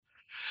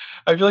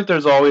I feel like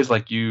there's always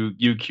like you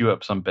queue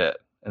up some bit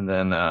and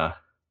then No,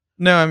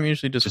 I'm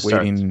usually just Just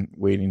starts.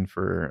 waiting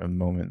for a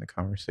moment in the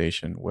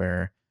conversation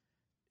where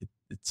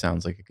it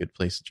sounds like a good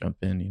place to jump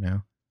in, you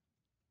know?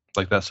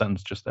 like that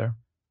sentence just there.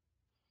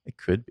 It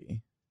could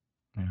be.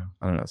 Yeah.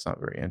 I don't know, it's not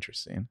very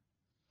interesting.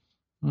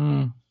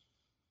 Mm.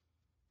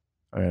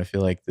 I mean, I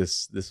feel like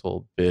this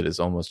whole bit has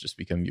almost just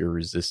become your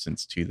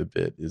resistance to the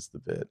bit is the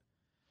bit.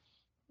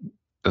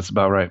 That's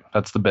about right.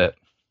 That's the bit.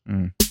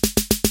 Mm.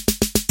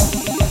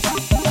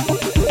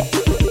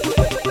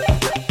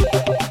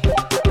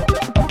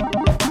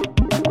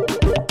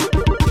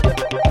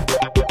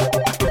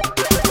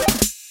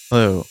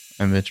 Hello,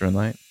 I'm Mitch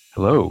Renlight.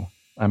 Hello,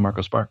 I'm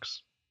Marco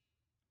Sparks.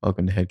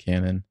 Welcome to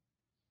Headcanon.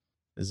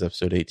 This is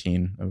episode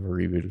 18 of a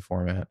rebooted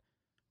format.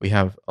 We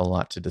have a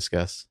lot to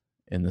discuss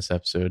in this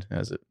episode,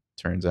 as it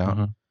turns out.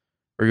 Mm-hmm.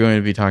 We're going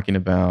to be talking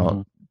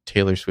about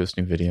Taylor Swift's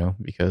new video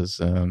because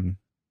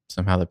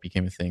somehow that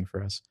became a thing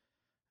for us.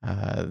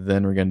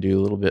 Then we're going to do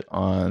a little bit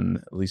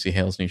on Lucy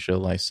Hale's new show,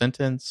 Life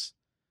Sentence.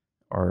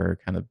 Our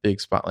kind of big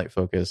spotlight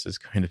focus is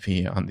going to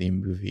be on the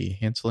movie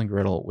Hansel and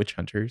Gretel Witch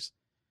Hunters.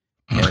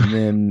 And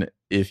then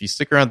if you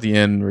stick around at the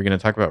end, we're going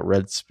to talk about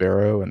Red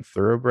Sparrow and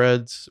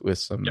Thoroughbreds with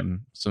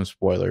some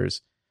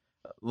spoilers.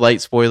 Light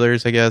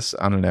spoilers, I guess.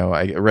 I don't know.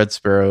 Red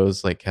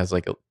Sparrow's has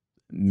a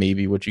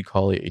maybe what you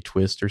call it a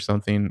twist or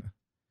something.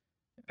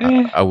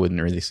 I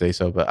wouldn't really say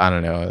so, but I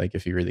don't know. Like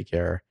if you really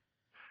care.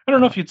 I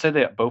don't know if you'd say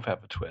they both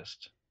have a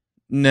twist.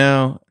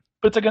 No.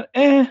 But it's like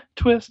an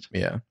twist.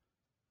 Yeah.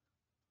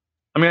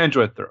 I mean, I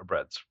enjoyed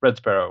Thoroughbreds. Red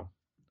Sparrow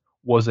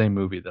was a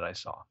movie that I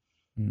saw.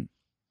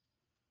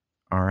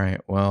 All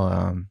right.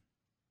 Well,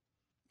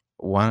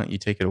 why don't you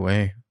take it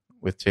away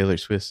with Taylor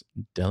Swift's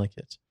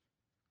Delicate?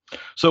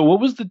 So what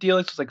was the deal?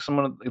 It's like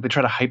they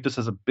try to hype this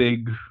as a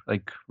big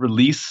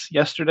release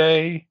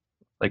yesterday.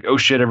 Like, oh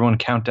shit, everyone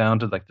countdown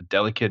to the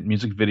Delicate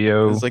music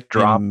video. It's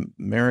drop. The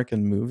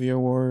American Movie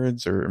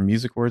Awards or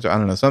Music Awards. I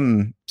don't know.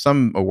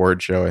 Some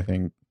award show, I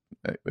think,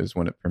 is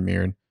when it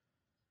premiered.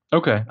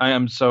 Okay.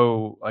 I'm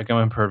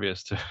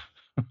impervious to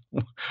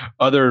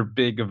other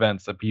big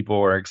events that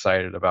people were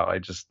excited about.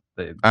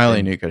 I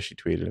only knew because she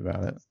tweeted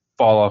about it.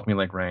 Fall off me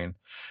like rain.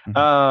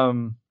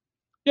 Mm-hmm.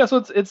 Yeah,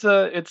 so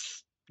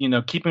it's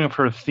keeping up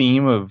her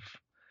theme of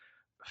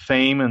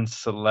fame and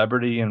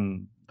celebrity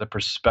and the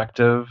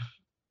perspective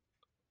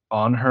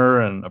on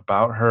her and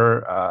about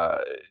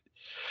her.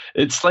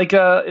 It's like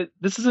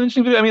this is an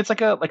interesting video. I mean, it's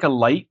like a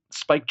light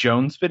Spike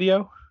Jonze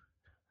video.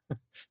 It's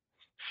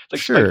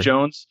like sure. Spike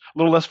Jonze, a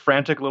little less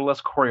frantic, a little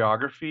less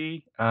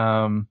choreography.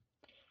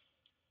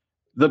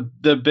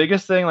 The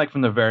biggest thing,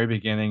 from the very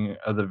beginning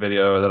of the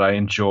video that I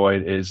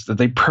enjoyed is that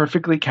they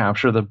perfectly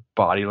capture the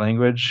body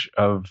language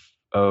of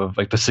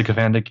the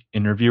sycophantic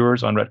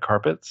interviewers on red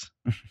carpets.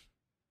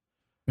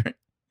 Are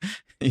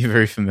you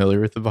very familiar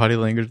with the body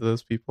language of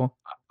those people?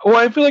 Well,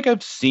 I feel like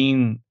I've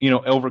seen,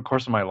 over the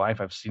course of my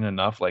life, I've seen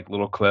enough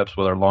little clips,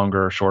 whether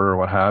longer or shorter or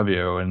what have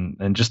you,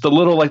 and just the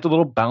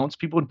little bounce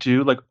people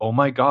do, oh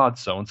my God,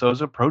 so and so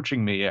is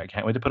approaching me. I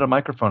can't wait to put a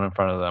microphone in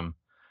front of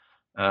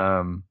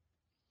them.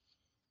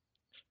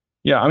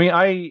 Yeah, I mean,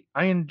 I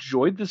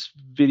enjoyed this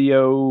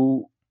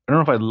video. I don't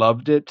know if I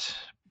loved it,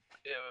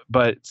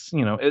 but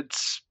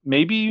it's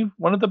maybe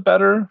one of the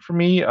better for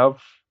me of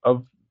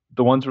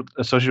the ones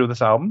associated with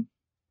this album.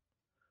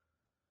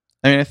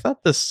 I mean, I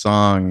thought this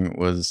song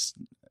was.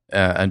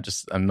 I'm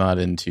not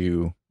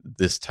into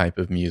this type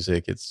of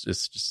music. It's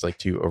just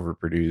too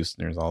overproduced,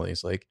 and there's all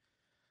these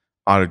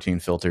auto-tune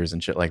filters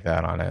and shit like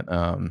that on it.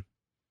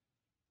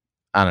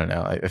 I don't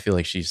know. I feel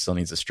like she still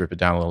needs to strip it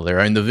down a little there.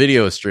 I mean, the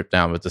video is stripped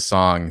down, but the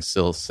song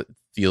still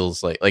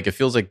feels like it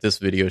feels like this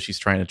video she's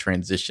trying to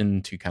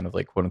transition to kind of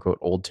quote unquote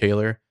old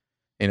Taylor.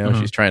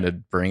 She's trying to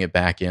bring it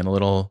back in a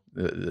little,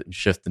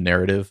 shift the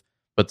narrative.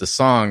 But the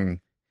song,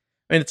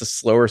 I mean, it's a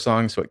slower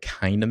song, so it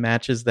kind of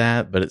matches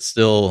that, but it's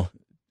still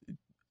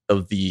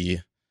of the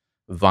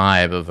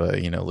vibe of a,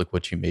 look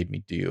what you made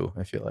me do,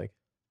 I feel like.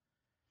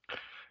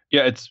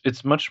 Yeah,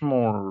 it's much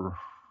more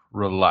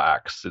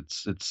relaxed.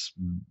 It's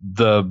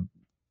the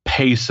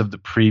pace of the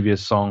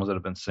previous songs that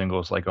have been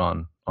singles,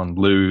 on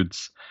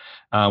Ludes,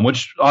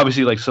 which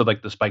obviously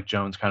the Spike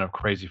Jonze kind of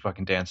crazy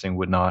fucking dancing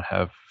would not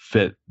have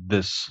fit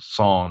this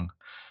song.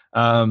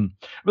 But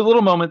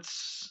little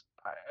moments,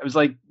 I was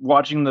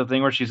watching the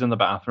thing where she's in the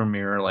bathroom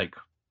mirror,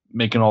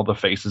 making all the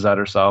faces at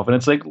herself, and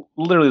it's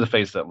literally the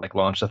face that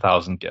launched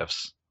 1,000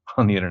 GIFs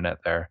on the internet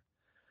there.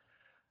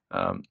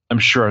 I'm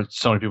sure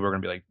so many people are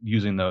going to be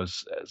using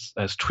those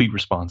as tweet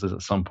responses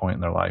at some point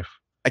in their life.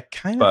 I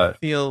kind of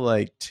feel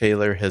like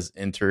Taylor has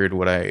entered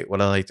what I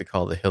like to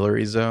call the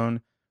Hillary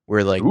zone,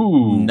 where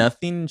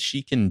nothing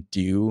she can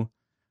do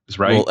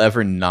will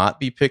ever not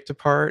be picked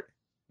apart.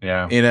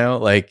 Yeah,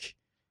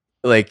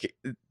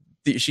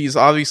 she's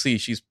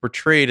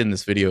portrayed in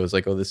this video as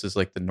oh, this is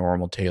the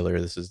normal Taylor.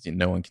 This is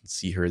no one can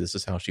see her. This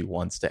is how she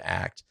wants to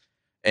act.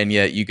 And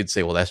yet you could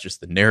say, well, that's just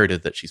the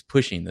narrative that she's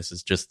pushing. This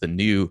is just the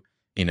new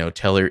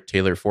Taylor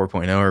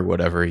 4.0 or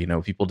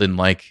whatever. People didn't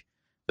like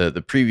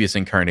the previous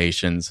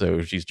incarnation,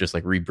 so she's just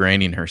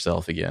rebranding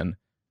herself again.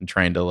 and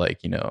trying to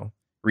like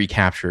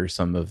recapture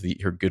some of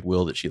her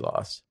goodwill that she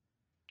lost.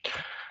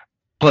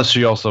 Plus,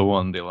 she also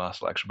won the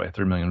last election by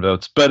 3 million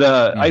votes. But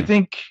I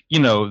think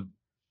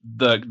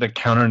the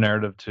counter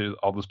narrative to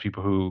all those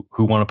people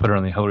who want to put her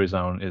in the Hillary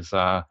zone is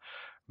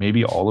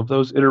maybe all of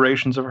those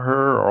iterations of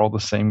her are all the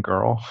same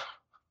girl.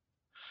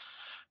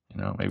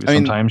 Maybe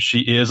sometimes she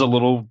is a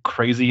little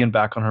crazy and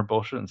back on her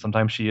bullshit, and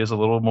sometimes she is a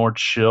little more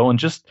chill and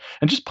just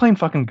plain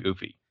fucking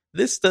goofy.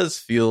 This does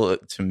feel,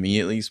 to me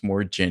at least,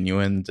 more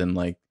genuine than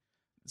like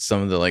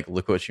some of the like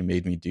 "look what you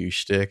made me do"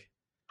 shtick.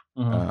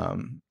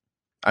 Mm-hmm.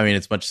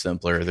 It's much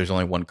simpler. There's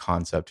only one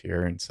concept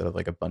here instead of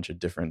like a bunch of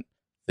different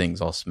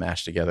things all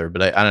smashed together.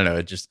 But I don't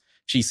know.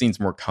 She seems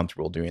more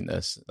comfortable doing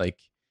this. Like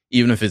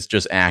even if it's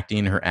just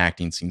acting, her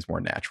acting seems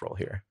more natural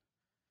here.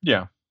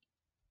 Yeah.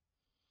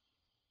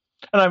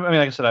 And like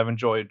I said, I've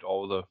enjoyed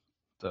all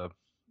the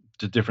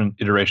different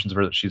iterations of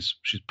her that she's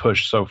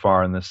pushed so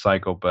far in this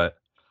cycle. But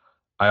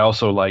I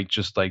also like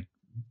just like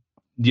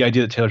the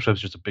idea that Taylor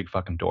Swift's just a big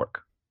fucking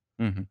dork.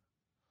 Mm-hmm.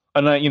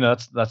 And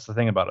that's the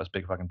thing about us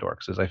big fucking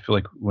dorks is I feel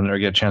like whenever I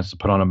get a chance to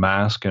put on a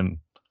mask and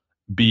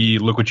be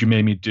 "look what you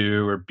made me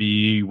do" or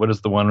be what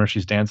is the one where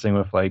she's dancing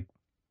with like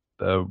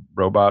the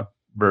robot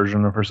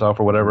version of herself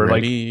or whatever,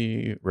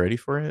 ready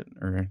for it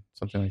or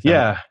something like that.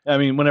 Yeah, I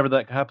mean, whenever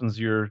that happens,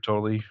 you're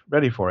totally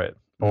ready for it.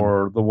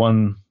 Or the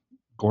one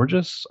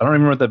Gorgeous. I don't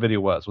remember what that video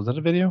was. Was that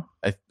a video?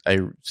 I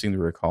seem to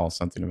recall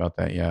something about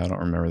that. Yeah, I don't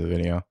remember the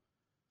video.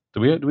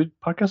 Do we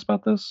podcast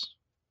about this?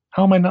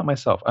 How am I not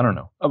myself? I don't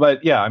know.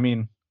 But yeah, I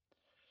mean,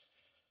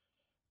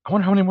 I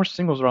wonder how many more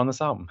singles are on this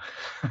album.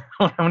 I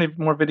wonder how many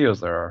more videos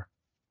there are.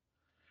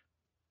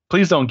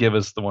 Please don't give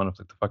us the one with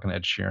like the fucking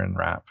Ed Sheeran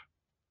rap.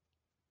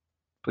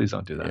 Please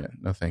don't do that. Yeah,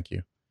 no, thank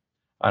you.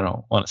 I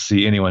don't want to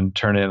see anyone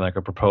turn in like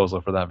a proposal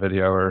for that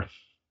video or.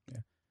 Yeah.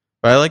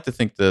 But I like to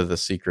think the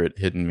secret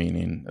hidden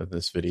meaning of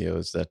this video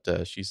is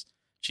that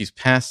she's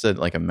passed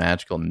like a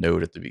magical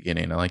note at the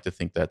beginning. I like to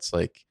think that's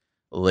like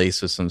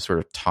laced with some sort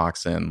of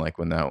toxin, like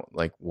when that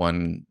like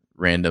one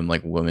random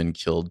like woman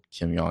killed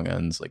Kim Jong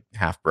Un's like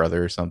half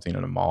brother or something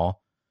in a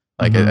mall.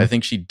 Like I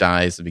think she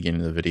dies at the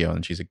beginning of the video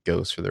and she's a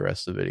ghost for the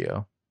rest of the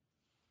video,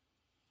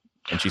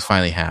 and she's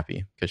finally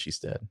happy because she's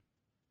dead.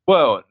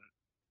 Well,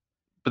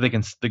 but they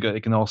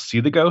can all see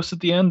the ghost at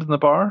the end in the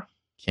bar.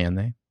 Can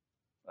they?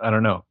 I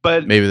don't know,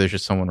 but maybe there's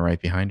just someone right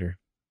behind her.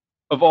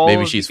 Of all,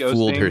 maybe she's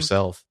fooled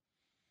herself.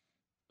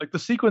 Like the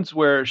sequence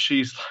where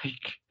she's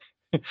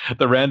like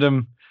the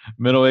random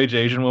middle-aged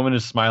Asian woman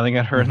is smiling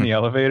at her in the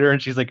elevator,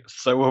 and she's like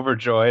so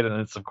overjoyed,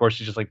 and it's of course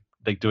she's just like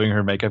doing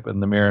her makeup in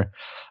the mirror.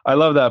 I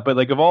love that, but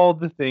like of all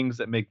the things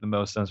that make the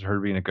most sense for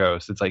her being a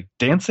ghost, it's like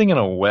dancing in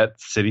a wet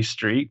city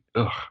street,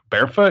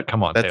 barefoot.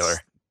 Come on, Taylor.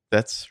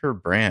 That's her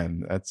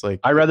brand. That's like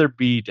I'd rather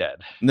be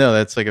dead. No,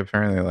 that's like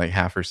apparently like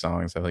half her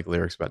songs have like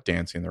lyrics about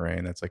dancing in the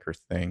rain. That's like her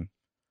thing.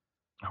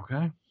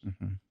 Okay.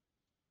 Mm-hmm.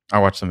 I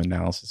watched some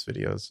analysis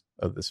videos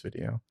of this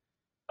video.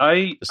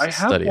 I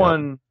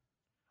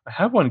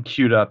have one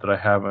queued up that I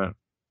haven't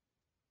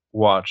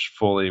watched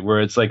fully, where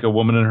it's like a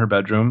woman in her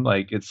bedroom,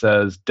 like it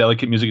says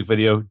 "delicate music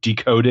video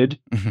decoded."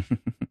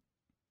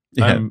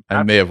 Yeah,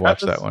 I may have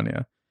watched that one.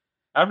 Yeah.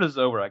 After this is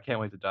over, I can't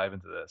wait to dive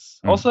into this.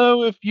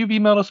 Also, if you've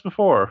emailed us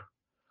before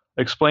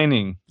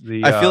explaining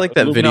the, I feel like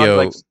that video,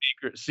 like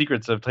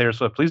secrets of Taylor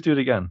Swift, please do it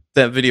again.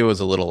 That video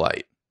was a little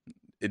light.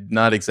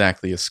 Not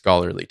exactly a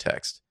scholarly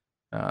text.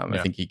 I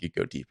think he could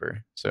go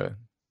deeper. So,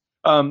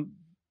 but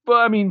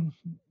I mean,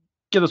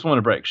 give this woman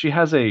a break. She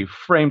has a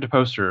framed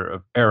poster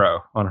of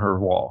Arrow on her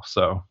wall.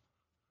 So,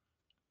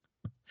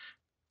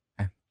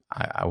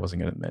 I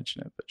wasn't going to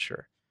mention it, but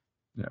sure.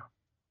 Yeah.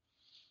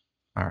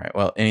 All right.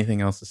 Well,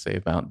 anything else to say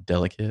about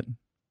Delicate?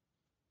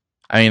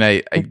 I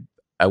mean,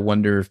 I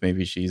wonder if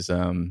maybe she's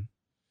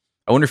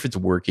I wonder if it's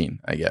working,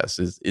 I guess.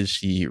 Is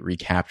she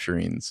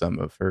recapturing some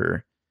of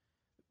her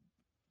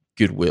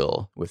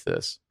goodwill with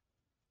this?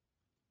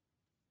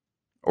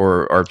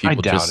 Or are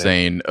people just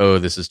saying, "Oh,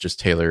 this is just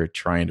Taylor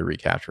trying to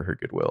recapture her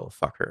goodwill.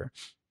 Fuck her."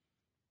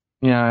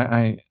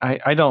 Yeah,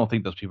 I don't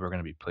think those people are going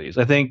to be pleased.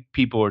 I think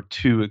people are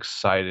too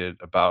excited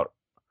about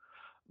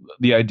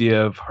the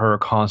idea of her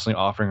constantly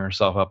offering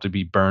herself up to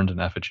be burned in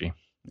effigy.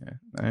 Yeah,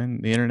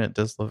 and the internet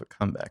does love a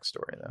comeback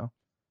story, though.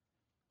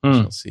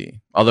 We'll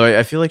see. Although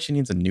I feel like she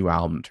needs a new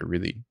album to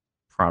really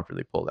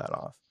properly pull that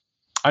off.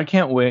 I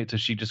can't wait till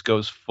she just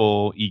goes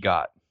full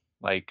EGOT,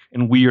 like,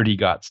 and weird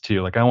EGOTs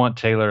too. Like, I want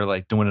Taylor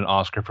like doing an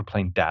Oscar for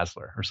playing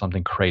Dazzler or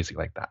something crazy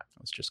like that.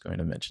 I was just going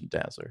to mention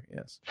Dazzler.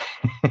 Yes.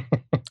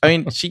 I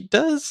mean, she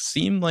does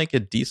seem like a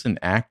decent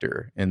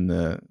actor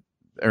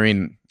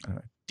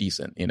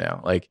decent,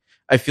 like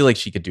I feel like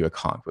she could do a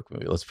comic book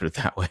movie. Let's put it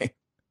that way.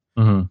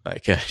 Mm-hmm.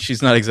 Like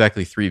she's not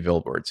exactly 3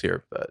 billboards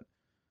here, but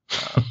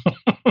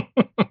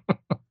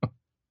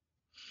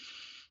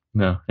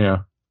no, yeah.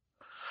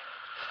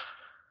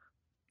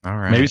 All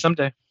right. Maybe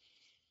someday.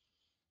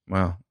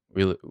 Well,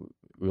 we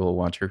will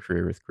watch her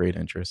career with great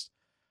interest.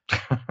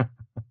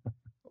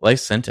 Life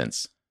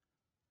Sentence.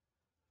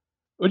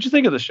 What'd you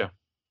think of this show?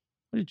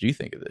 What did you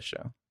think of this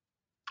show?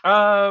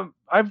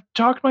 I've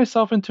talked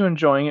myself into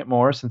enjoying it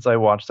more since I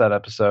watched that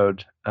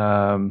episode.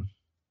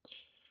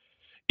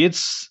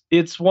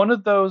 It's one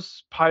of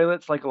those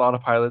pilots, like a lot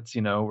of pilots,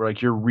 where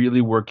like you're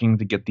really working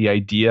to get the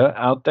idea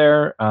out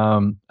there.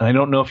 And I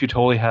don't know if you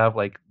totally have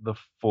like the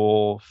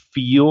full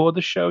feel of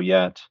the show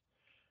yet,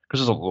 because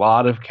there's a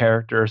lot of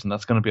characters, and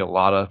that's going to be a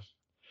lot of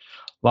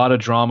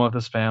drama with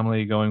this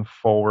family going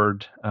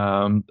forward.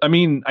 I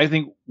mean, I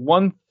think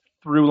one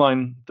through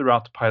line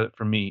throughout the pilot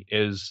for me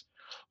is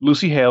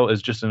Lucy Hale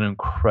is just an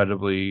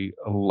incredibly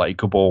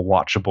likable,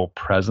 watchable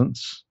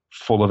presence,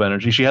 full of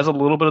energy. She has a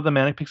little bit of the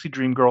manic pixie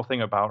dream girl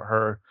thing about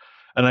her,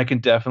 and I can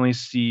definitely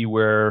see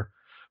where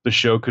the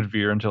show could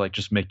veer into like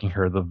just making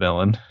her the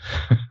villain.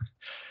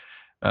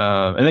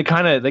 And they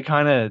kind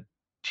of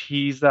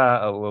tease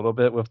that a little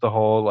bit with the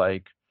whole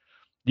like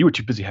you were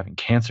too busy having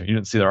cancer. You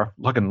didn't see that our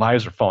fucking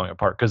lives are falling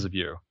apart because of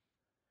you.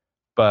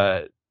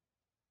 But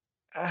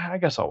I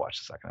guess I'll watch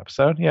the second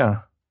episode.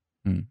 Yeah.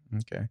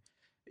 Okay.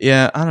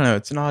 Yeah, I don't know.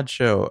 It's an odd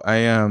show. I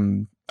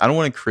don't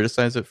want to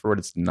criticize it for what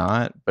it's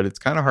not, but it's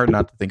kind of hard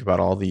not to think about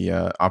all the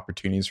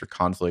opportunities for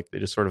conflict. They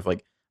just sort of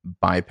like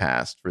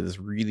bypassed for this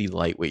really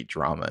lightweight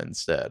drama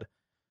instead.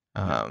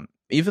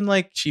 Even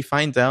like she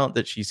finds out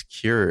that she's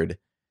cured,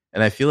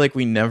 and I feel like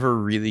we never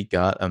really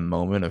got a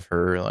moment of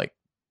her like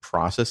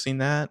processing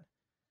that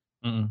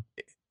Mm-mm.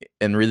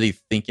 and really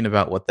thinking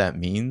about what that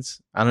means.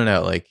 I don't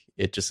know. Like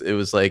it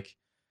was like,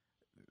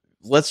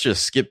 let's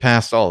just skip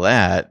past all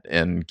that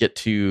and get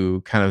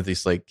to kind of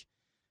this like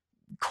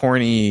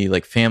corny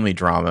like family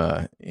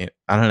drama.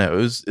 I don't know.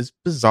 It's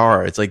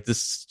bizarre. It's like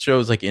this show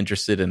is like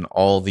interested in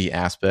all the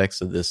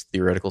aspects of this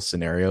theoretical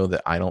scenario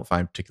that I don't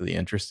find particularly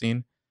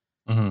interesting.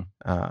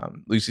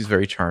 Lucy's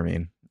very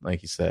charming,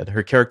 like you said.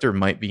 Her character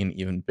might be an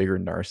even bigger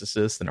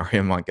narcissist than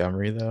Arya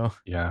Montgomery, though.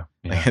 Yeah.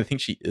 Like, I think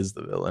she is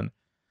the villain.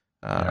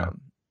 Yeah.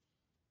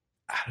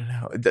 I don't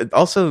know.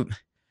 Also,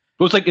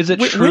 But it's like, is it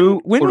true,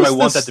 when or do was I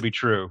want this- that to be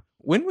true?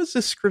 when was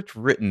this script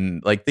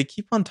written? Like they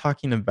keep on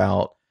talking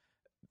about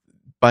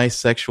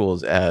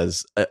bisexuals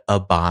as a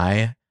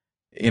bi,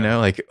 you know,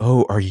 like,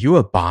 oh, are you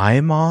a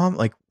bi, mom?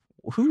 Like,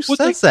 who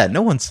says that?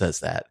 No one says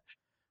that.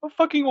 How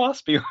fucking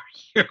waspy are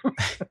you?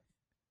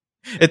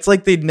 It's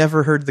like they'd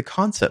never heard the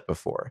concept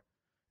before.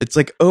 It's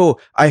like, oh,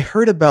 I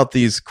heard about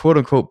these quote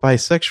unquote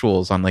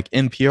bisexuals on like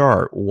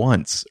NPR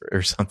once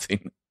or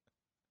something.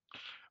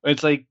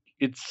 It's like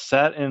it's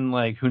set in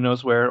like who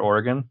knows where,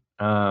 Oregon.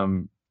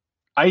 I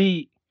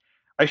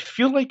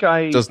feel like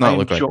Does not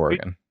look like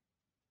Oregon.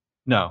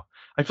 No,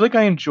 I feel like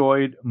I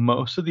enjoyed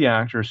most of the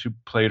actors who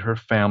played her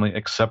family,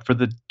 except for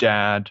the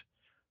dad.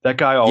 That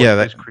guy always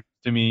plays creepy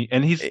to me,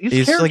 and he's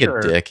like a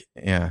dick.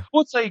 Yeah.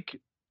 Well, it's like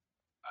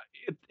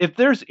if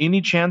there's any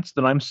chance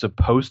that I'm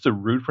supposed to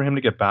root for him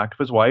to get back with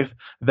his wife,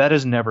 that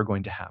is never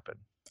going to happen.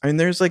 I mean,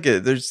 there's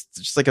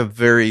just like a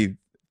very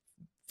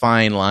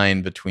fine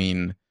line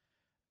between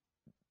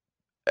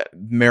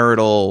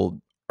marital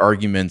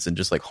arguments and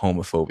just like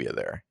homophobia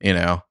there, you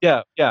know?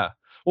 Yeah.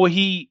 Well,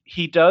 he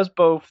does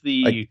both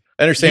the. Like,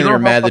 I understand you're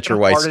mad that your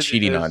wife's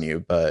cheating on you,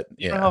 but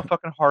yeah, you know how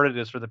fucking hard it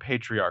is for the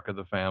patriarch of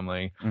the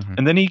family. Mm-hmm.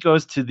 And then he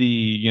goes to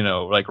the,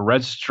 like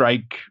Red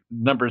Strike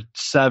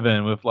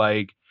 #7 with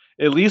like,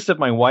 at least if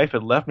my wife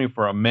had left me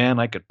for a man,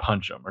 I could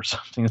punch him or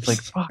something. It's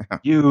like, fuck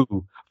you.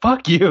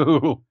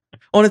 Oh,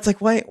 and it's like,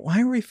 why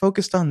are we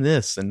focused on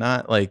this and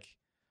not like,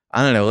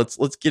 I don't know,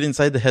 let's get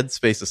inside the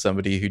headspace of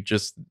somebody who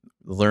just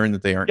learned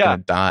that they aren't going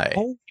to die.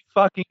 Holy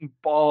fucking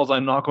balls,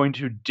 I'm not going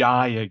to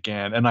die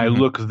again. And I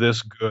look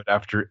this good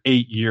after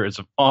 8 years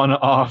of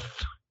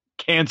on-off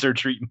cancer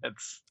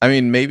treatments. I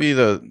mean, maybe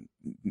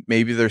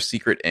their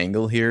secret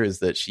angle here is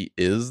that she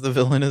is the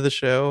villain of the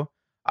show.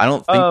 I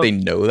don't think they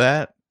know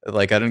that.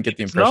 Like, I don't get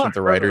the impression that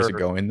the writers are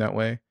going that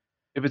way.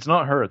 If it's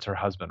not her, it's her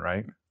husband,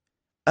 right?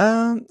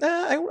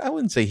 I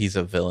wouldn't say he's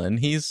a villain.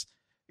 He's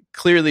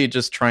clearly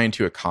just trying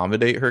to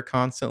accommodate her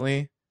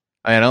constantly.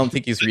 I don't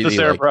think he's really the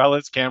Sarah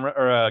Bareilles camera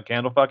or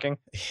candle fucking.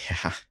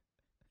 Yeah,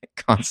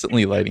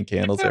 constantly lighting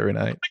candles every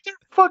night. Like they're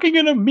fucking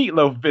in a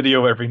Meatloaf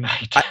video every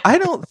night. I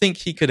don't think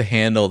he could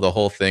handle the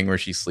whole thing where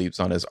she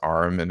sleeps on his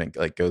arm and it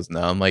like goes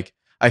numb. Like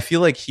I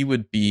feel like he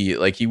wouldn't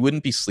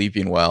be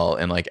sleeping well,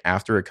 and like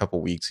after a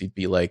couple weeks he'd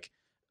be like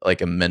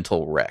a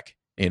mental wreck.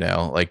 You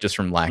know, like just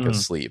from lack of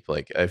sleep.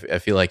 Like I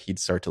feel like he'd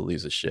start to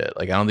lose his shit.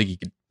 Like I don't think he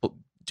could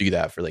do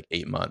that for like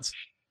 8 months.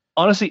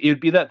 Honestly, it would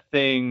be that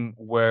thing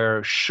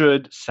where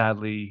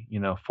sadly,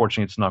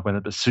 fortunately it's not going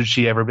to, but should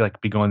she ever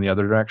be going the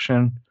other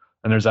direction?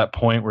 And there's that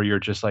point where you're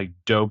just like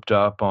doped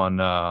up on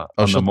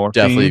the morphine.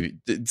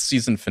 Definitely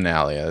season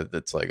finale.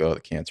 That's like, oh,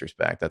 the cancer's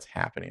back. That's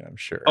happening, I'm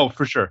sure. Oh,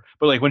 for sure.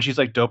 But like when she's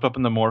like doped up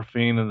in the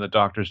morphine and the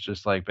doctor's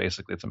just like,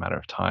 basically it's a matter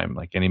of time,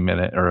 like any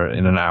minute or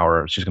in an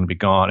hour, she's going to be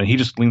gone. And he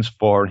just leans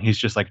forward and he's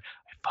just like,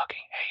 I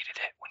fucking hated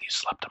it when you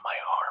slept on my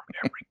arm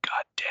every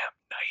goddamn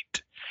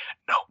night.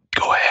 No,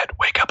 go ahead,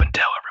 wake up and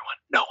tell everyone.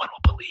 No one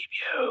will believe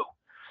you.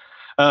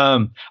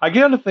 I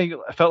get to think,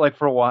 I felt like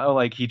for a while,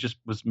 like he just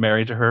was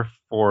married to her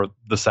for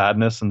the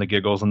sadness and the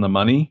giggles and the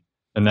money.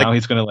 And now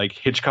he's going to like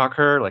Hitchcock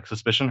her, like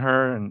suspicion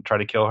her and try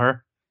to kill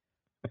her.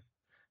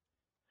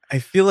 I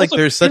feel like Also,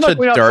 there's you're such a not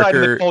going outside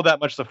in the darker. cold that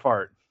much to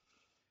fart.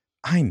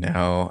 I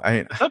know.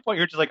 At some point,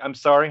 you're just like, I'm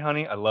sorry,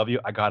 honey. I love you.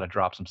 I got to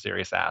drop some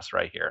serious ass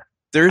right here. I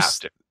have There's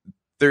to.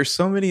 there's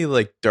so many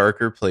like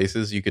darker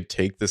places you could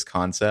take this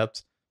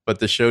concept, but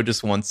the show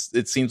just wants.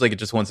 It seems like it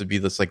just wants to be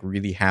this like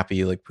really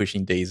happy, like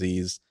pushing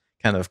daisies,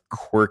 kind of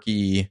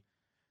quirky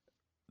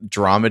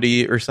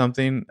dramedy or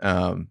something.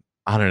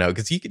 I don't know,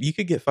 because you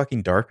could get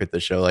fucking dark with the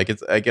show. Like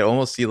I could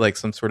almost see like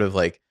some sort of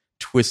like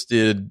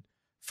twisted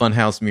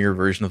funhouse mirror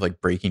version of like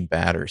Breaking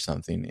Bad or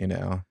something.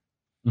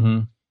 Mm-hmm.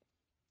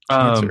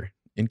 Cancer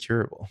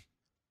incurable.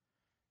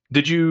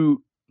 Did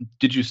you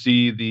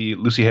see the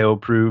Lucy Hale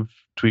approved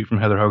tweet from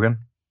Heather Hogan?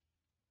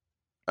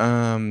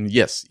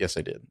 Yes,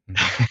 I did.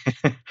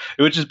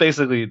 Which is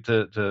basically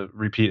to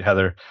repeat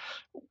Heather.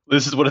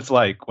 This is what it's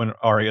like when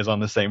Ari is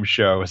on the same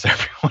show as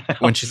everyone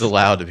else. When she's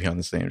allowed to be on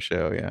the same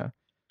show, yeah.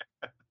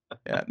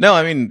 Yeah. No,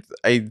 I mean,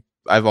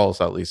 I've always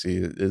thought Lucy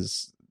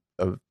is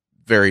a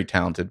very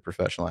talented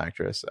professional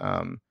actress.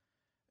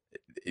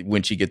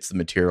 When she gets the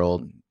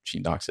material, she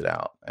knocks it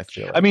out. I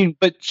feel like. I mean,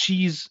 but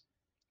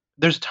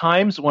there's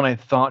times when I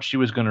thought she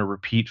was going to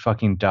repeat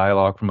fucking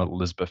dialogue from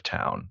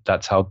Elizabethtown.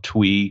 That's how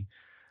twee.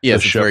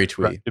 Yes, it's very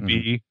twee. To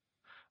be.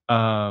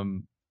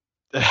 And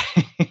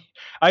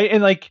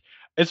like,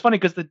 it's funny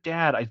because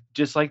I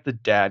dislike the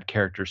dad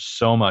character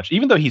so much,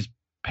 even though he's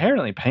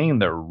apparently paying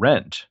their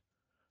rent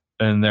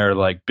in their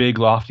like big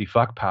lofty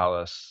fuck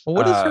palace. Well,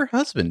 what does her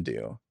husband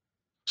do?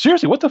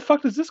 Seriously, what the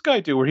fuck does this guy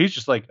do? Where he's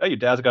just like, "Oh, your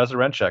dad's got us a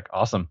rent check.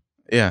 Awesome."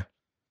 Yeah.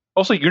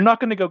 Also, you're not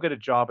going to go get a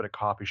job at a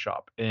coffee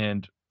shop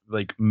and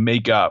like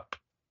make up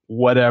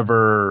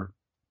whatever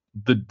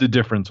the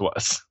difference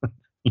was,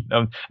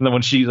 And then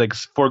when she like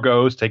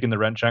forgoes taking the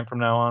rent check from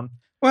now on.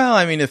 Well,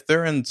 I mean, if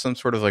they're in some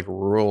sort of like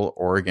rural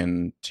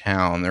Oregon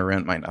town, their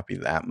rent might not be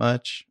that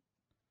much.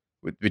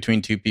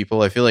 Between two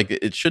people, I feel like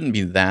it shouldn't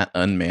be that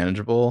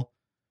unmanageable.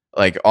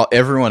 Like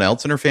everyone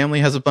else in her family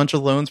has a bunch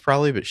of loans,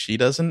 probably, but she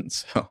doesn't.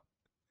 So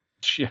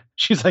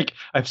she's like,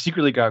 I've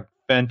secretly got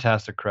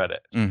fantastic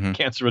credit. Mm-hmm.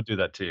 Cancer will do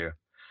that to you.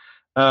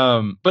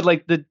 But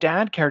like the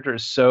dad character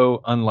is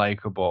so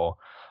unlikable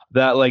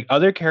that like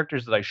other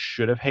characters that I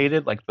should have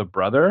hated, like the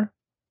brother,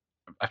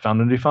 I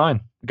found him to be fine.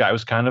 The guy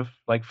was kind of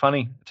like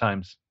funny at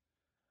times.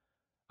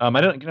 I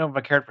don't know if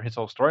I cared for his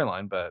whole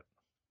storyline, but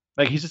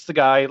like he's just the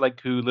guy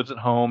like who lives at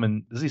home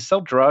and does he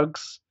sell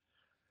drugs?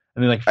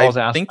 And then like falls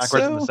ass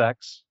backwards into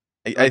sex.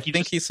 I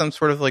think he's some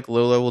sort of like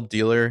low level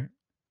dealer.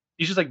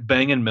 He's just like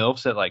banging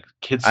MILFs at like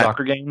kids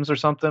soccer games or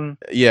something.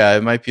 Yeah,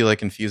 it might be like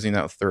confusing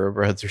that with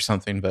thoroughbreds or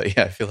something, but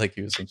yeah, I feel like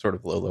he was some sort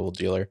of low level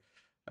dealer.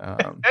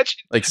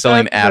 Like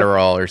selling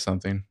Adderall or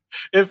something.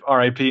 If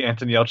R.I.P.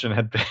 Anton Yelchin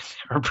had been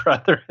her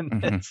brother in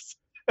this.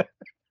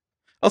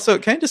 Also,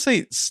 can I just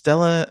say,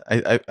 Stella,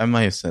 I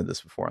might have said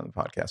this before on the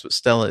podcast, but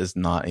Stella is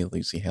not a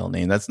Lucy Hale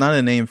name. That's not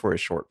a name for a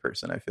short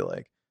person, I feel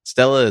like.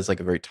 Stella is like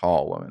a very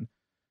tall woman.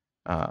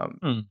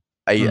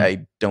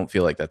 I don't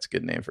feel like that's a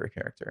good name for a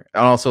character.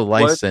 And also,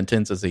 Life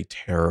Sentence is a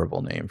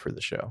terrible name for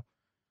the show.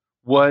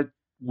 What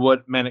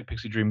Manic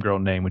Pixie Dream Girl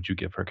name would you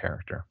give her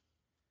character?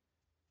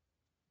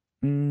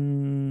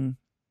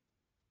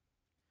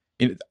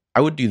 I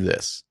would do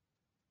this.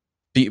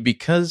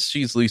 Because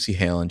she's Lucy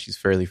Hale and she's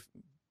fairly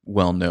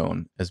well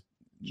known as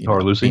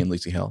Lucy? being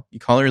Lucy Hale. You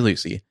call her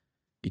Lucy.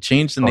 You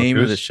change the name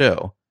of the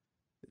show.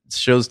 The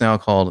show's now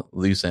called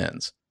Loose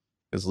Ends.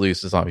 Because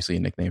Luce is obviously a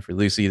nickname for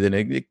Lucy. Then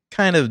it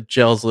kind of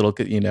gels a little,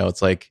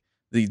 it's like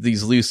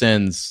these loose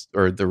ends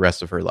are the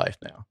rest of her life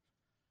now.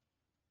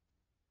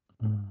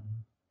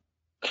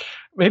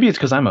 Maybe it's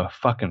because I'm a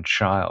fucking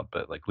child,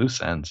 but like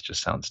loose ends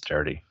just sounds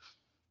dirty.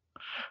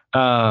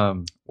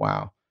 Wow.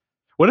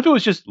 What if it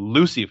was just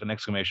Lucy with an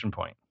exclamation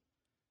point?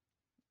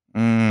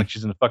 Like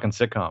she's in a fucking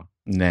sitcom.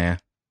 Nah.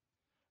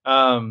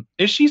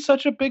 Is she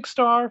such a big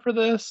star for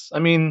this? I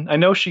mean, I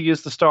know she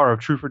is the star of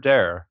Truth or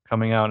Dare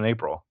coming out in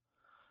April.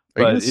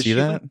 Are you going to see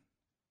that?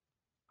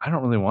 I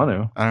don't really want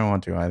to. I don't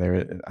want to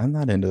either. I'm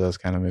not into those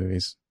kind of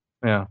movies.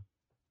 Yeah.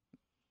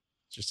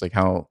 It's just like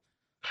how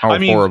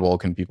horrible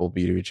can people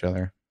be to each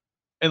other?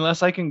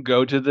 Unless I can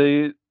go to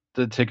the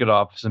ticket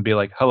office and be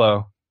like,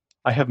 hello,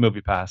 I have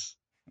Movie Pass.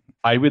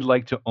 I would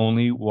like to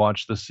only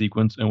watch the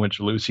sequence in which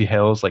Lucy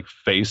Hale's like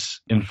face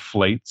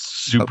inflates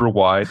super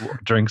wide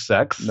during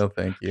sex. No,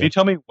 thank you. Can you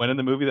tell me when in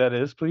the movie that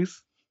is,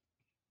 please?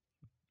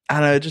 I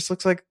don't know. It just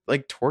looks like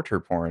torture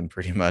porn,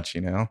 pretty much,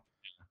 Yeah.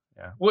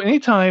 Well,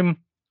 anytime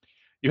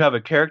you have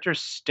a character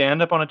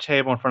stand up on a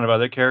table in front of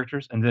other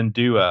characters and then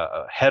do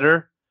a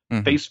header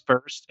face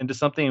first into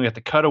something, and we have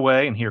to cut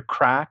away and hear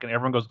crack, and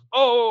everyone goes,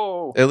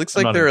 "Oh!" It looks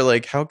like they're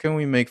like, how can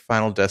we make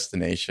Final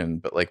Destination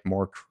but like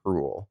more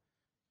cruel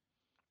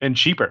and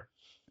cheaper?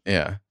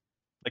 Yeah,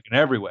 like in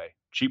every way,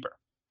 cheaper.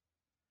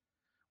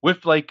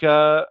 With like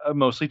a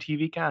mostly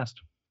TV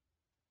cast.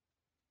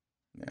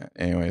 Yeah.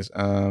 Anyways,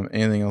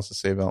 anything else to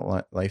say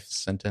about Life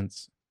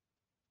Sentence?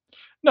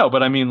 No,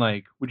 but I mean,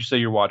 like, would you say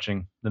you're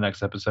watching the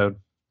next episode?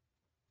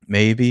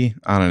 Maybe.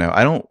 I don't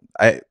know.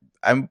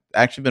 I've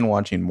actually been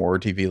watching more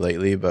TV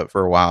lately, but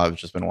for a while I've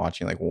just been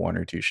watching like one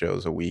or two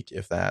shows a week,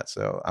 if that.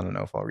 So I don't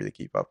know if I'll really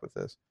keep up with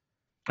this.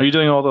 Are you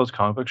doing all those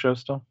comic book shows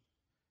still?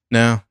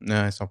 No,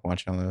 I stopped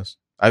watching all those.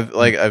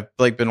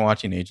 I've been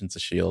watching Agents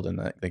of Shield, and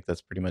I think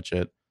that's pretty much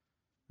it.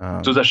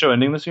 So is that show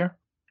ending this year?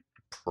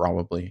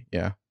 Probably,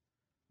 yeah.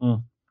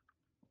 Mm.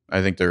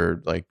 I think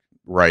they're like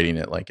writing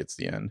it like it's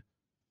the end.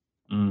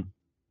 Mm.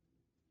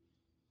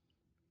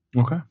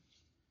 Okay.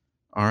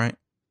 All right.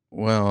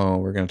 Well,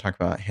 we're going to talk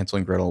about Hansel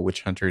and Gretel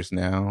Witch Hunters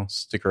now.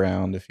 Stick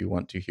around if you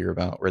want to hear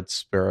about Red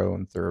Sparrow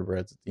and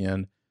Thoroughbreds at the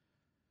end.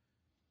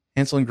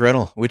 Hansel and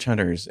Gretel Witch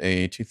Hunters,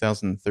 a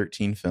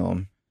 2013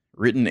 film,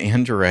 written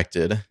and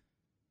directed.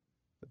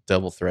 A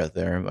double threat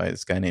there by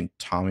this guy named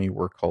Tommy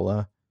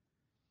Wirkola.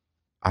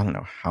 I don't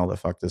know how the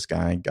fuck this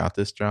guy got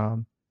this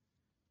job.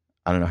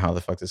 I don't know how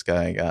the fuck this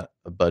guy got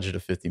a budget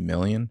of $50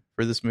 million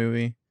for this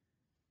movie.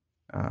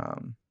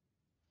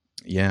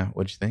 Yeah,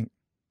 what'd you think?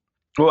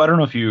 Well, I don't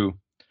know if you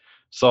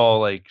saw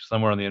like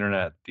somewhere on the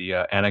internet the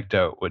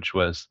anecdote, which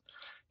was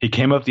he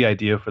came up with the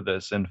idea for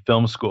this in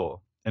film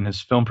school, and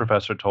his film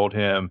professor told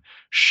him,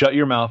 "Shut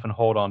your mouth and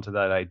hold on to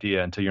that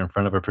idea until you're in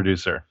front of a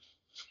producer."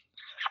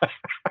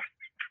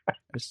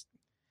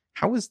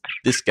 How is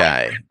this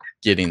guy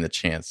getting the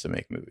chance to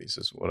make movies?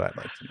 Is what I'd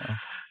like to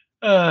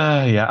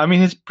know. Yeah. I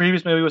mean, his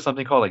previous movie was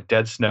something called like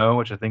Dead Snow,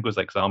 which I think was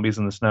like zombies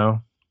in the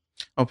snow.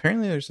 Oh,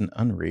 apparently there's an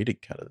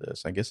unrated cut of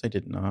this. I guess I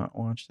did not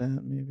watch that.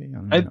 Maybe I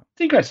don't I know.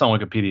 think I saw on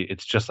Wikipedia.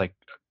 It's just like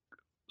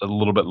a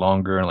little bit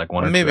longer and like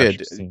one or two maybe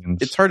extra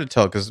scenes. It's hard to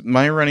tell because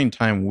my running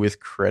time with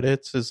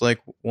credits is like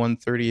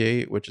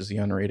 1:38, which is the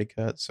unrated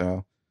cut.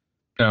 So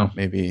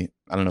maybe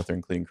I don't know if they're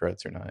including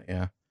credits or not.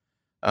 Yeah.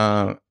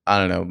 I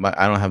don't know.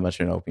 I don't have much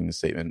of an opening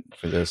statement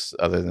for this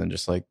other than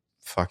just like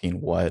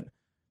fucking what.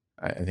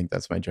 I think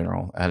that's my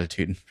general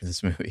attitude for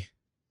this movie.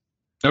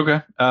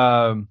 Okay.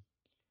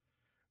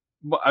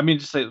 Well, I mean,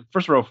 just say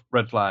first of all,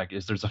 red flag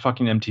is there's a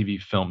fucking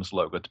MTV Films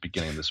logo at the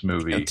beginning of this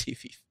movie.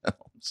 MTV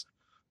Films.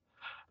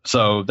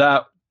 So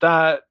that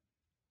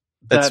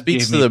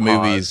speaks to the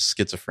movie's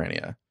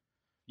schizophrenia.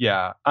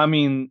 Yeah, I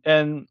mean,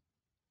 and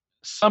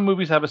some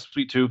movies have a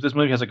sweet tooth. This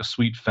movie has like a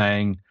sweet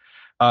fang.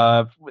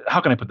 How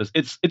can I put this?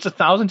 It's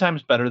 1,000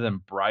 times better than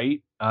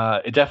Bright.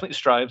 It definitely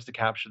strives to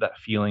capture that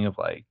feeling of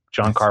like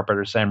John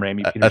Carpenter, Sam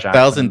Raimi, Peter Jackson.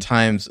 1,000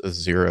 times a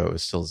zero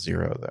is still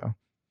zero, though.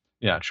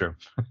 Yeah, true.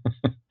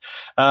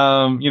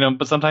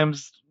 But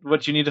sometimes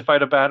what you need to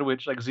fight a bad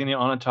witch like Xenia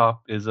Onatopp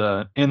is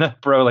in a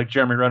bro like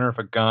Jeremy Renner with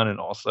a gun and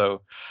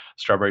also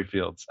Strawberry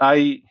Fields.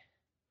 It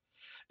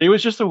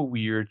was just a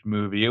weird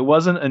movie. It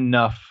wasn't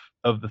enough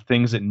of the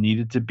things it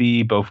needed to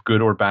be, both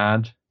good or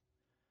bad.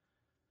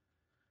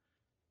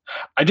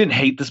 I didn't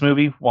hate this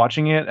movie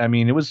watching it. I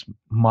mean, it was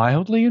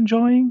mildly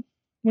enjoying,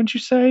 wouldn't you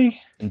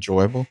say?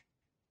 Enjoyable?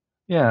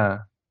 Yeah.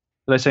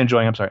 Did I say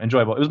enjoying? I'm sorry.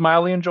 Enjoyable. It was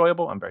mildly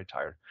enjoyable. I'm very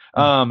tired.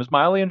 It's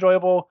mildly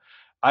enjoyable.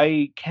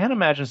 I can't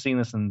imagine seeing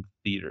this in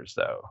theaters,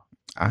 though.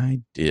 I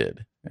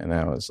did. And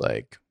I was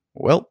like,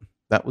 well,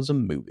 that was a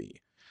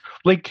movie.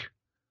 Like,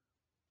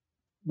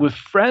 with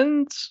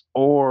friends,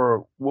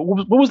 or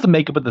what was the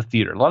makeup of the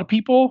theater? A lot of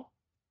people?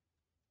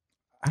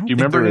 Do you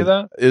remember any of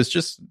that? It was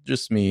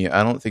just me.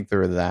 I don't think there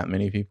were that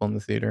many people in the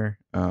theater.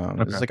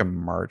 It was like a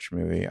March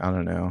movie. I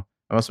don't know.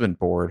 I must have been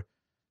bored.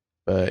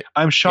 But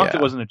I'm shocked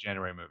it wasn't a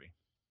January movie.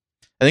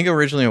 I think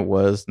originally it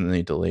was, and then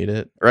they delayed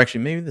it. Or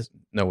actually, maybe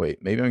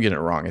maybe I'm getting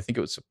it wrong. I think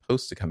it was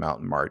supposed to come out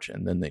in March,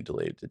 and then they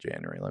delayed it to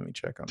January. Let me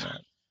check on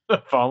that.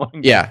 The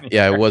following Yeah,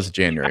 it was a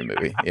January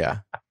movie. Yeah.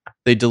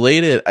 They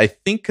delayed it, I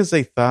think, because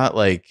they thought,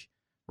 like,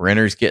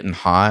 Renner's getting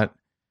hot,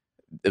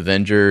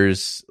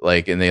 Avengers,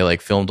 like, and they,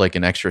 like, filmed, like,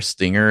 an extra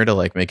stinger to,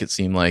 like, make it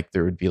seem like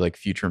there would be, like,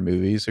 future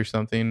movies or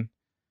something.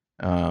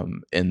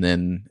 And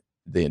then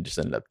they just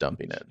ended up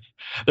dumping it.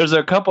 There's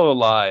a couple of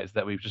lies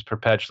that we just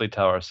perpetually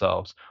tell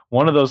ourselves.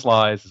 One of those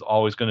lies is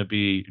always going to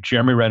be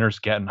Jeremy Renner's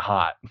getting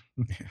hot.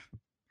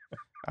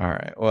 All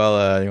right.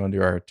 Well, you want to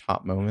do our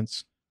top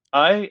moments?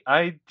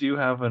 I do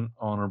have an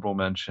honorable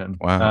mention.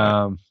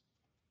 Wow.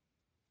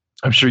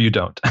 I'm sure you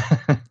don't.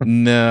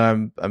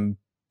 No, I'm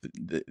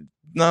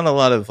not a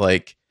lot of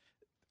like.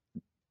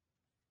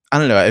 I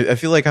don't know. I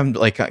feel like I'm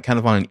like kind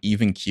of on an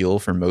even keel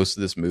for most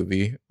of this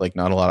movie. Like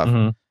not a lot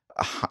of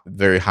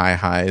very high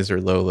highs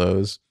or low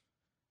lows.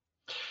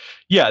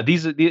 Yeah,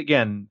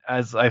 again,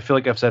 as I feel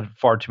like I've said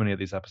far too many of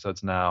these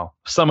episodes now,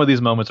 some of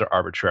these moments are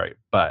arbitrary.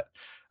 But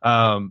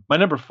my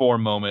number 4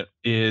 moment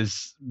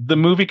is the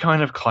movie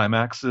kind of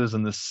climaxes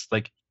in this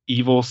like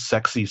evil,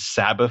 sexy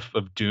Sabbath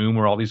of doom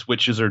where all these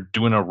witches are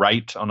doing a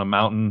rite on a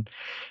mountain.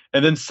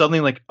 And then suddenly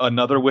like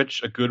another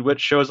witch, a good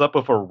witch, shows up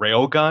with a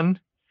rail gun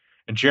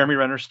and Jeremy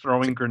Renner's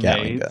throwing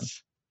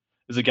grenades.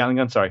 Is it Gatling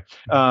gun? Sorry.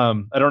 I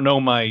don't know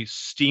my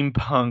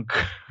steampunk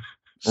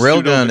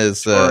Railgun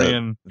is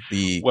the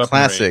weaponry.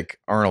 Classic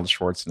Arnold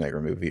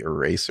Schwarzenegger movie,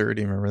 Eraser.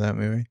 Do you remember that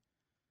movie?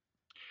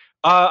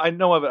 I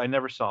know of it. I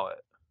never saw it.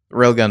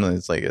 Railgun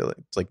is like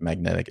it's like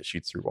magnetic. It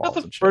shoots through walls.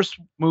 That's the first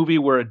movie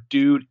where a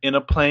dude in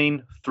a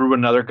plane threw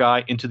another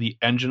guy into the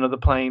engine of the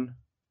plane.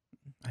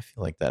 I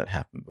feel like that had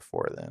happened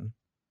before then.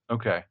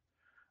 Okay.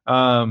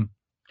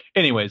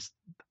 Anyways,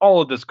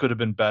 all of this could have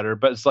been better.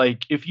 But it's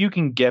like, if you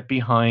can get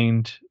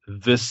behind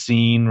this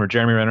scene where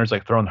Jeremy Renner's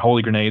like throwing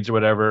holy grenades or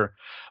whatever,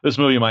 this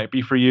movie might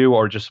be for you,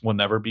 or just will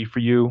never be for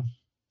you.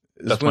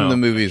 Is That's my when the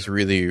own movie is prediction.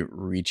 really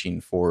reaching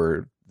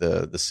for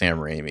the Sam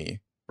Raimi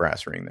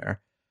brass ring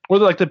there. Or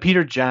like the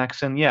Peter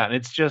Jackson, yeah. And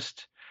it's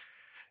just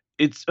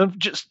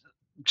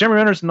Jeremy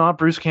Renner's not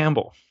Bruce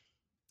Campbell.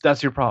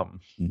 That's your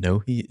problem. No,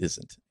 he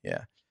isn't.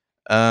 Yeah.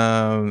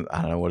 I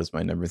don't know, what is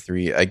my number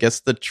 3. I guess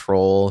the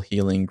troll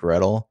healing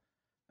Gretel.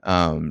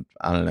 I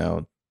don't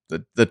know,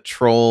 the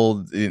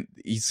troll,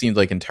 he seemed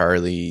like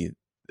entirely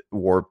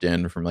warped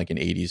in from like an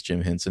 80s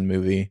Jim Henson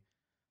movie,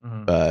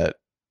 Mhm. but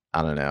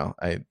I don't know,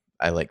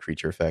 I like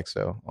creature effects,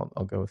 so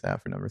I'll go with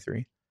that for number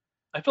 3.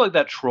 I feel like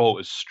that troll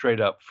is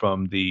straight up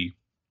from the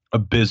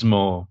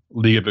abysmal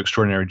League of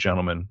Extraordinary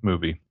Gentlemen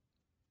movie.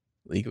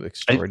 League of I,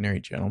 Extraordinary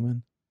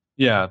Gentlemen.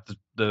 yeah,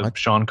 the What?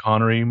 Sean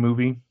Connery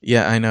movie.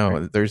 Yeah, I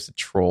know there's a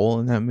troll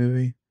in that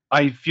movie.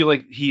 I feel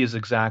like he is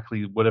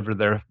exactly whatever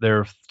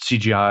their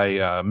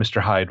CGI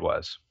Mr. Hyde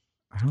was.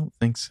 I don't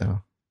think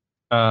so.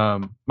 My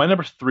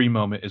number 3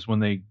 moment is when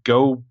they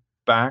go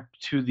back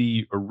to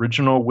the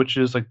original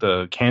witches, like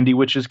the Candy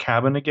Witches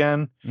cabin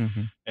again,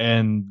 Mm-hmm.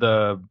 and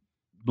the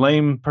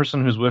lame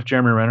person who's with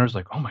Jeremy Renner is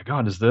like, "Oh my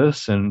god, is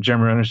this?" And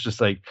Jeremy Renner's just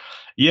like,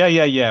 "Yeah,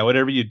 yeah, yeah.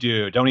 Whatever you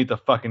do, don't eat the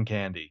fucking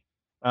candy."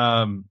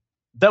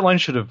 That line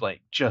should have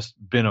like just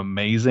been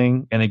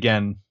amazing. And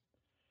again,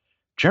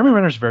 Jeremy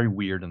Renner's very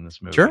weird in this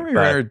movie, Jeremy but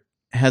Renner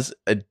has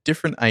a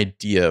different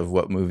idea of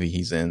what movie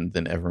he's in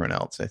than everyone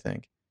else, I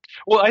think.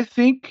 well, I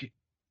think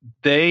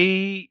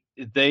they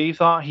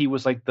thought he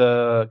was like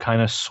the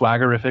kind of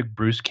swaggerific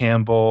Bruce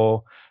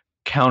Campbell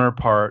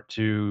counterpart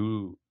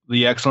to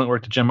the excellent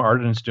work that Gemma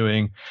Arterton's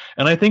doing.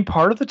 And I think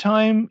part of the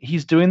time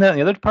he's doing that, and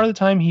the other part of the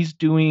time he's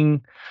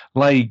doing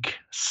like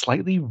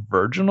slightly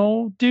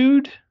virginal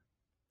dude.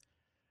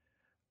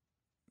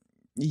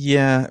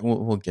 Yeah,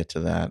 we'll get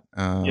to that.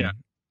 Yeah.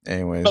 But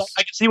Anyways,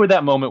 I can see where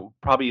that moment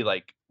probably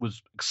like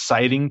was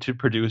exciting to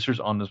producers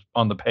on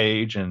the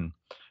page and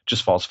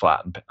just falls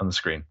flat on the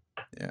screen.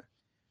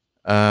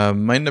 yeah.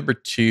 My number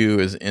 2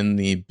 is in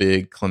the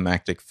big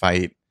climactic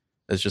fight.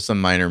 It's just a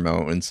minor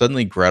moment when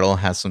suddenly Gretel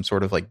has some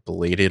sort of like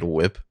bladed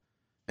whip.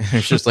 And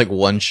it's just like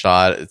one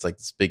shot. It's like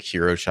this big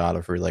hero shot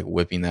of her like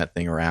whipping that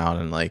thing around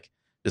and like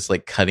just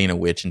like cutting a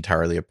witch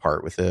entirely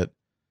apart with it.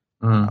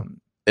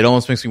 It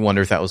almost makes me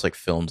wonder if that was like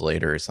filmed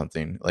later or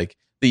something. Like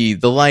the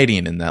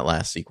lighting in that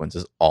last sequence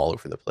is all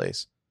over the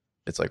place.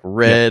 It's like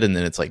red, and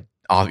then it's like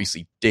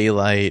obviously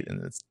daylight,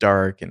 and it's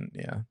dark, and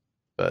yeah.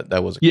 But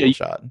that was a cool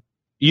shot.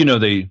 You know,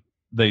 they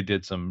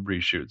did some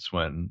reshoots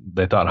when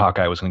they thought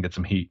Hawkeye was going to get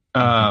some heat.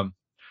 Mm-hmm.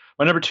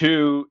 My number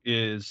 2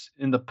 is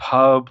in the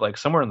pub, like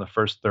somewhere in the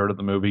first third of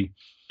the movie,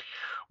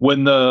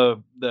 when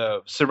the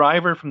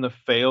survivor from the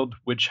failed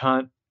witch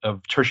hunt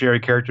of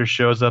tertiary characters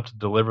shows up to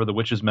deliver the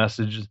witch's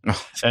message,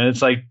 and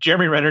it's like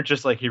Jeremy Renner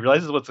just like he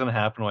realizes what's going to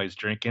happen while he's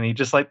drinking. He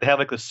just like they have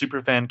like the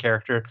super fan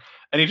character,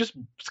 and he just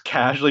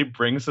casually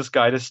brings this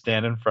guy to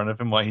stand in front of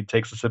him while he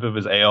takes a sip of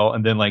his ale,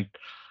 and then like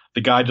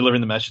the guy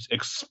delivering the message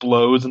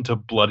explodes into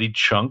bloody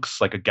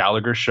chunks like a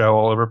Gallagher show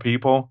all over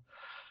people.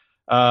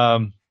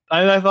 And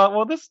I thought,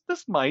 well, this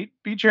might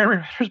be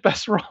Jeremy Renner's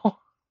best role.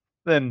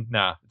 Then,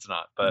 nah, it's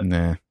not. But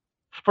Nah.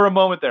 for a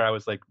moment there, I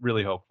was like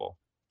really hopeful.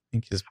 I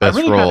think his best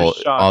really role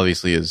shocked.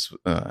 obviously is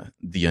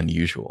The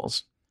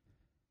Unusuals.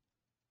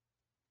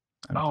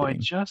 I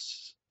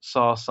just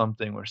saw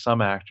something where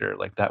some actor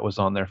like that was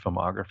on their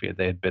filmography.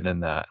 They had been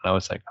in that, and I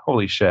was like,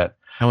 holy shit,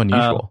 how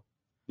unusual.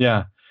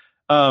 Yeah.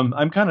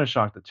 I'm kind of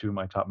shocked that 2 of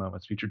my top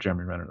moments feature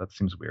Jeremy Renner. That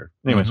seems weird.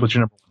 Anyways, What's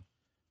your number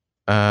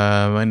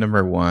 1? My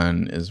number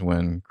 1 is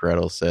when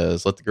Gretel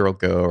says, "Let the girl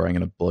go, or I'm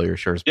going to blow your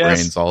shirt's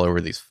brains all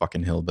over these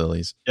fucking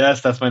hillbillies."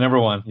 Yes, that's my number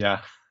 1.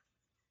 Yeah.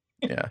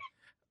 Yeah.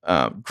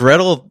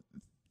 Gretel,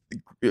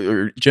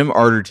 Jim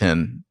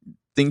Arterton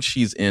thinks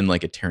she's in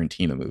like a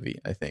Tarantino movie.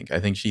 I think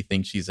she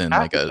thinks she's in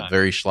like a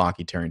very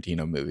schlocky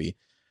Tarantino movie.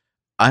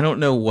 I don't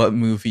know what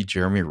movie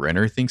Jeremy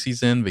Renner thinks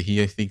he's in, but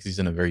he thinks he's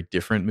in a very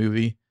different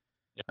movie.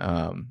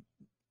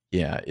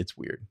 Yeah, it's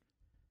weird.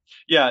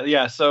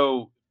 Yeah.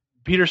 So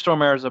Peter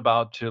Stormare is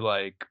about to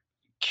like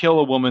kill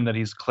a woman that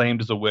he's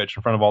claimed as a witch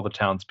in front of all the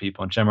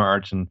townspeople, and Gemma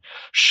Arterton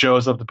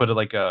shows up to put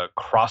like a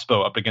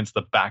crossbow up against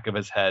the back of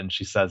his head, and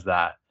she says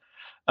that.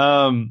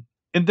 And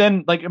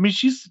then like I mean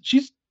she's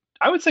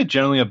I would say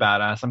generally a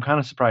badass. I'm kind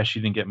of surprised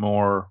she didn't get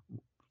more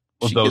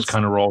of those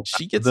kind of roles.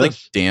 She gets like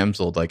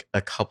damseled like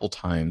a couple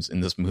times in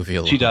this movie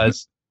alone. She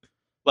does.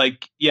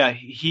 Like, yeah,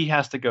 he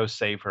has to go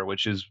save her,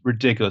 which is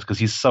ridiculous because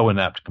he's so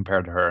inept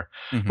compared to her.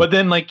 Mm-hmm. But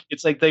then, like,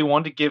 it's like they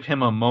want to give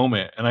him a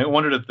moment, and I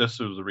wondered if this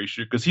was a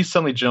reshoot because he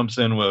suddenly jumps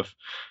in with,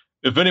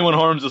 "If anyone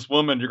harms this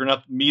woman, you're gonna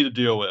have me to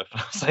deal with."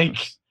 I was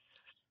like,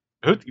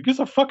 "Who gives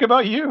a fuck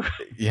about you?"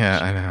 Yeah,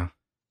 I know.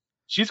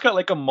 She's got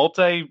like a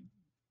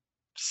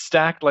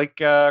multi-stacked like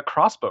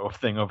crossbow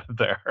thing over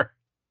there.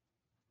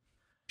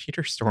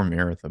 Peter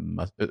Stormare with a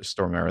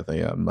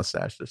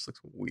mustache just looks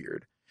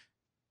weird.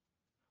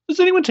 Does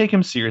anyone take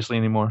him seriously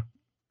anymore?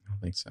 I don't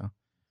think so.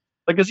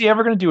 Like, is he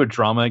ever going to do a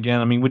drama again?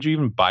 I mean, would you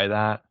even buy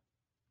that?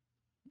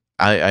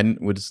 I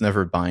was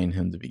never buying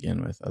him to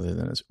begin with, other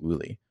than as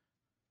Uli.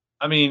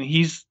 I mean,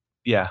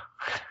 yeah.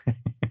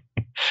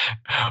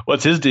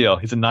 What's his deal?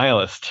 He's a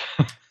nihilist.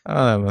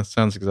 Oh, that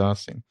sounds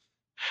exhausting.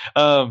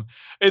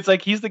 It's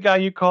like he's the guy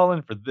you call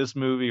in for this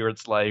movie, or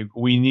it's like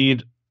we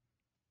need,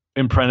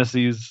 in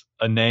parentheses,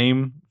 a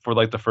name for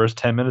like the first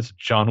 10 minutes of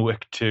John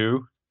Wick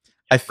 2.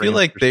 I feel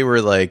like they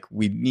were like,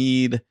 we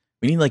need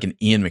like an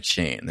Ian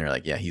McShane. And they're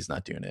like, yeah, he's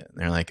not doing it. And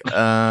they're like,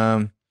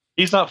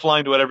 he's not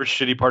flying to whatever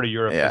shitty part of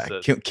Europe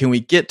this is. Can we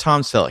get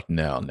Tom Selleck?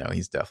 No,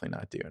 he's definitely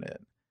not doing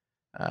it.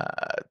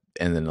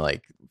 And then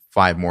like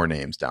 5 more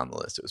names down the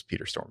list, it was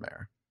Peter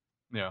Stormare.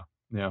 Yeah.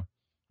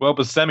 Well,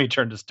 Buscemi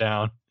turned us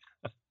down.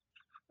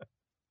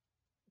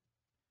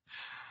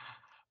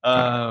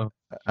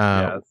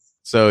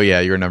 So yeah,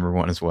 you're number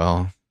 1 as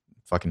well.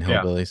 Fucking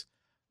hillbillies.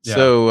 Yeah.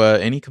 So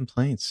any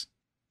complaints?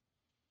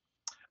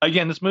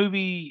 Again, this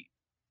movie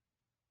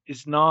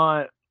is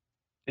not.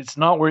 It's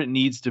not where it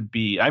needs to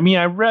be. I mean,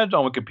 I read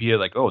on Wikipedia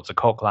like, oh, it's a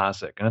cult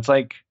classic, and it's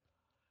like,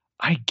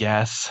 I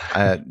guess.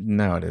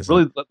 No, it isn't.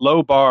 Really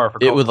low bar for.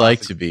 It would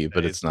like to be,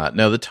 but it's not.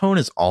 No, the tone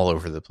is all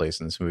over the place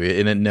in this movie,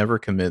 and it never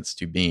commits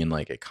to being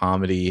like a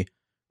comedy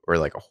or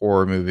like a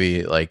horror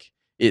movie. Like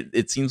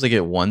it seems like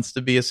it wants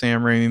to be a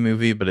Sam Raimi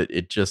movie, but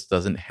it just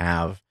doesn't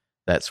have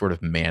that sort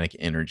of manic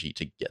energy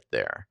to get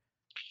there.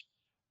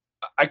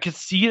 I could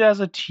see it as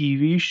a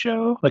TV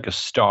show, like a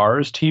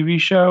Starz TV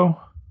show.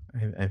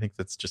 I think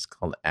that's just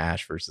called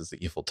Ash versus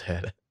the Evil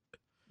Dead.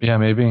 Yeah,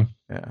 maybe.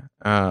 Yeah.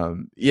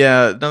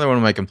 Another one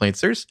of my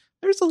complaints. There's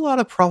a lot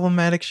of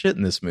problematic shit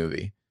in this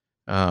movie.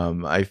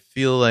 I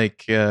feel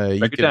like you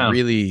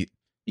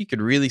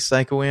could really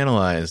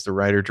psychoanalyze the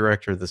writer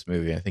director of this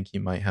movie. I think he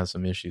might have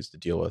some issues to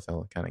deal with.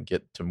 I'll kind of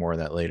get to more of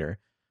that later.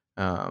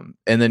 And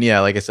then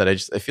like I said, I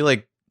feel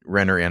like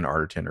Renner and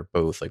Arterton are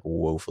both like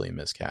woefully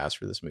miscast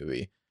for this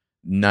movie.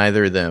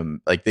 Neither of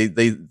them, like they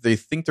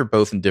think they're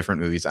both in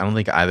different movies. I don't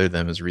think either of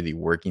them is really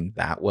working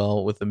that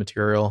well with the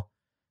material.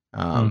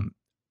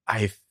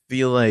 I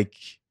feel like,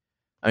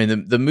 I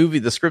mean,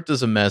 the script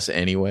is a mess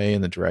anyway,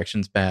 and the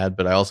direction's bad.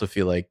 But I also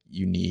feel like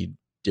you need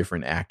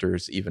different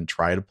actors to even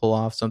try to pull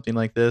off something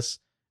like this,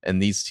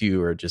 and these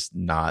two are just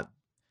not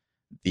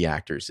the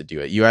actors to do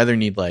it. You either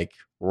need like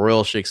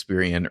Royal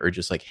Shakespearean or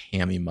just like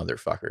hammy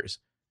motherfuckers,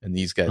 and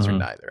these guys are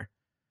neither.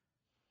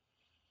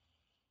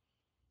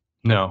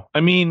 No, I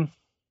mean,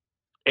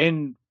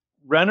 and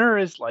Renner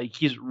is like,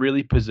 he's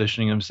really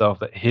positioning himself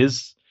that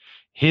his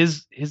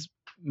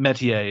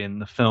métier in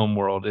the film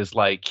world is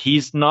like,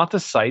 he's not the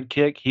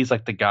sidekick, he's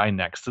like the guy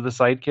next to the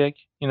sidekick,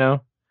 you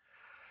know?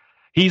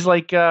 He's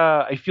like,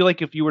 I feel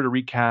like if you were to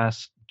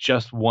recast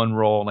just one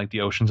role in like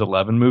the Ocean's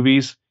 11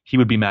 movies, he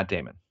would be Matt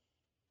Damon.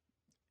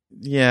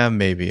 Yeah,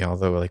 maybe,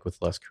 although like with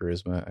less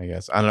charisma, I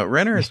guess. I don't know.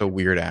 Renner is a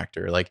weird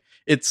actor. Like,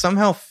 it's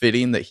somehow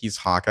fitting that he's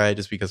Hawkeye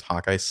just because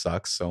Hawkeye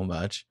sucks so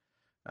much.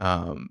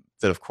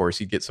 That of course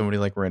you'd get somebody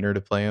like Renner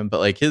to play him, but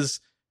like his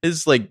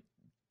like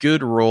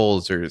good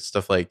roles or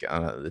stuff like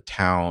The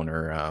Town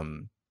or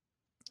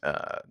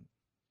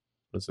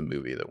what's the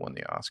movie that won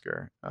the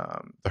Oscar,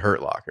 The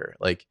Hurt Locker,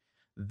 like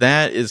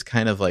that is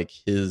kind of like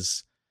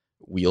his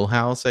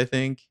wheelhouse. I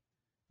think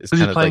he's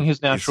playing like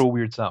his natural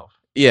weird self.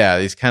 Yeah,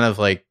 these kind of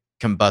like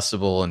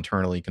combustible,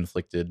 internally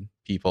conflicted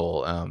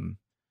people.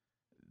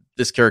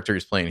 This character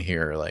he's playing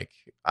here, like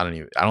I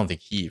don't think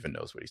he even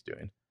knows what he's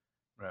doing.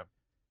 Right.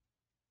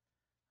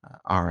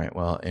 All right.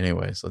 Well,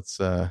 anyways, let's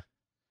do a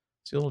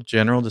little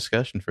general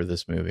discussion for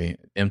this movie.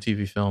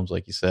 MTV Films,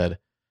 like you said,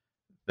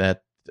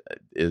 that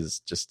is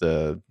just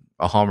a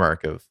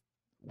hallmark of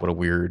what a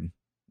weird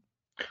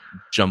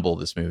jumble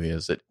this movie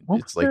is.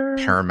 It's like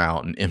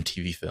Paramount and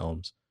MTV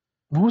Films.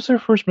 What was their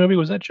first movie?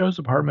 Was that Joe's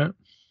Apartment?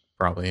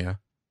 Probably, yeah.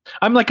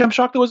 I'm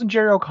shocked it wasn't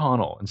Jerry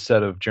O'Connell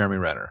instead of Jeremy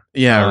Renner.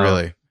 Yeah,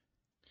 really.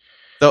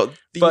 Though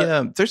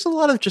there's a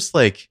lot of just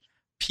like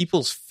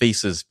people's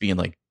faces being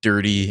like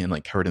dirty and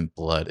like covered in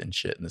blood and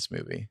shit in this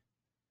movie.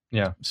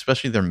 Yeah.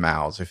 Especially their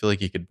mouths. I feel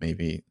like you could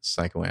maybe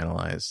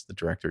psychoanalyze the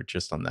director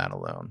just on that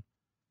alone.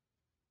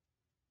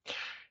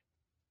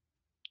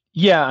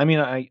 Yeah, I mean,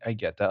 I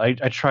get that. I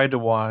tried to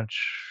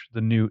watch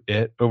the new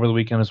It over the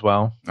weekend as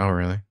well. Oh,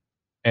 really?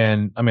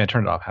 And I mean, I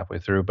turned it off halfway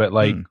through, but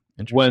like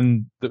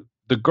when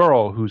the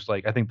girl who's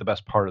like, I think the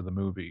best part of the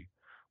movie,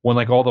 when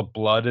like all the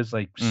blood is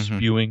like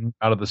spewing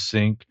out of the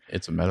sink.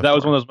 It's a metaphor. That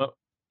was one of those.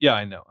 Yeah,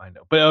 I know.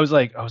 But I was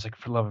like,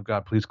 for the love of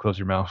God, please close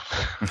your mouth.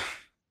 You're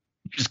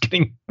just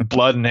getting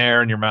blood and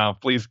hair in your mouth.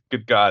 Please,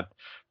 good God.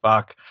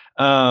 Fuck.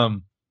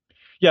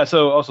 Yeah,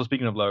 so also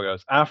speaking of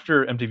logos,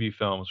 after MTV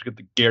Films, we get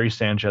the Gary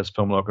Sanchez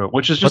film logo,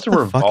 which is just a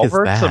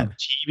revolver, some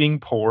tea being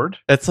poured.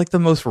 That's like the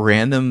most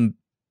random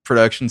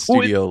production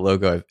studio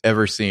logo I've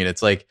ever seen.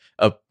 It's like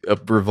a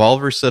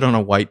revolver set on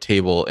a white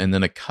table, and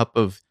then a cup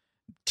of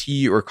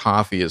tea or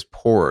coffee is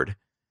poured.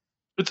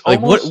 It's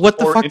like what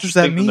the fuck does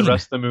that mean? The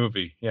rest of the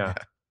movie, yeah.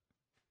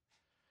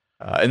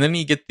 And then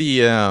you get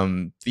the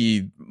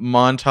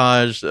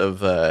montage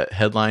of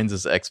headlines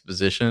as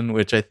exposition,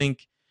 which I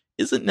think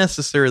isn't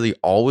necessarily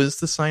always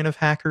the sign of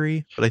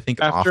hackery, but I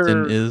think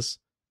often is.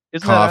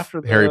 Isn't that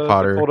after Harry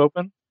Potter. The cold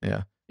open?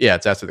 Yeah. Yeah,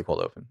 it's after the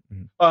cold open.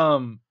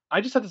 I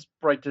just had to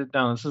write it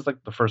down. This is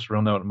like the first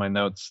real note in my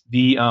notes.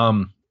 The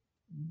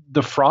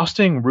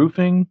frosting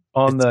roofing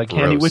on It's the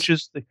candy gross.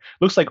 witches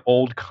looks like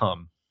old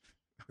cum.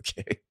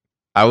 Okay.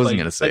 I wasn't Like,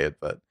 going to say it,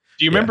 but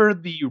do you remember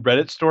the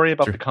Reddit story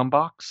about Sure. the cum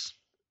box?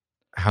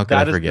 How could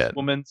I That is forget? this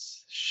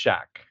woman's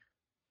shack.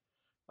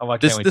 Oh, I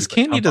can't wait This to put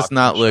candy cum does box in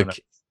not the show look notes.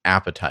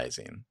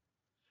 appetizing.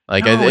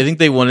 Like, No, I think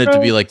they wanted it to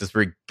be gross. like this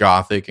very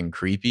gothic and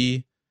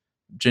creepy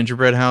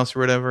gingerbread house or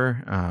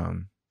whatever.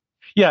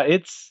 Yeah,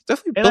 it's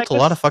Definitely and I built a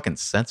lot of guess- fucking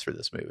sense for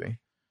this movie.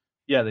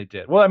 Yeah, they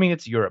did. Well, I mean,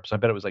 it's Europe, so I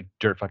bet it was like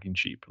dirt fucking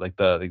cheap, like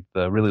the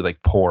really like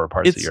poor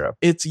parts of Europe.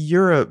 It's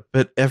Europe,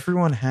 but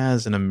everyone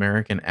has an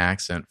American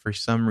accent for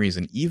some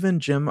reason. Even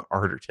Jim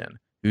Arterton,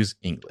 who's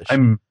English.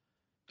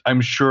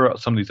 I'm sure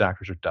some of these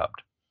actors are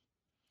dubbed.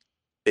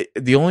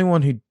 The only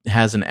one who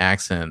has an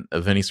accent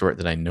of any sort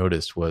that I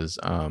noticed was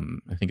I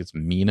think it's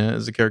Mina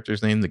is the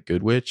character's name, the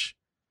Good Witch.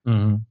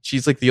 Mm-hmm.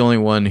 She's like the only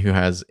one who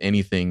has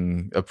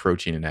anything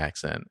approaching an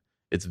accent.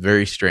 It's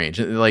very strange.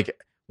 Like,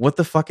 what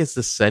the fuck is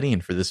the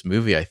setting for this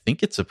movie? I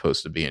think it's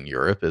supposed to be in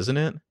Europe, isn't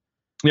it?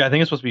 Yeah, I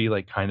think it's supposed to be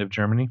like kind of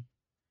Germany.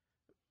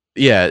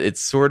 Yeah, it's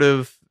sort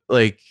of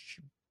like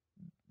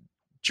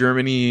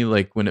Germany,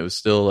 like when it was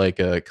still like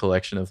a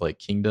collection of like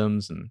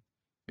kingdoms and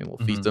little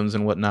fiefdoms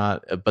and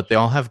whatnot, but they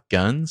all have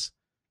guns.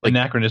 Like,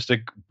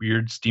 anachronistic,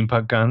 weird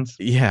steampunk guns.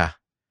 Yeah.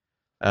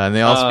 And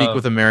they all speak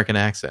with American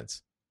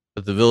accents.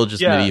 But the village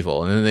is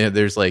medieval. And then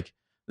there's like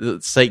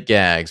sight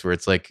gags where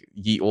it's like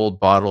ye old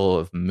bottle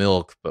of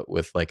milk, but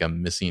with like a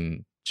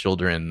missing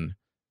children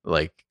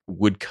like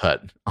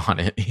woodcut on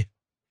it.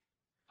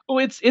 Oh,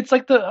 it's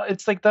like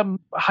the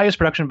highest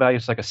production value.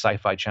 It's like a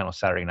Sci-Fi Channel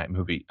Saturday night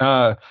movie.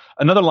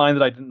 Another line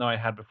that I didn't know I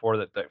had before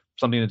that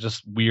something that's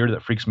just weird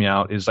that freaks me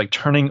out is like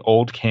turning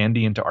old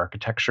candy into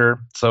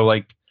architecture. So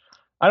like,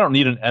 I don't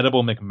need an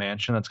edible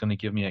McMansion that's going to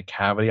give me a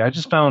cavity. I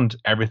just found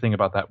everything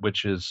about that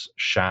witch's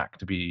shack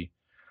to be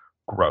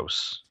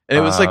gross. And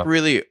it was like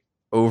really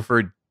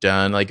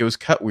overdone. Like, it was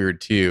cut weird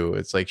too.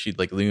 It's like she'd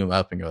like loom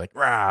up and go like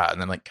rah,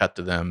 and then like cut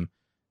to them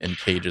in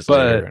cages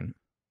later. And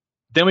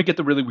then we get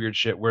the really weird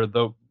shit where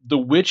the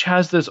witch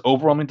has this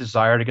overwhelming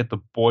desire to get the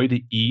boy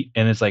to eat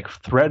and is like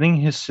threatening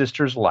his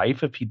sister's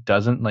life if he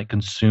doesn't like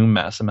consume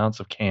mass amounts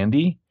of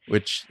candy,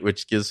 which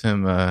gives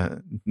him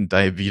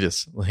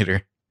diabetes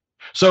later.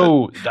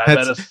 So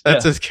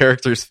that's his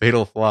character's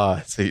fatal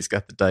flaw. So he's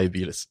got the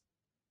diabetes.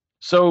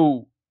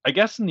 So I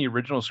guess in the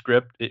original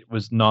script, it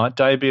was not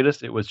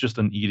diabetes. It was just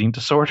an eating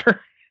disorder,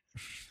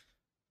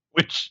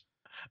 which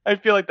I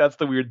feel like that's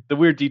the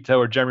weird detail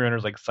where Jeremy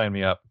Renner's like, sign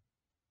me up.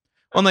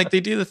 Well, like they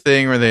do the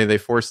thing where they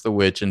force the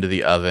witch into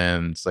the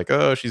oven. It's like,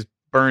 oh, she's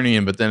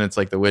burning. But then it's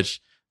like the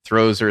witch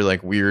throws her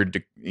like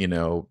weird,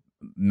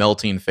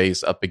 melting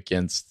face up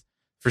against,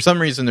 for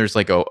some reason, there's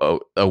like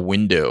a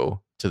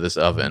window to this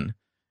oven.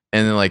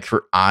 And then like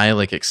her eye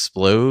like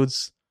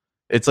explodes.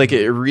 It's like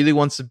it really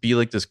wants to be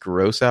like this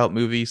gross out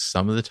movie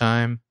some of the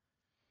time,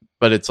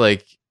 but it's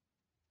like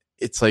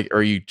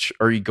are you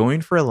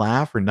going for a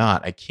laugh or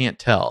not? I can't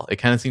tell. It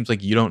kind of seems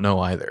like you don't know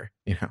either,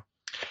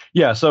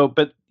 Yeah. So,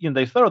 but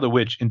they throw the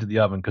witch into the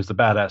oven because the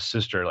badass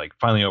sister like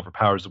finally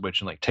overpowers the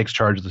witch and like takes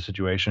charge of the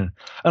situation.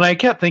 And I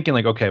kept thinking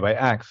like, okay, by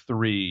Act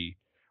 3,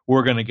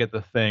 we're gonna get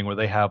the thing where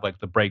they have like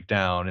the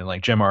breakdown and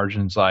like Jim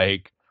Argent's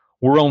like,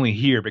 we're only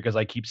here because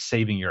I keep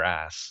saving your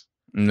ass.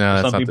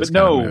 No, that's not this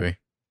kind of movie.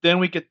 Then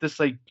we get this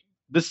like,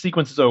 this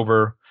sequence is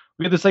over.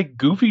 We get this like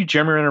goofy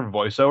Jeremy Renner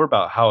voiceover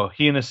about how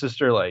he and his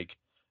sister like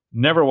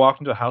never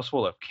walked into a house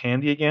full of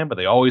candy again, but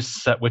they always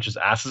set witches'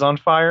 asses on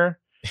fire.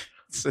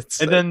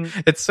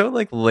 It's so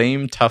like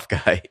lame tough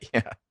guy.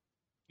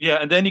 Yeah,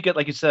 and then you get,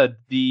 like you said,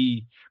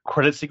 the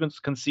credit sequence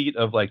conceit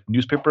of like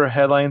newspaper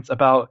headlines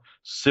about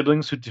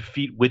siblings who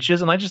defeat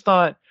witches, and I just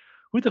thought,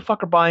 who the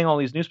fuck are buying all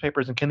these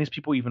newspapers, and can these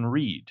people even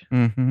read?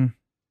 Mm-hmm.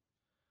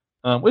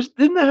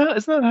 Isn't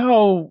that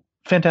how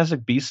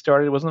Fantastic Beasts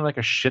started? Wasn't there like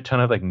a shit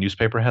ton of like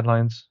newspaper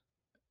headlines?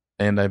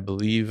 And I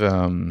believe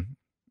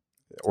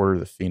Order of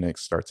the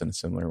Phoenix starts in a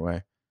similar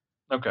way.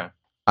 Okay.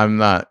 I'm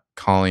not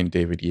calling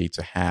David Yates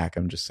a hack.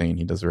 I'm just saying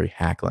he does very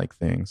hack-like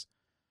things.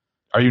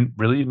 Are you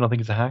really? You don't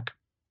think he's a hack?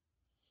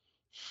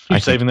 I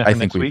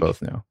think we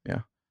both know. Yeah.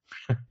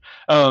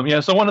 Yeah.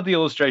 So one of the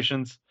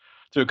illustrations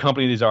to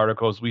accompany these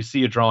articles, we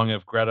see a drawing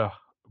of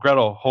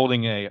Gretel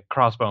holding a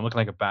crossbow and looking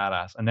like a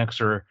badass. And next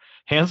to her,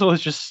 Hansel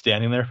is just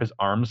standing there with his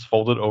arms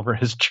folded over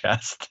his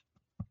chest.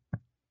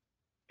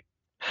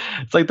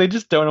 It's like they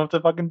just don't know what to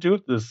fucking do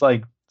with this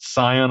like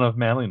scion of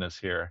manliness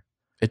here.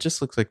 It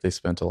just looks like they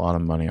spent a lot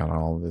of money on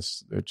all of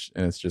this,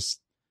 and it's just,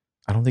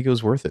 I don't think it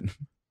was worth it.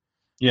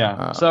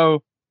 Yeah.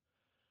 So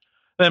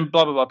then,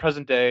 blah blah blah.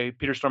 Present day,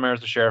 Peter Stormare is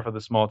the sheriff of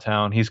the small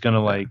town. He's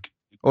gonna like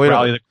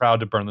rally the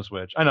crowd to burn this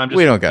witch. I know.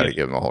 We don't got to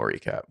give him a whole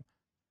recap.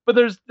 But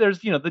there's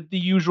the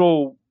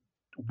usual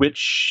witch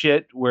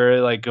shit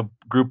where like a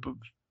group of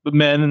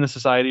men in the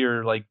society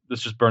are like,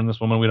 let's just burn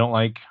this woman we don't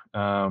like.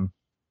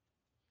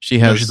 She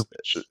has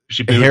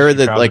hair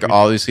that like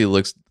obviously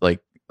looks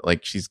like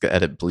she's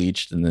got it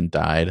bleached and then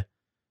dyed.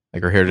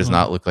 Like her hair does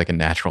not look like a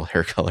natural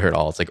hair color at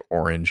all. It's like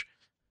orange.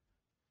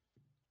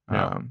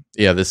 Yeah.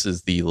 Yeah, this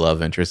is the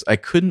love interest. I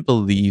couldn't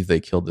believe they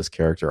killed this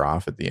character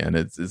off at the end.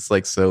 It's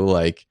like so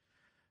like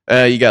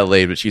you got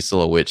laid, but she's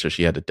still a witch, so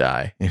she had to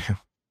die.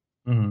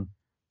 Hmm.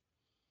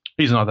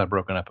 He's not that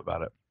broken up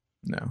about it,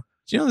 No.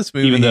 Do you know this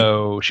movie? even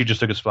though she just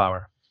took his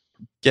flower.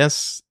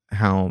 Guess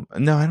how?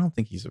 No, I don't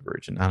think he's a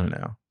virgin. I don't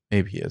know.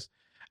 Maybe he is.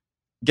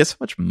 Guess how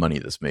much money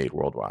this made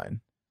worldwide?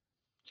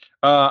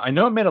 I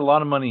know it made a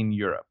lot of money in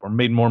Europe, or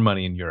made more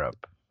money in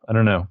Europe. I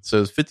don't know.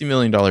 So it's $50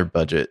 million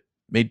budget,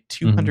 made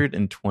Mm-hmm.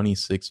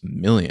 226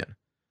 million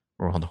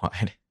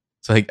worldwide.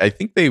 So I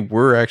think they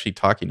were actually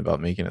talking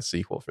about making a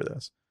sequel for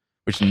this,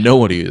 which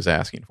nobody was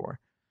asking for.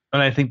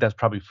 And I think that's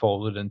probably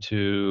folded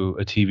into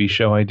a TV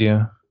show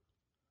idea.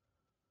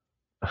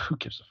 Who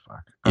gives a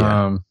fuck?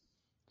 Yeah.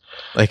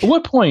 Like, at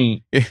what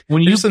point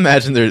when you you just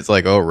imagine there's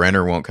like, oh,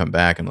 Renner won't come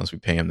back unless we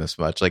pay him this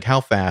much. Like,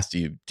 how fast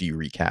do you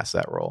recast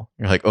that role?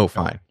 You're like, oh,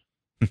 fine.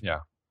 Yeah.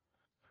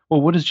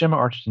 Well, what is Gemma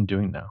Arterton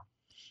doing now?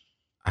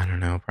 I don't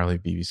know, probably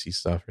BBC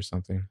stuff or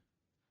something.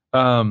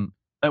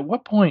 At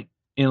what point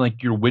in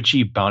like your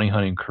witchy bounty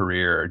hunting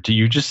career do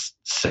you just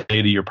say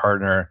to your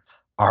partner,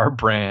 our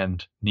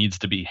brand needs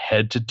to be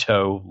head to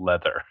toe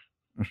leather?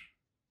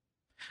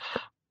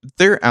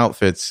 Their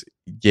outfits,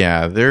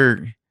 yeah,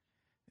 they're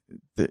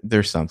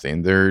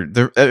something.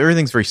 They're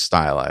everything's very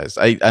stylized.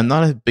 I'm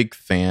not a big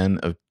fan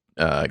of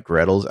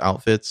Gretel's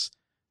outfits.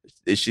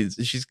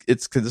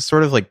 It's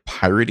sort of like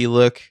piratey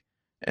look,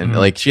 and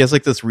like she has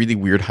like this really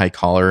weird high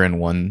collar and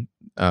one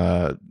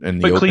in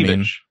the opening.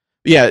 Cleavage.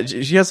 Yeah,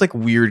 she has like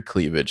weird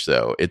cleavage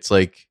though. It's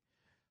like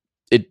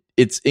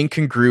it's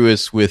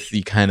incongruous with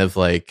the kind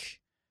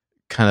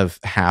of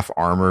half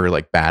armor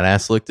like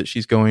badass look that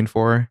she's going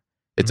for.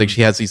 It's like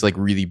she has these like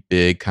really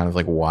big kind of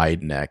like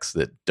wide necks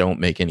that don't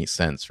make any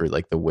sense for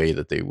like the way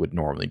that they would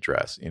normally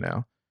dress, you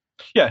know?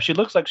 Yeah, she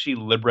looks like she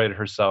liberated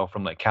herself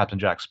from like Captain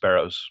Jack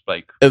Sparrow's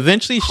like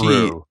eventually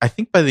crew. I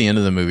think by the end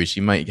of the movie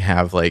she might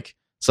have like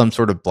some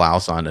sort of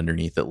blouse on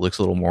underneath that looks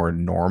a little more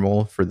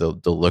normal for the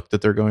look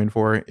that they're going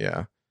for.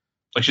 Yeah.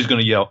 Like she's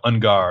gonna yell "on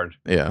guard."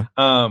 Yeah.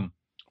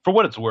 For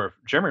what it's worth,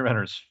 Jeremy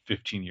Renner is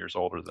 15 years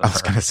older than I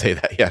was gonna say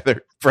that. Yeah,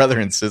 they're brother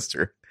and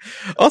sister.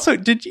 Also,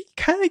 did you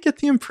kind of get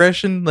the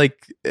impression,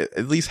 like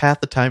at least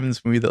half the time in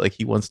this movie, that like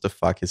he wants to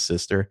fuck his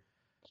sister?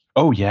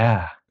 Oh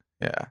yeah,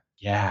 yeah,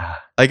 yeah.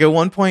 Like at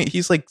one point,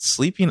 he's like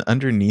sleeping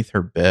underneath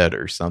her bed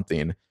or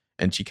something,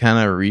 and she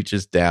kind of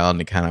reaches down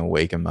to kind of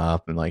wake him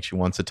up, and like she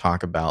wants to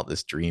talk about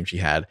this dream she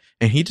had,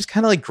 and he just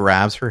kind of like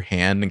grabs her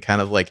hand and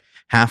kind of like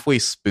halfway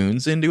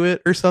spoons into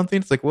it or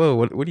something. It's like, whoa,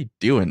 what are you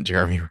doing,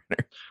 Jeremy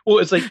Renner? Well,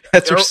 it's like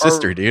that's your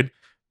sister, dude.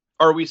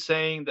 Are we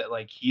saying that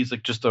like he's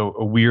like just a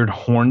weird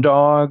horn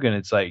dog, and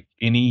it's like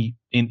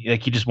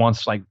like he just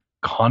wants like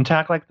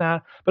contact like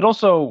that? But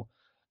also,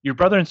 your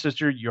brother and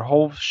sister, your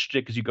whole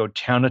shtick is you go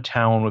town to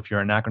town with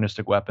your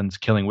anachronistic weapons,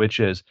 killing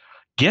witches.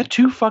 Get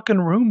 2 fucking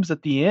rooms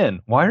at the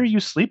inn. Why are you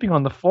sleeping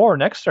on the floor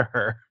next to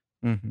her?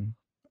 Mm-hmm.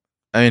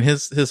 I mean,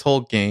 his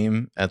whole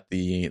game at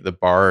the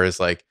bar is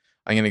like,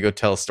 I'm gonna go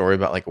tell a story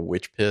about like a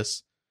witch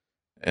piss,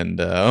 and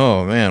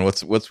oh man,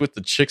 what's with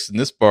the chicks in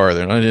this bar?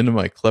 They're not into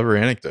my clever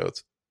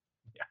anecdotes.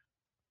 Yeah,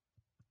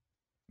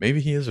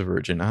 maybe he is a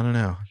virgin. I don't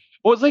know.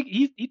 Well, it's like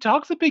he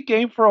talks a big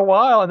game for a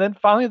while, and then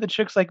finally the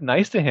chick's like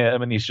nice to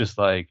him, and he's just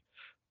like,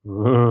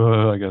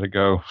 I gotta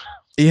go.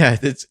 Yeah,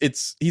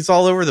 he's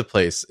all over the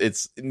place.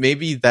 It's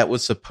maybe that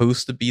was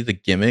supposed to be the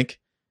gimmick,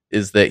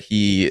 is that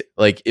he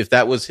like, if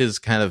that was his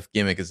kind of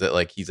gimmick, is that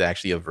like he's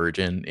actually a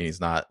virgin and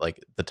he's not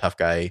like the tough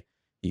guy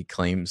he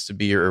claims to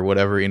be or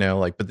whatever, you know,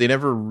 like, but they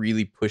never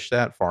really pushed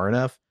that far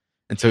enough.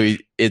 And so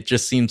it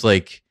just seems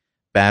like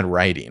bad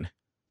writing.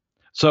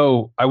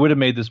 So I would have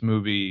made this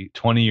movie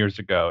 20 years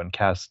ago and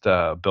cast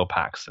Bill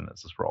Paxton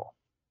as this role.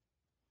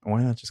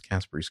 Why not just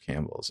cast Bruce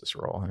Campbell as this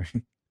role?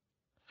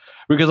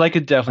 Because I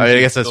could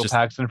definitely see Bill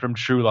Paxton from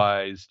True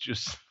Lies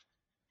just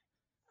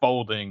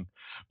folding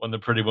when the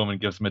pretty woman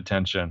gives him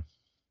attention.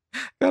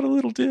 Got a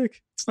little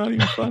dick. It's not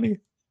even funny.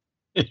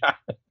 Yeah.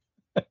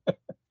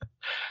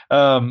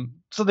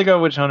 So they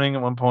go witch hunting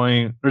at one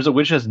point. There's a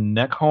witch that has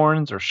neck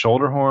horns or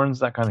shoulder horns.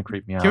 That kind of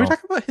creeped me out. Can we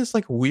talk about his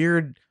like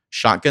weird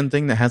shotgun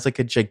thing that has like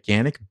a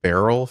gigantic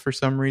barrel for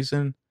some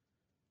reason?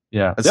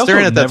 Yeah, I was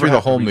staring at that through the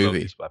whole movie.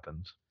 These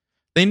weapons.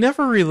 They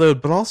never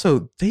reload, but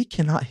also they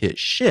cannot hit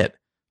shit.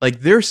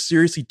 Like they're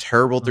seriously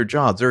terrible at their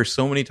jobs. There are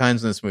so many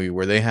times in this movie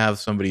where they have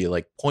somebody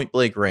like point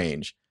blank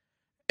range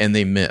and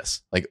they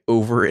miss like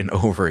over and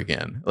over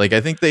again. Like I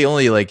think they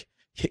only like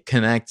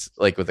connect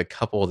like with a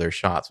couple of their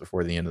shots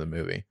before the end of the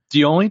movie.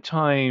 The only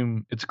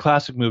time, it's a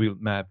classic movie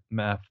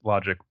math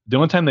logic. The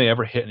only time they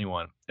ever hit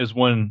anyone is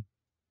when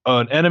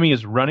an enemy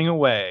is running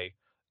away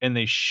and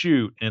they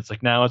shoot, and it's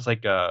like now it's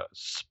like a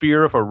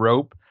spear of a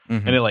rope,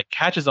 and it like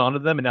catches onto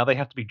them, and now they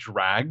have to be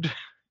dragged.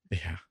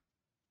 Yeah.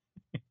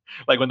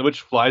 Like when the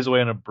witch flies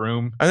away on a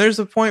broom. And there's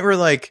a point where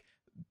like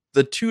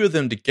the two of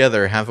them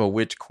together have a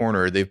witch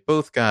corner. They've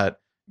both got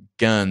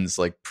guns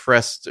like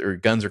pressed, or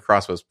guns or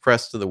crossbows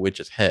pressed to the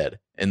witch's head,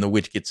 and the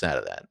witch gets out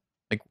of that.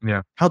 Like,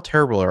 yeah, how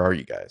terrible are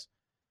you guys?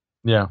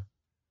 Yeah.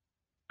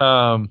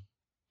 Oh,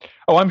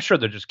 Oh, I'm sure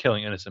they're just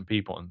killing innocent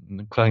people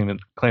and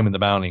claiming the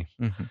bounty.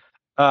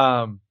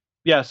 Mm-hmm.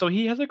 Yeah, so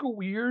he has like a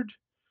weird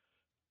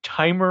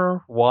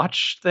timer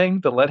watch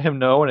thing to let him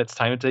know when it's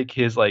time to take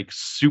his like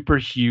super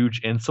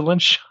huge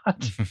insulin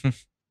shot.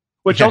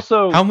 Which Yeah.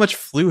 also, How much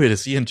fluid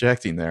is he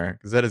injecting there?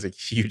 Because that is a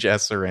huge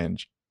ass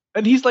syringe.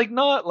 and he's like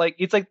not like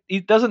it's like he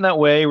does it in that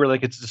way where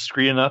like it's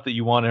discreet enough that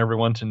you want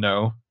everyone to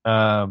know.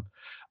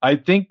 I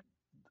think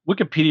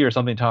Wikipedia or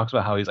something talks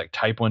about how he's like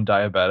type 1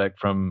 diabetic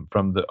from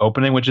the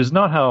opening, which is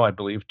not how I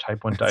believe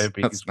type 1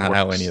 diabetes That's not works.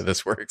 how any of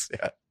this works.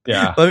 Yeah.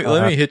 Yeah.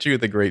 Let me hit you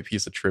with a great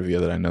piece of trivia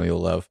that I know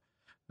you'll love.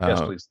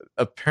 Yes, please.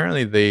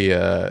 Apparently they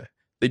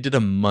did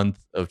a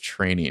month of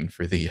training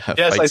for the yes,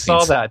 fight I saw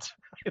scenes. that.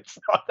 I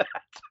saw that.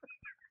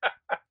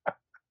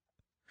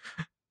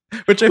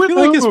 Which I feel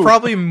like is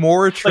probably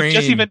more training.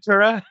 Like Jesse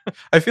Ventura.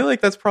 I feel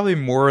like that's probably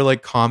more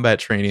like combat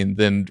training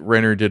than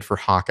Renner did for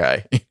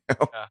Hawkeye. You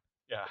know?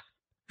 Yeah.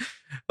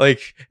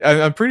 Like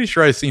I'm pretty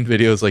sure I've seen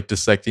videos like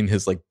dissecting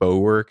his like bow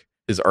work,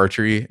 his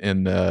archery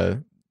in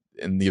the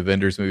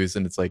Avengers movies,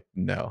 and it's like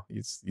no,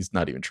 he's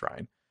not even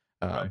trying.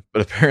 Right.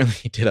 But apparently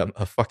he did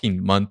a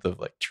fucking month of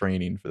like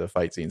training for the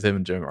fight scenes. Him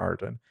and Jim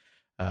Arden,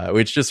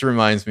 which just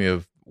reminds me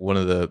of one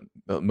of the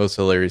most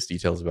hilarious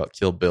details about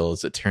Kill Bill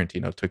is that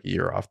Tarantino took a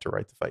year off to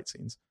write the fight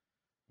scenes.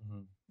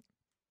 Mm-hmm.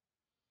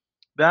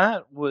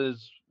 That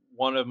was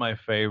one of my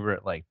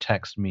favorite like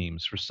text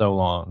memes for so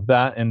long.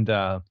 That and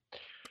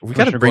we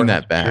got to bring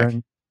that back.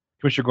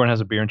 Commissioner Gordon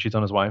has a beer and cheats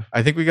on his wife.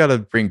 I think we got to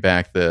bring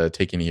back the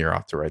taking a year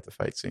off to write the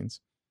fight scenes,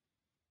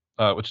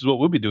 which is what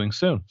we'll be doing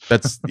soon.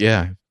 That's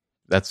yeah.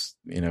 That's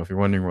if you're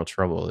wondering what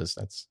trouble is,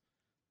 that's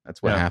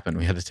what happened.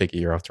 We had to take a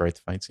year off to write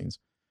the fight scenes.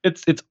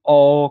 It's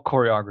all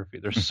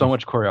choreography. There's so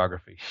much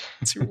choreography.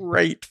 It's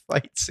write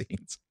fight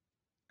scenes.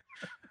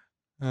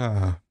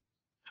 There's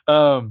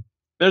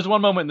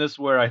one moment in this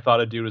where I thought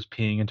a dude was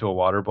peeing into a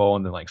water bowl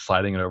and then like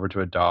sliding it over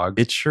to a dog.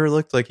 It sure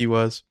looked like he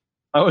was.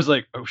 I was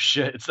like, oh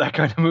shit, it's that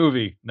kind of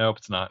movie. Nope,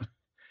 it's not.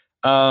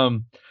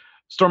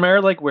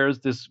 Stormare like wears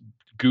this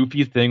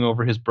goofy thing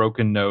over his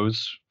broken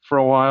nose for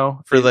a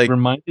while. For like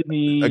reminded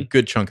me a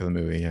good chunk of the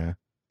movie, yeah.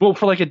 Well,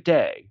 for like a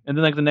day, and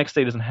then like the next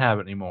day doesn't have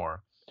it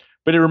anymore.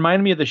 But it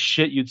reminded me of the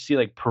shit you'd see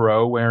like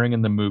Perot wearing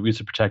in the movies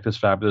to protect his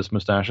fabulous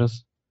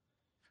mustaches.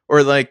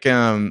 Or like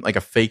a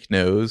fake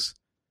nose.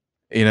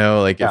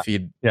 Like if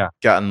he'd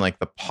gotten like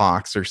the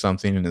pox or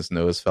something and his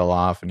nose fell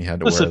off and he had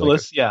to wear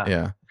syphilis,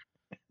 yeah.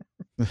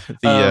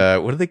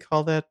 The what do they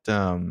call that?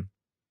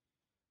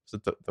 Is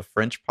it the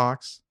French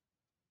pox?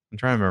 I'm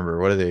trying to remember.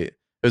 What do they? It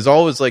was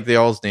always like they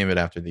always name it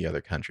after the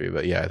other country,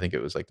 but yeah, I think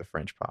it was like the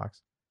French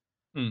pox.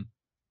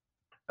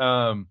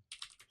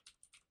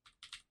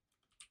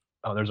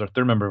 Oh, there's our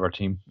third member of our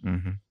team.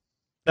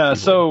 Mm-hmm.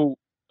 So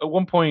at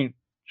one point,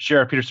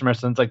 Sheriff Peter Stormare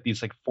sends like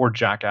these like 4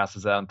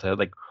 jackasses out into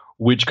like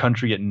witch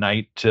country at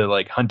night to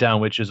like hunt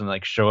down witches and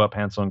like show up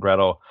Hansel and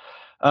Gretel.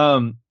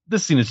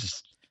 This scene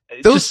is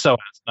just so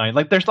asinine.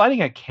 Like they're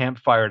lighting a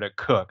campfire to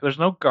cook. There's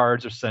no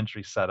guards or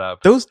sentries set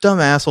up. Those dumb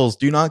assholes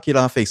do not get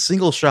off a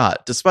single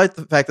shot, despite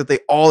the fact that they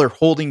all are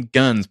holding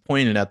guns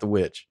pointed at the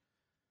witch.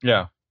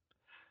 Yeah.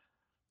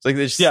 It's like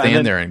they just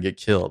stand there and get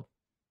killed.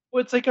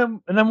 Well, it's like and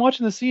I'm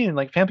watching the scene and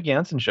like Famke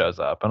Janssen shows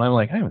up and I'm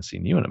like, I haven't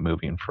seen you in a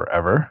movie in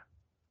forever.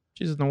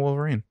 She's in the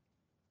Wolverine.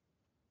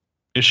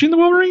 Is she in the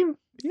Wolverine?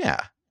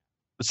 Yeah.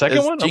 The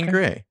second one? Jean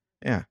Grey.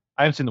 Yeah.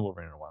 I haven't seen the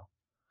Wolverine in a while.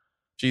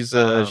 She's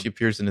she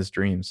appears in his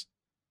dreams.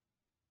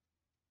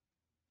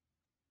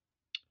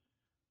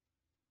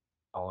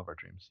 All of our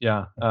dreams.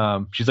 Yeah.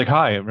 She's like,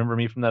 hi, remember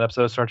me from that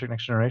episode of Star Trek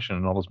Next Generation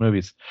and all those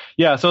movies.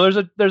 Yeah, so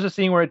there's a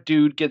scene where a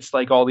dude gets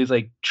like all these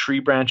like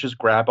tree branches,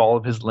 grab all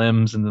of his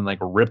limbs and then like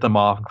rip them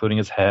off, including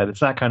his head.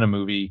 It's that kind of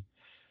movie.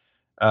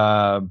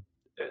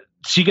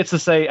 She gets to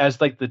say, as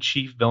like the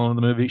chief villain of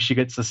the movie, she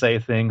gets to say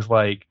things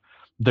like,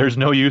 there's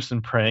no use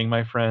in praying,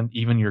 my friend.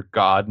 Even your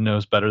God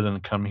knows better than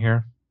to come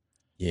here.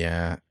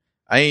 Yeah.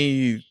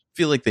 I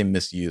feel like they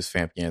misuse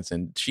Famke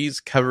Janssen. She's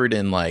covered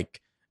in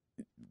like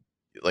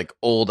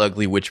old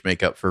ugly witch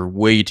makeup for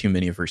way too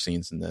many of her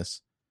scenes in this.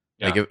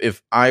 Yeah. Like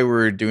if I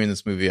were doing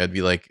this movie, I'd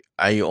be like,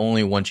 I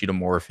only want you to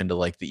morph into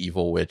like the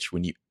evil witch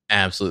when you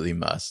absolutely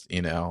must,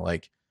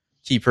 like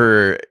keep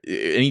her,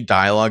 any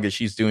dialogue that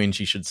she's doing,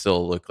 she should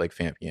still look like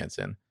Famke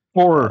Janssen.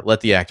 Or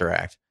let the actor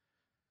act.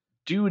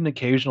 Do an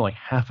occasional like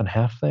half and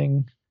half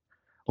thing.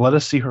 Let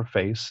us see her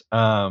face.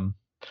 So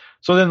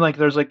then like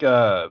there's like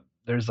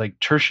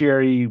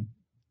tertiary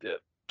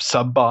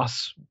sub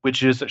boss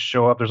witches that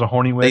show up. There's a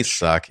horny witch. They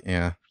suck.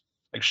 Yeah.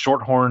 Like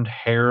short horned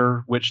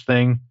hair witch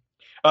thing.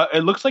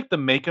 It looks like the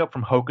makeup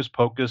from Hocus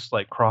Pocus,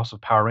 like cross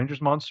of Power Rangers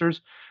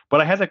monsters.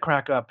 But I had to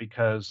crack up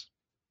because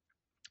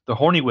the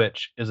horny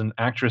witch is an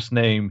actress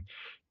named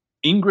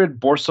Ingrid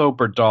Borso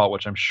Berdal,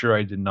 which I'm sure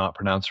I did not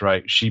pronounce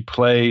right. She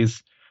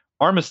plays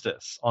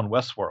Armistice on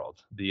Westworld,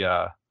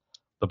 the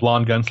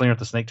blonde gunslinger with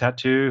the snake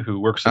tattoo who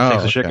works and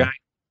takes a shit guy.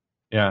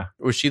 Yeah.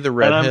 Was she the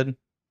redhead?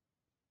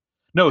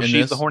 No,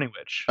 she's the horny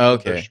witch. Oh,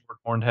 okay. Short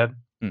horned head.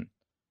 Hmm.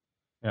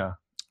 Yeah.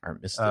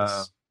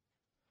 Armistice.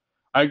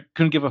 I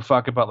couldn't give a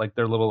fuck about like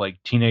their little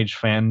like teenage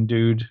fan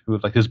dude who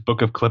had like his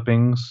book of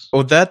clippings.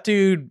 Oh, that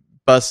dude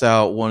busts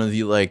out one of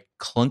the like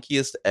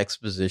clunkiest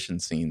exposition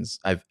scenes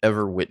I've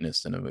ever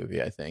witnessed in a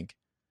movie, I think.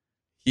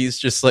 He's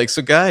just like,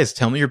 so guys,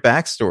 tell me your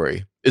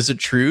backstory. Is it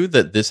true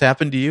that this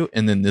happened to you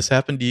and then this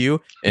happened to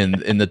you and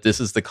that this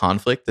is the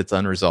conflict that's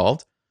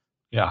unresolved?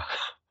 Yeah.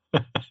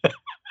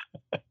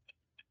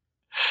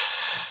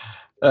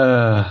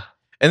 And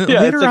then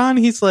Yeah, later on,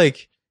 he's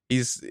like,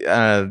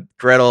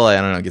 Gretel,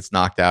 I don't know, gets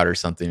knocked out or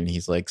something, and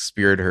he's like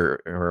speared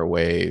her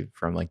away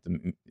from like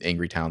the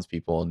angry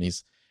townspeople, and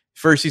he's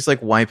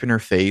like wiping her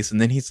face,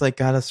 and then he's like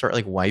gotta start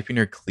like wiping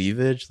her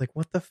cleavage. Like,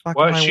 what the fuck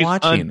am I she's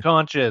watching?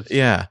 Unconscious.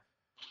 Yeah.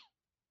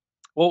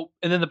 Well,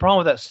 and then the problem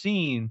with that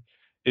scene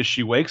is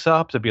she wakes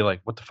up to be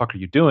like, "What the fuck are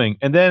you doing?"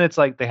 And then it's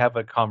like they have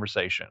a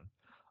conversation,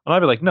 and I'd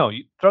be like, "No,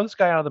 you throw this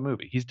guy out of the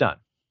movie. He's done.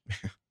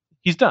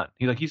 He's done.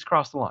 He's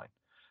crossed the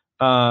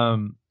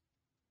line."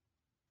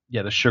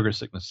 Yeah, the sugar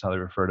sickness is how they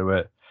refer to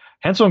it.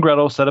 Hansel and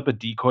Gretel set up a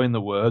decoy in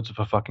the woods with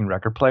a fucking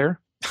record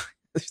player.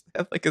 They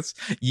have like a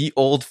ye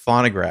old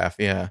phonograph,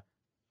 yeah.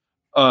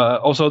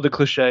 Also, the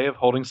cliche of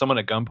holding someone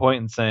at gunpoint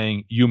and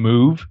saying, "You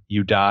move,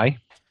 you die."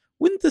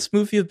 Wouldn't this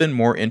movie have been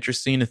more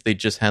interesting if they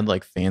just had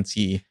like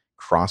fancy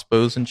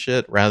crossbows and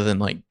shit rather than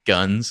like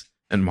guns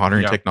and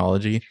modern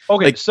technology?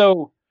 Okay, like,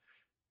 so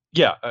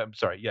yeah, I'm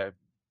sorry. Yeah,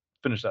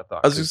 finish that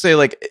thought. I was gonna say,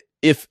 like,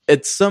 if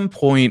at some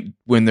point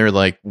when they're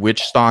like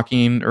witch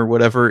stalking or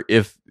whatever,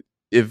 if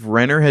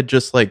Renner had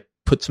just like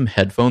put some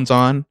headphones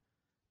on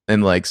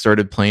and like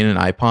started playing an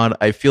iPod,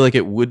 I feel like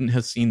it wouldn't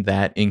have seemed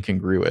that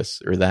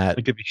incongruous or that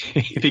it could be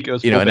if he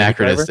goes,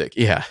 anachronistic.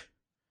 Yeah.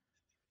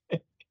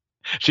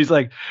 She's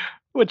like,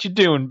 "What you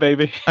doing,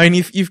 baby?" I mean,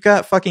 if you've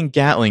got fucking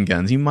Gatling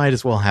guns, you might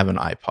as well have an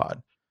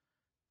iPod.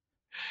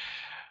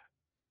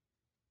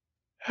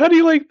 How do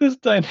you like this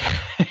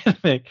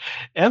dynamic?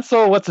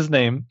 Ansel, what's his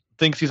name,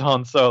 thinks he's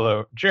Han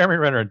Solo. Jeremy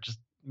Renner, just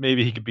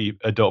maybe he could be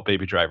adult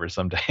Baby Driver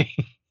someday.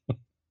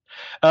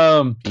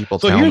 People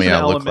so tell me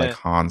I look like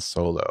Han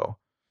Solo.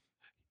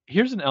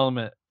 Here's an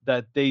element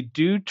that they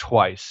do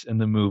twice in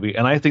the movie,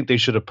 and I think they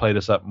should have played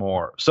this up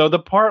more. So the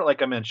part,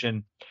 like I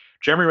mentioned,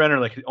 Jeremy Renner,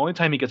 like the only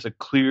time he gets a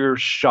clear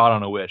shot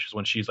on a witch is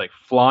when she's like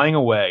flying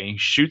away. He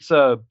shoots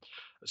a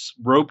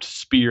roped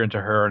spear into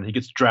her, and he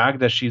gets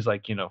dragged as she's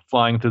like,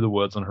 flying through the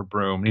woods on her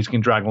broom, and he's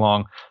getting dragged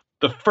along.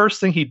 The first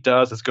thing he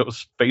does is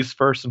goes face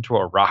first into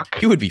a rock.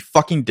 He would be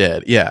fucking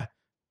dead. Yeah,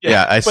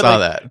 I saw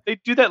that. They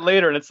do that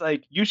later, and it's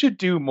like, you should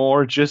do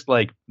more just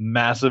like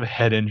massive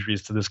head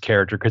injuries to this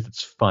character because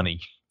it's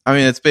funny. I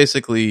mean, it's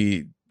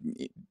basically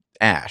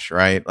Ash,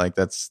 right? Like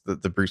that's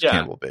the Bruce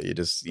Campbell bit. You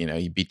just,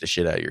 you beat the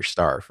shit out of your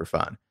star for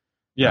fun.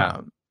 Yeah.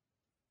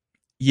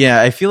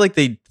 I feel like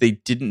they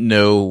didn't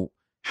know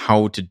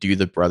how to do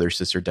the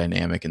brother-sister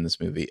dynamic in this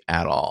movie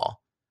at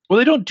all. Well,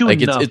 they don't do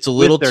like enough. It's a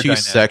little too dynamic.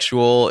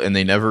 Sexual, and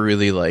they never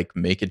really like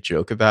make a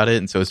joke about it,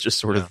 and so it's just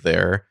sort of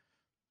there.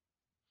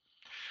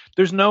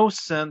 There's no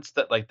sense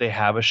that like they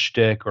have a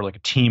shtick or like a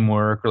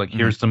teamwork or like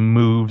here's some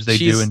moves they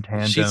do in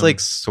tandem. She's like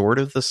sort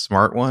of the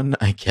smart one,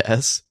 I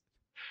guess.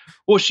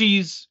 Well,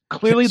 she's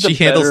clearly she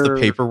handles the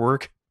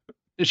paperwork.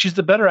 She's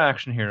the better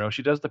action hero.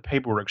 She does the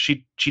paperwork.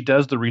 She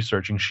does the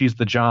researching. She's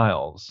the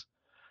Giles.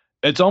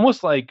 It's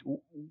almost like,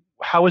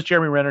 how is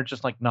Jeremy Renner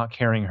just like not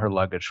carrying her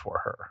luggage for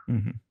her?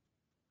 Mm-hmm.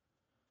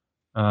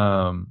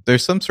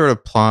 There's some sort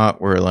of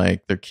plot where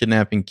like they're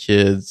kidnapping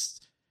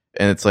kids,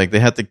 and it's like they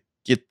have to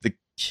get the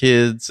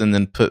kids and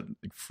then put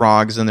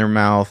frogs in their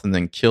mouth and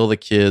then kill the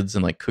kids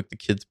and like cook the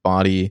kid's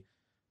body,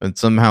 and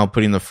somehow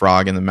putting the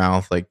frog in the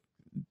mouth like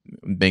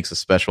makes a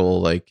special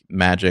like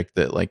magic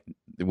that like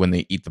when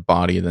they eat the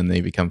body then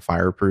they become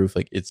fireproof.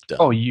 Like, it's dumb.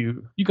 Oh,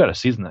 you got to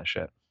season that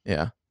shit.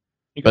 Yeah.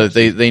 But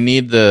they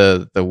need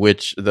the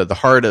witch, the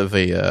heart of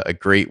a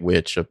great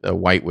witch, a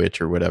white witch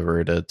or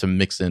whatever, to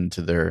mix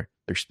into their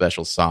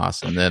special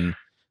sauce, and then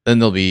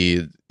they'll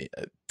be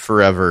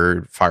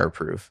forever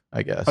fireproof,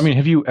 I guess. I mean,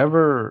 have you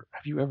ever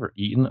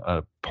eaten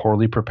a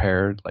poorly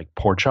prepared like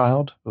poor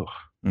child? Ugh,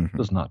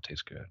 does not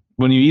taste good.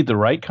 When you eat the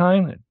right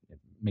kind, it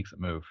makes it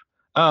move.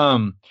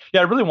 I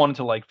really wanted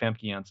to like Famke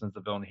Janssen as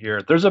the villain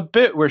here. There's a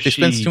bit where she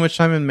spends too much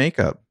time in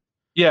makeup.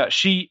 Yeah,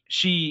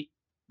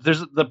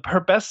 her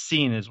best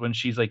scene is when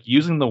she's like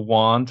using the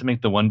wand to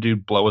make the one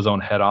dude blow his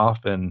own head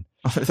off, and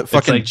the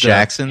fucking like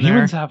Jackson.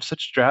 Humans have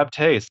such drab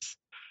tastes.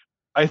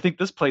 I think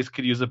this place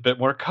could use a bit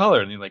more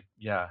color. And you're like,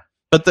 yeah.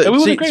 But it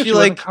would be great if she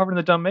wasn't covered in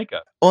the dumb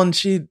makeup. Oh, and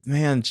she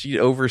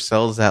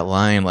oversells that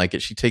line. Like,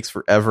 she takes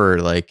forever.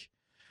 Like,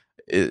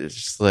 it's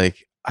just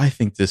like, I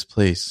think this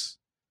place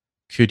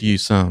could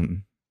use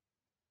some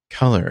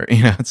color.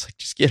 It's like,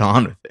 just get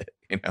on with it.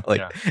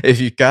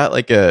 If you've got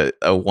like a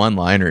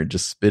one-liner,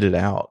 just spit it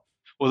out.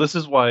 Well, this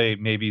is why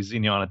maybe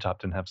Xenia Top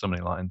didn't have so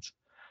many lines.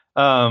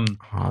 Don't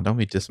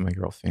be dissing my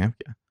girl Famke.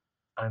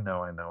 I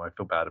know. I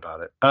feel bad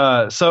about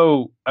it.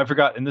 So I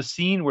forgot, in the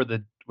scene where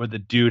the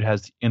dude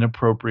has the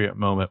inappropriate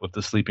moment with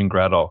the sleeping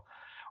Gretel,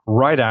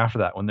 right after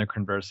that, when they're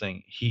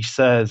conversing, he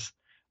says,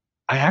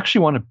 "I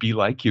actually want to be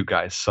like you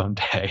guys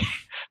someday."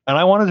 And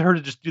I wanted her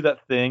to just do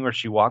that thing where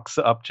she walks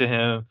up to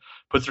him,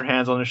 puts her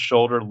hands on his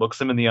shoulder, looks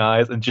him in the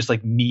eyes, and just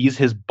like knees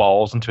his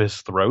balls into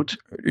his throat.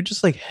 Or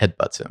just like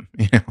headbutts him,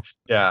 you know?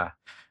 Yeah.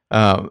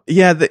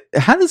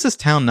 How does this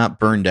town not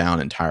burn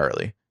down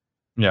entirely?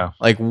 Yeah.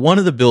 Like one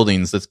of the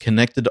buildings that's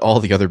connected to all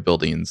the other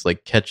buildings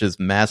like catches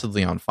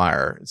massively on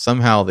fire.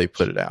 Somehow they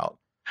put it out.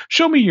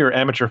 Show me your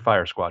amateur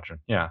fire squadron.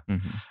 Yeah.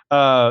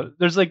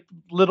 There's like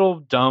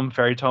little dumb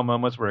fairy tale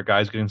moments where a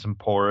guy's getting some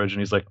porridge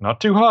and he's like, not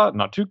too hot,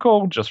 not too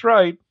cold, just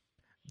right.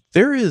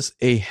 There is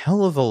a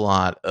hell of a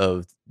lot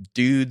of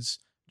dudes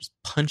just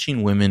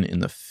punching women in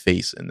the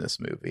face in this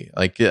movie.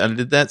 Like,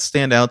 did that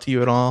stand out to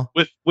you at all?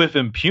 With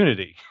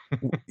impunity.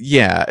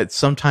 Yeah, it's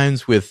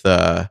sometimes with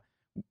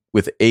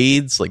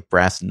aids like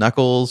brass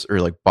knuckles or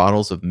like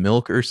bottles of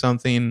milk or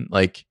something.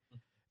 Like,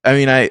 I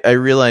mean, I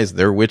realize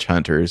they're witch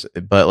hunters,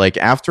 but like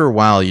after a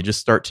while, you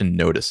just start to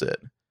notice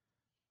it.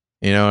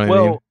 You know what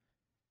I mean?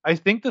 I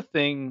think the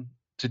thing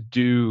to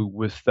do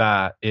with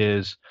that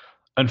is,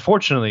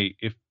 unfortunately,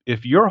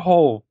 if your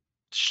whole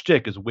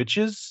shtick is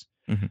witches,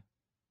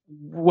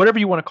 whatever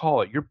you want to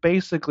call it, you're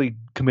basically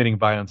committing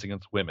violence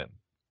against women.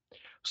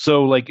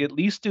 So, like, at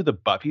least do the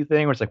Buffy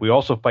thing, where it's like we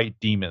also fight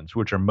demons,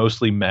 which are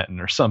mostly men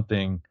or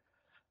something.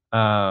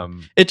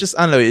 It just,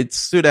 I don't know, it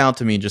stood out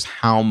to me just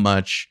how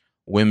much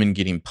women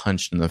getting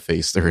punched in the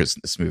face there is in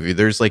this movie.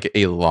 There's like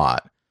a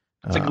lot.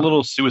 It's like a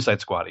little Suicide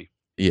Squad-y.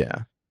 Yeah.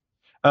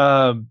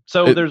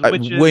 So there's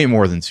witches. Way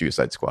more than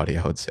Suicide Squad-y,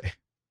 I would say.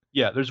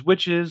 Yeah, there's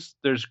witches,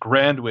 there's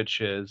grand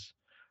witches,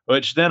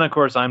 which then, of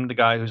course, I'm the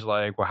guy who's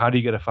like, well, how do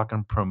you get a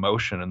fucking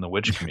promotion in the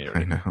witch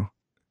community? I know.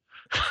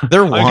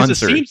 They're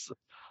wands.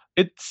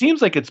 It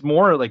seems like it's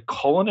more like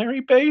culinary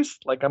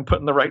based. Like I'm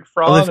putting the right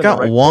frog. Well, they've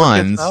got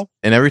wands,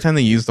 and every time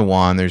they use the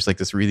wand, there's like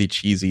this really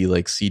cheesy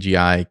like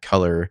CGI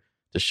color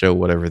to show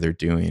whatever they're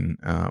doing.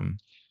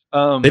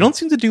 They don't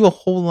seem to do a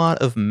whole lot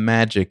of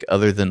magic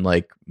other than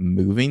like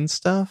moving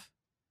stuff.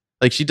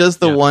 Like she does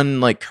the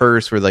one like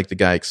curse where like the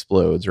guy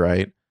explodes,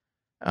 right?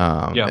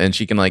 And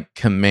she can like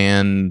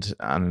command,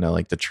 I don't know,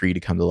 like the tree to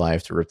come to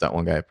life to rip that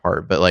one guy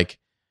apart. But like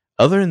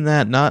other than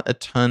that, not a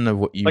ton of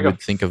what you like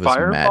would think of as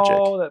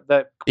magic.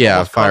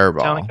 That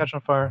fireball. Town and catch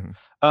on fire.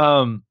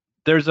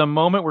 There's a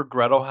moment where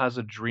Gretel has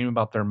a dream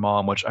about their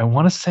mom, which I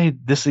want to say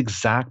this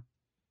exact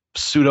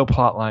pseudo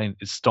plot line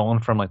is stolen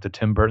from like the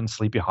Tim Burton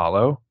Sleepy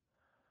Hollow.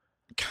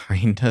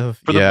 Kind of.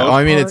 Yeah.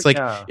 I mean, it's like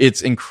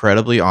it's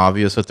incredibly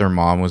obvious that their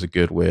mom was a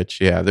good witch.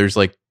 Yeah. There's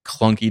like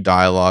clunky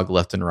dialogue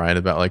left and right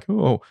about like,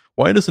 oh,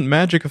 why doesn't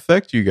magic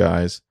affect you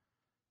guys?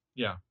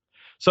 Yeah.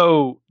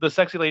 So the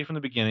sexy lady from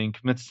the beginning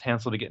convinces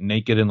Hansel to get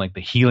naked in like the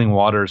healing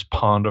waters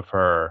pond of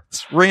her.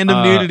 It's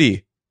random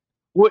nudity.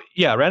 Well,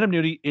 yeah, random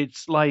nudity.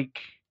 It's like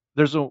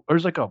there's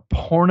like a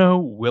porno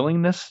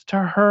willingness to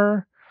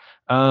her.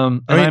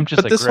 I'm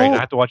just like, great. I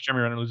have to watch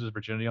Jeremy Renner lose his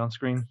virginity on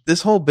screen.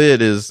 This whole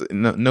bit is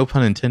no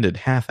pun intended,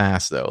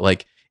 half-assed though.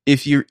 Like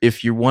if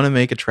you want to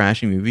make a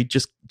trashy movie,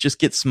 just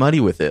get smutty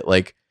with it.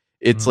 Like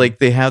it's like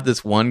they have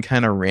this one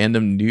kind of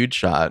random nude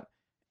shot,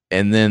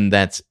 and then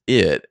that's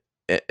it.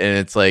 And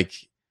it's like,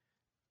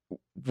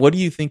 what do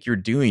you think you're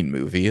doing,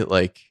 movie?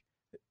 Like,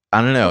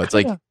 I don't know.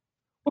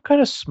 What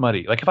kind of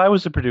smutty? Like if I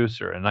was a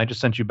producer and I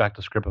just sent you back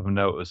the script of a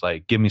note, it was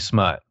like, give me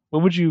smut.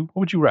 What would you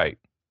write?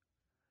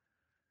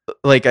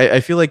 Like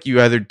I feel like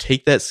you either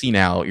take that scene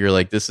out, you're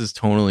like, this is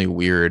totally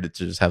weird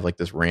to just have like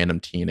this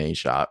random TNA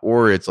shot,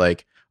 or it's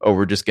like, oh,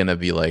 we're just gonna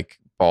be like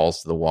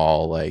balls to the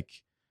wall, like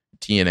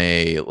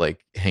TNA,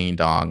 like hanging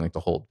dong, like the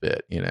whole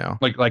bit, you know?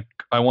 Like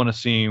I want a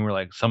scene where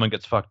like someone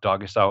gets fucked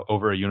doggy style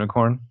over a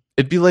unicorn.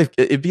 It'd be like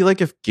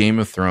if Game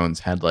of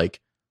Thrones had like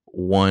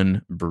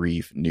one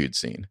brief nude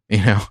scene,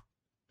 you know?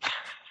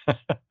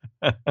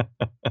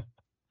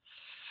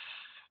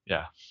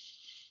 Yeah.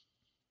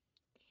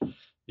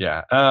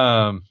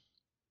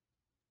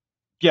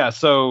 Yeah.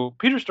 So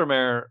Peter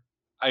Stormare,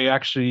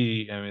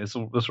 this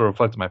will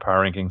reflect my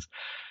power rankings.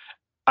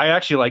 I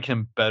actually like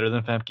him better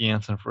than Famke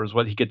Janssen for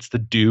what he gets to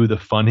do, the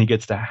fun he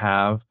gets to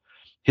have.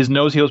 His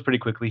nose heals pretty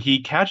quickly.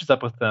 He catches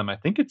up with them. I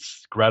think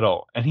it's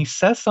Gretel, and he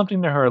says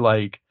something to her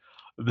like,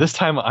 "This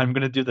time I'm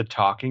going to do the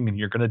talking, and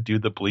you're going to do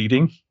the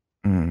bleeding."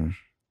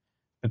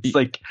 It's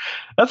like,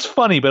 that's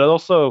funny, but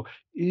also,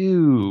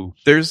 ew.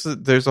 There's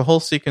a whole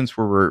sequence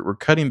where we're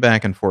cutting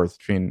back and forth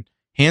between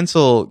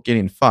Hansel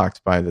getting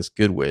fucked by this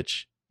good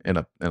witch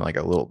in like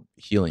a little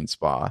healing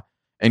spa,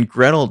 and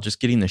Gretel just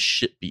getting the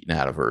shit beaten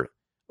out of her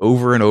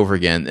over and over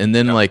again. And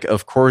then like,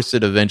 of course,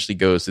 it eventually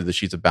goes to the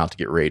she's about to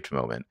get raped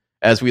moment.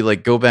 As we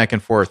like go back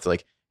and forth,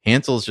 like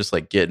Hansel's just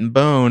like getting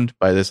boned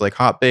by this like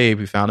hot babe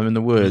who found him in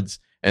the woods.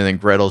 And then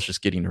Gretel's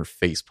just getting her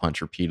face punched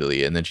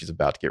repeatedly, and then she's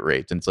about to get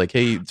raped. And it's like,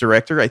 hey,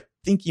 director, I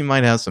think you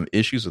might have some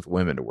issues with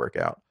women to work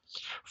out.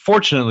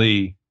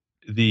 Fortunately,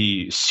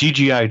 the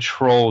CGI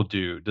troll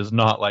dude does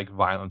not like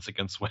violence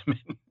against women.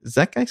 Is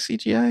that guy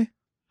CGI?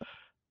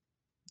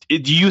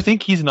 Do you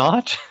think he's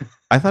not?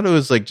 I thought it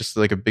was like just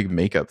like a big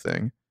makeup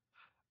thing.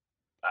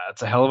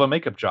 It's a hell of a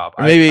makeup job.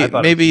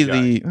 I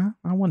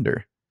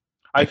wonder.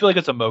 I feel like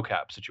it's a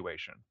mocap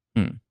situation.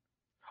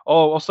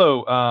 Oh,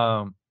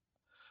 also,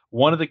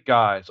 one of the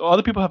guys,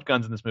 other people have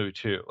guns in this movie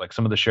too, like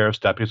some of the sheriff's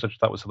deputies, which I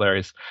thought was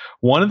hilarious.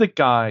 One of the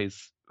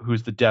guys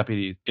who's the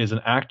deputy is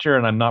an actor,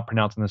 and I'm not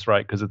pronouncing this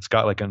right because it's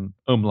got like an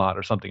umlaut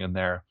or something in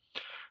there.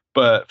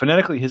 But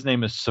phonetically, his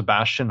name is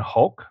Sebastian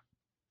Hulk.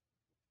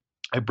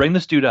 I bring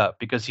this dude up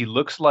because he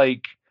looks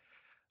like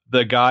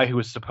the guy who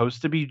was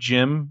supposed to be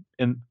Jim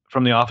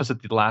from The Office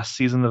at the last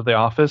season of The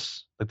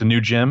Office, like the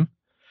new Jim.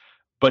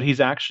 But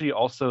he's actually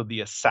also the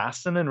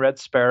assassin in Red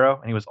Sparrow,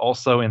 and he was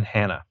also in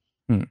Hannah.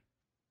 That's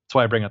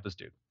why I bring up this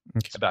dude,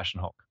 Sebastian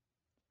Hulk.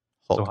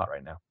 So hot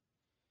right now.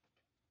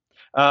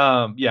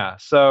 Yeah.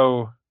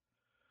 So.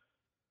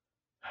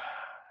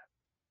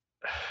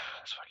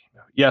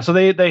 Yeah, so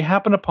they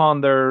happen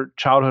upon their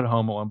childhood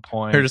home at one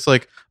point. They're just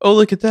like, oh,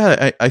 look at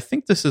that. I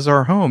think this is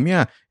our home.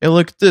 Yeah. Hey,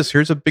 look at this.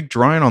 Here's a big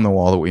drawing on the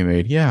wall that we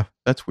made. Yeah,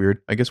 that's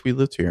weird. I guess we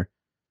lived here.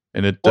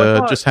 And it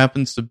just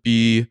happens to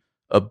be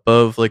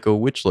above like a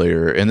witch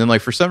layer. And then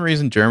like for some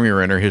reason, Jeremy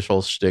Renner, his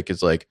whole shtick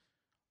is like,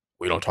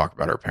 we don't talk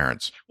about our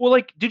parents. Well,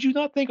 like, did you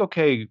not think,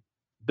 okay,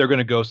 they're going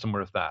to go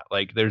somewhere with that?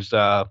 Like there's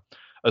a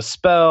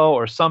spell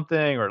or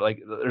something, or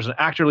like there's an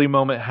actorly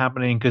moment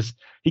happening, because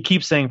he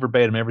keeps saying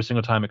verbatim every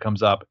single time it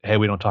comes up, hey,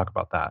 we don't talk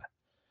about that.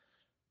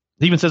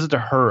 He even says it to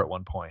her at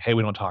one point, hey,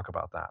 we don't talk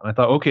about that. And I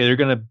thought, okay, they're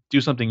going to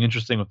do something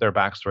interesting with their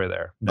backstory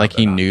there. No, like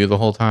he knew the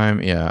whole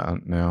time. Yeah,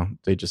 no,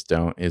 they just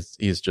don't.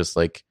 He's just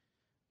like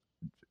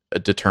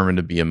determined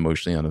to be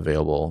emotionally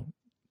unavailable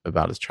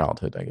about his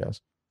childhood, I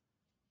guess.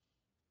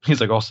 He's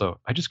like,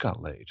 also, I just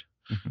got laid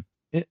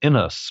in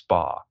a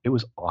spa. It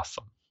was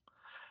awesome.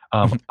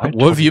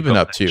 What have you been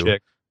up to?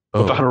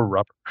 Without a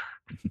rubber.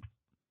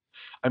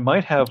 I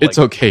might have. It's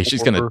like, okay.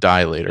 She's gonna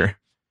die later.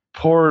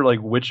 Poor like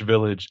Witch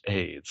Village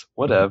AIDS.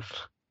 Whatever.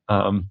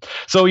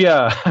 So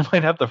yeah, I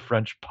might have the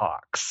French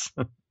pox.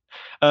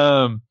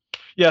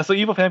 Yeah. So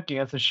Evil Famke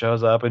Janssen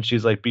shows up and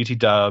she's like, BT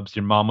Dubs,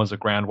 your mom was a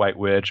grand white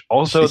witch.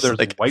 Also, she's there's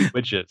like, white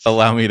witches.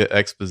 Allow me to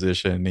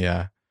exposition.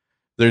 Yeah.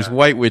 There's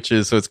white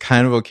witches, so it's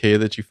kind of okay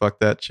that you fuck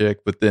that chick,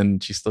 but then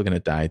she's still gonna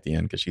die at the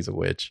end because she's a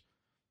witch.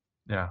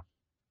 Yeah.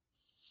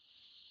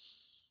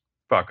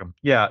 Fuck them.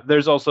 Yeah,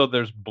 there's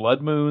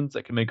blood moons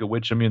that can make a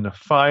witch immune to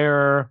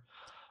fire.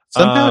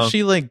 Somehow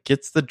she like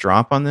gets the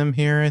drop on them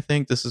here. I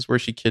think this is where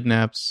she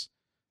kidnaps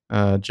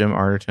Jim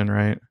Arterton,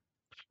 right?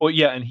 Well,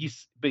 yeah, and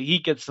he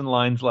gets in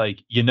lines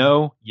like, you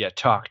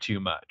talk too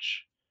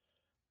much,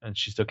 and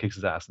she still kicks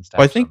his ass and stabs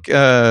him. I think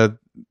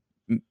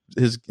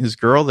his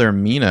girl there,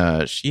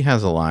 Mina, she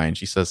has a line.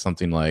 She says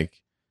something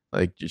like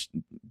just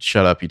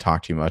shut up, you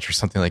talk too much, or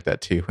something like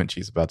that too, when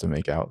she's about to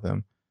make out with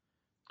him.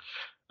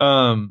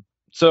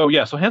 So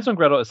Hansel and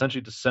Gretel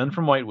essentially descend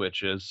from white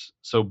witches.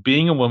 So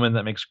being a woman,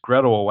 that makes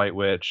Gretel a white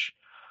witch,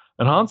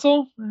 and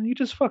Hansel, he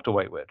just fucked a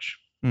white witch.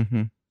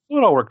 Mm-hmm.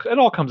 It all works. It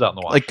all comes out in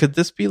the wash. Like, could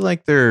this be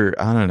like their,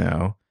 I don't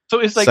know, so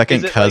it's like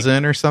second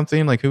cousin or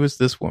something? Like, who is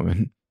this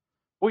woman?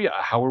 Well,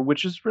 yeah. How are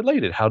witches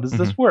related? How does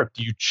this work?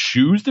 Do you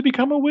choose to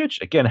become a witch?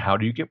 Again, how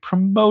do you get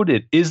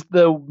promoted? Is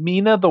the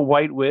Mina the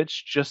white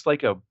witch just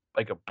like a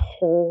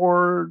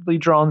poorly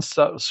drawn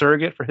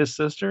surrogate for his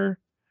sister?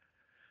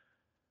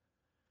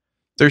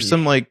 There's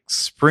some like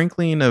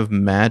sprinkling of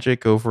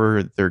magic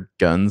over their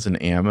guns and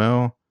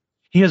ammo.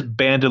 He has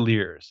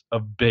bandoliers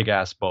of big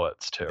ass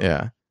bullets too.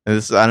 Yeah. And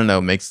this, I don't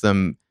know, makes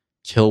them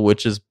kill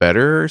witches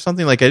better or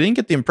something. Like, I didn't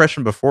get the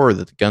impression before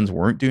that the guns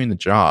weren't doing the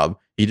job.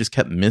 He just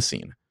kept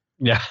missing.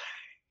 Yeah.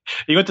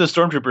 He went to the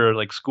Stormtrooper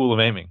like school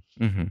of aiming.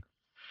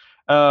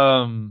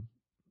 Mm-hmm.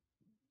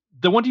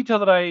 The one detail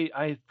that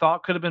I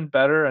thought could have been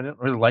better, I didn't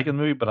really like in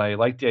the movie, but I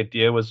liked the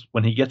idea, was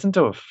when he gets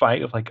into a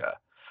fight with like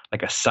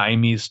a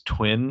Siamese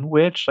twin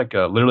witch,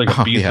 literally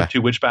a beast with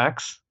two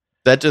witchbacks.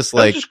 That just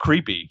like just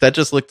creepy. That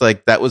just looked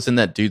like that was in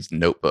that dude's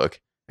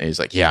notebook, and he's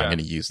like, "Yeah, I'm going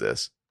to use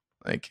this.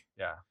 Like,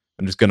 yeah,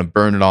 I'm just going to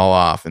burn it all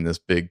off in this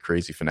big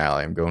crazy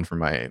finale. I'm going for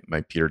my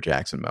Peter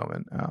Jackson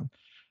moment."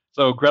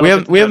 So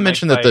Gretel we haven't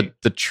mentioned that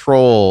the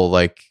troll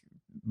like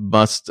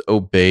must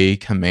obey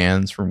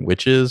commands from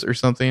witches or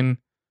something.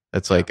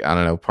 That's like, I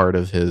don't know, part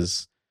of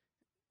his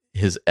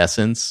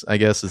essence, I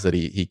guess, is that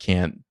he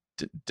can't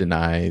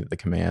deny the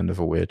command of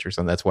a witch or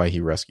something. That's why he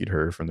rescued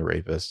her from the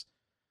rapist.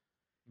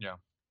 Yeah.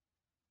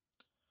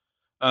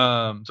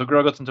 So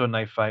Gretel gets into a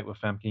knife fight with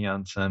Famke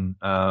Janssen.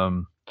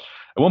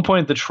 At one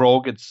point, the troll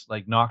gets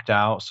like knocked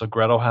out, so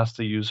Gretel has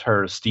to use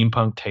her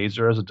steampunk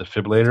taser as a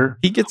defibrillator.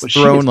 He gets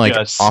thrown like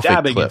off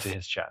stabbing a cliff into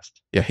his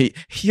chest. Yeah, he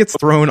gets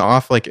thrown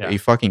off like a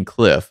fucking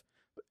cliff,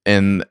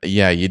 and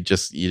yeah, you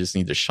just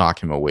need to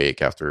shock him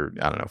awake after,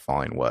 I don't know,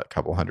 falling a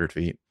couple 100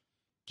 feet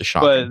to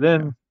shock him. But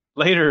then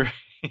later,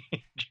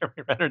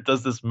 Jeremy Renner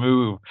does this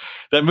move.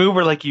 That move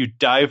where like you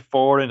dive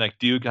forward and like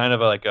do kind of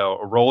like a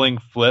rolling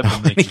flip,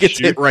 and he gets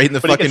hit right in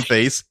the fucking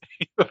face.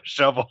 A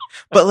shovel.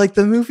 But like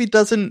the movie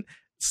doesn't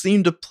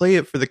seem to play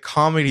it for the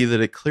comedy that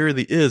it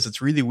clearly is.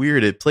 It's really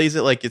weird. It plays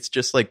it like it's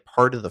just like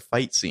part of the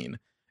fight scene,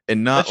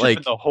 and not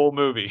like the whole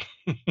movie.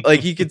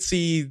 Like you could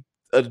see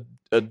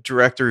a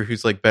director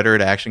who's like better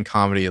at action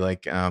comedy,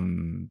 like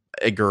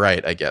Edgar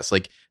Wright, I guess.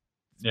 Like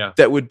Yeah.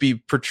 that would be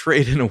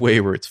portrayed in a way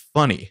where it's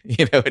funny, and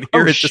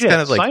here it's just shit.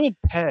 kind of like, Simon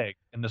Pegg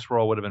in this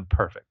role would have been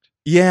perfect.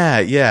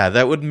 yeah,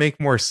 that would make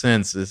more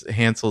sense. Is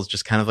Hansel's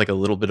just kind of like a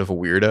little bit of a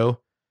weirdo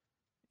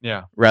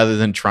Yeah. rather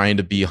than trying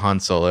to be Han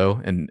Solo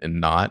and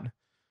not.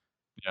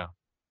 Yeah.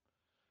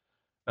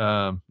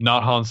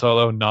 Not Han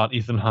Solo, not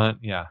Ethan Hunt.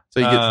 Yeah.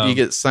 So you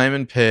get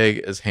Simon Pegg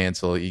as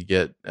Hansel, you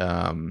get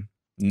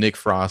Nick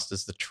Frost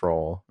as the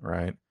troll,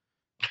 right?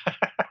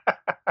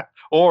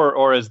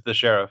 or as the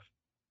sheriff.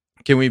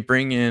 Can we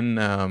bring in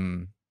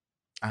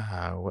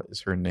what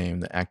is her name?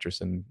 The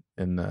actress in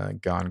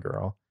Gone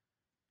Girl.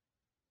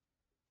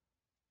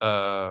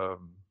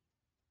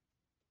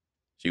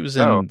 She was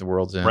in The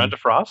World's End. Miranda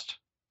Frost.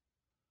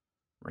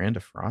 Miranda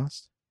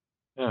Frost?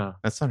 Yeah,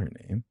 that's not her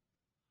name.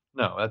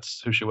 No,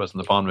 that's who she was in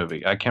the Bond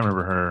movie. I can't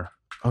remember her.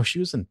 Oh, she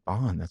was in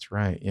Bond. That's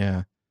right.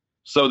 Yeah.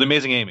 So The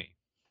Amazing Amy.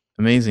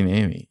 Amazing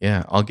Amy.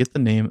 Yeah, I'll get the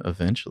name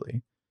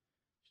eventually.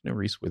 You know,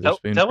 Reese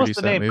Witherspoon. That was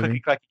the name. Movie.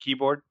 Clicky Clacky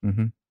Keyboard.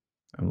 Mm-hmm.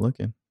 I'm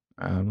looking.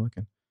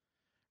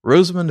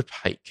 Rosamund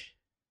Pike.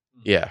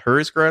 Yeah, her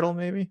as Gretel,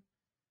 maybe.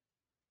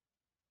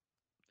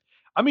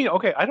 I mean,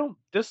 okay, I don't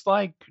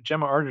dislike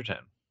Gemma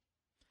Arterton.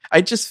 I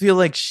just feel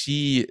like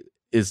she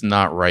is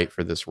not right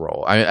for this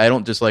role. I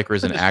don't dislike her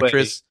as an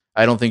actress.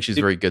 I don't think she's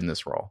very good in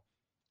this role.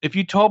 If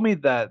you told me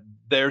that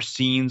their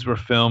scenes were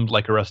filmed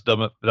like Arrested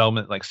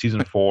Development, like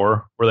season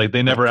 4, where like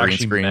they never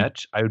actually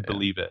met, I would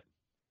believe it.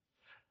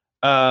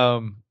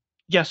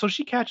 Yeah, so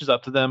she catches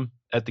up to them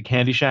at the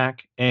Candy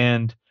Shack,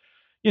 and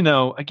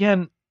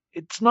again,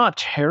 it's not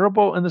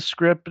terrible in the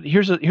script, but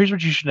here's what you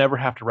should never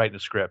have to write in a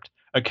script: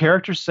 a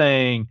character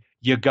saying,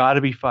 "You got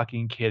to be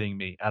fucking kidding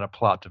me," at a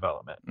plot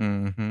development.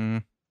 Mm-hmm.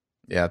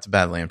 Yeah, it's a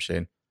bad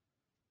lampshade.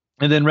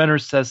 And then Renner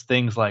says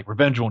things like,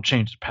 "Revenge won't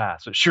change the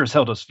past, but it sure as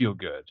hell does feel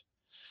good."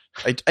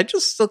 I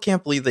just still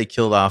can't believe they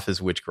killed off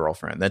his witch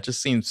girlfriend. That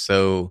just seems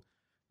so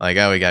like,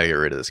 oh, we got to get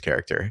rid of this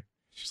character.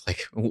 Just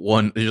like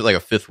there's like a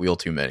fifth wheel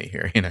too many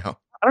here,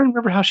 I don't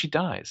remember how she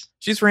dies.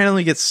 She just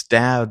randomly gets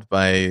stabbed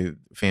by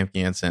Famke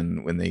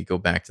Janssen when they go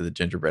back to the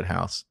gingerbread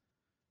house.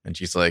 And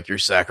she's like, "You're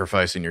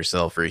sacrificing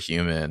yourself for a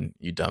human,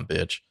 you dumb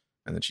bitch."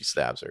 And then she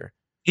stabs her.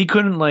 He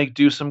couldn't like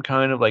do some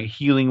kind of like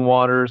healing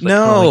waters. Like,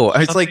 no,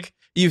 it's like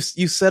you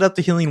set up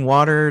the healing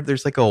water.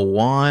 There's like a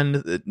wand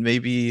that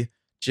maybe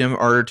Jim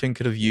Arterton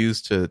could have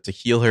used to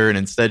heal her, and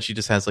instead she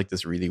just has like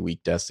this really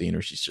weak death scene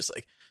where she's just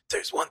like,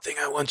 "There's one thing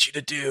I want you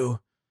to do: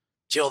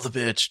 kill the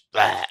bitch."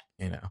 Blah,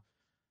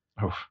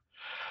 Oof.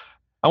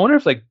 I wonder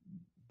if like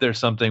there's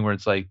something where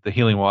it's like the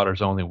healing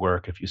waters only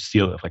work if you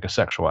seal it like a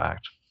sexual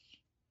act.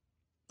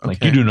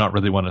 Like you do not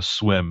really want to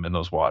swim in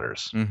those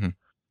waters. Mm-hmm.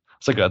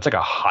 It's like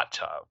a hot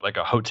tub, like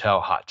a hotel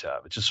hot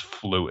tub. It's just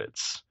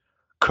fluids,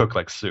 cooked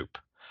like soup.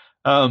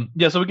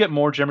 Yeah, so we get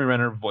more Jeremy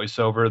Renner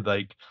voiceover.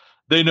 Like,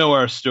 they know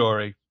our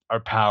story, our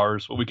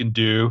powers, what we can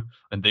do,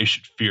 and they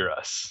should fear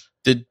us.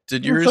 Did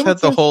yours have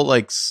the whole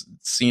like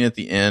scene at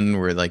the end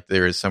where like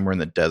there is somewhere in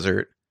the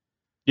desert?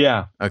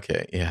 Yeah.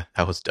 Okay. Yeah,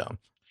 that was dumb.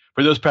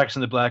 For those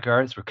practicing the black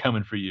arts, we're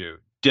coming for you.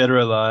 Dead or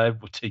alive,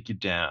 we'll take you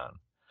down.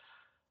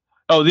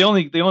 Oh, the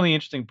only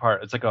interesting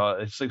part, it's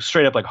like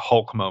straight up like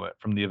Hulk moment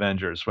from the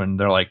Avengers when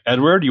they're like,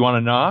 "Edward, you want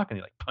to knock?" And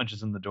he like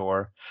punches in the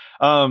door.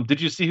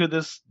 Did you see who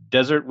this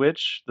desert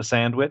witch, the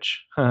sand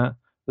witch, the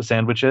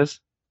sandwich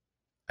is?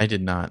 I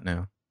did not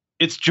know.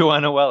 It's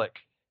Joanna Wellick.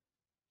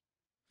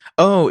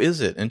 Oh, is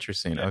it?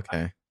 Interesting. Yeah.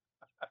 Okay.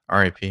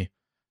 R.I.P.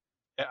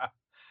 Yeah.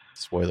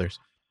 Spoilers.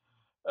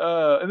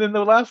 And then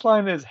the last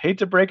line is, "Hate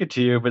to break it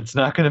to you, but it's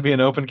not going to be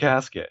an open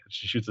casket."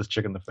 She shoots this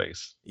chick in the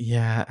face.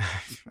 Yeah.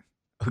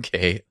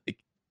 Okay.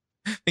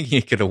 I think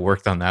he could have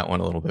worked on that one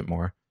a little bit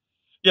more.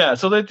 Yeah,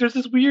 so there's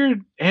this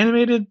weird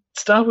animated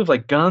stuff with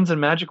like guns and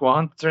magic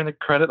wands during the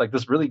credit, like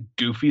this really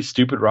goofy,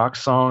 stupid rock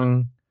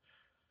song.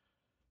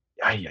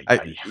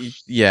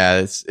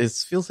 Yeah, it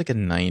feels like a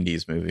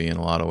 90s movie in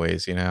a lot of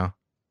ways,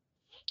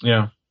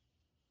 Yeah.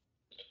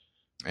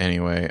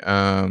 Anyway,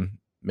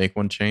 make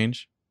one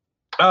change.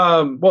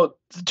 Well,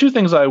 two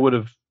things I would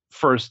have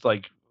first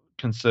like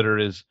considered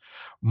is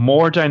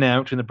more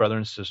dynamic between the brother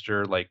and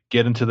sister, like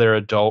get into their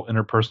adult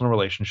interpersonal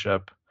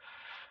relationship.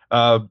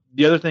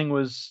 The other thing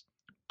was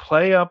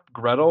play up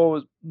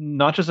Gretel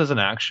not just as an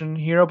action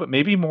hero, but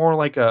maybe more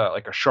like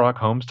a Sherlock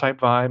Holmes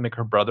type vibe. Make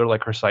her brother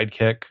like her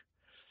sidekick.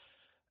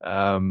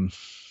 Yeah,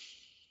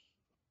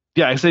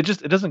 I say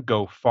it doesn't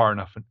go far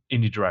enough in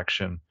any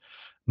direction.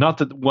 Not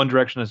that one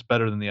direction is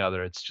better than the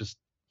other. It's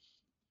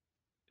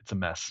a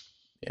mess.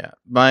 Yeah,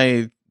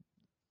 my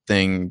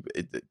thing.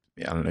 I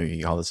don't know if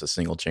you call this a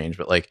single change,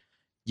 but like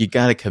you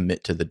got to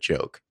commit to the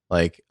joke.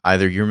 Like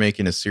either you're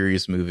making a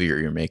serious movie or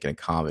you're making a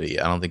comedy.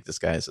 I don't think this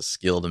guy has a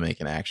skill to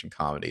make an action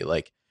comedy.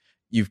 Like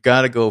you've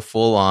got to go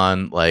full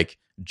on like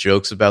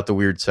jokes about the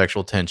weird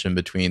sexual tension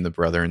between the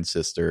brother and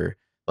sister,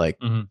 like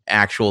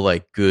actual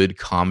like good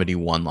comedy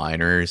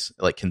one-liners,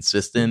 like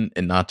consistent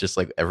and not just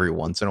like every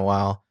once in a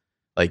while.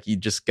 Like you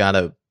just got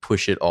to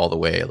push it all the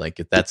way. Like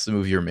if that's the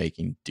movie you're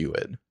making, do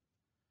it.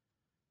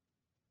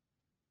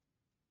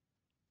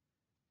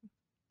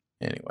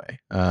 Anyway,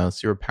 let's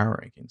see our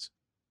power rankings.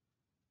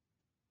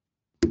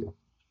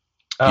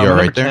 You My all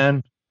number right there?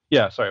 10.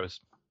 Yeah, sorry, I was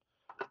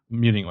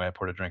muting when I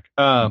poured a drink.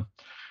 My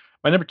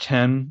number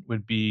 10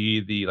 would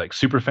be the like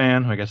super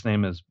fan, who I guess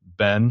name is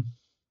Ben.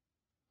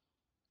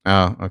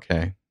 Oh,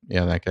 okay.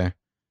 Yeah, that guy.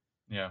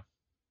 Yeah.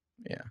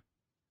 Yeah.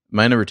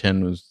 My number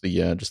 10 was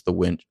the just the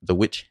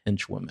witch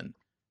henchwomen.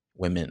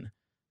 Women.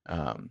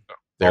 All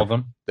They're of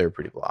them. they're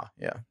pretty blah.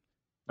 Yeah.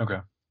 Okay.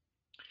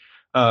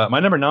 My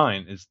number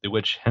 9 is the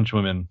witch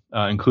henchwomen,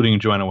 including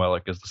Joanna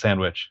Wellick as the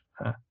sandwich.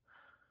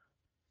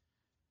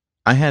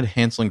 I had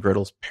Hansel and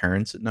Gretel's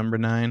parents at number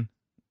 9.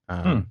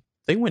 Hmm.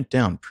 They went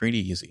down pretty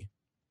easy.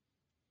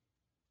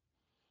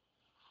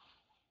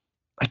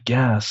 I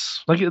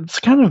guess. Like it's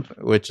kind of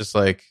Which is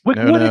like, what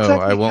no,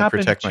 exactly I won't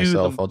happened protect to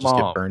myself. the I'll just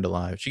get mom? burned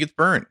alive. She gets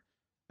burnt.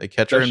 They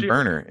catch her Does and she?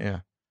 burn her. Yeah.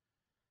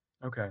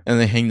 Okay. And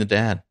they hang the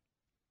dad.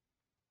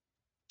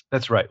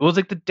 That's right. Well, it's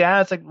like the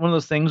dad's like one of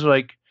those things where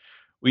like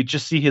we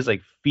just see his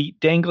like feet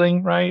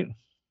dangling, right?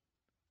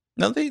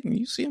 No,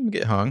 you see him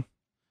get hung.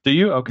 Do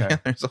you? Okay. Yeah,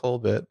 there's a whole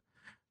bit.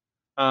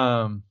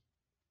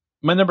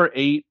 My number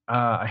 8,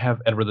 I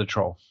have Edward the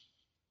Troll.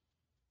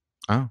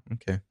 Oh,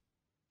 okay.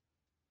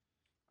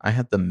 I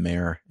had the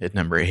mayor at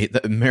number 8.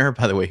 The mayor,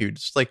 by the way, who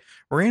just like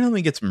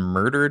randomly gets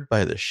murdered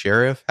by the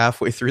sheriff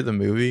halfway through the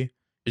movie.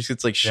 He just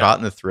gets like shot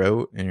in the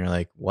throat, and you're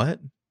like, what?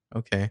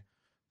 Okay.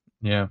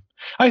 Yeah.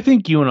 I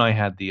think you and I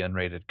had the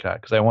unrated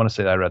cut because I want to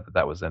say that I read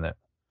that was in it.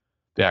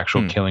 The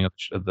actual killing of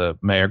the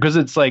mayor. Because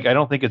it's like, I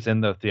don't think it's in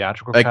the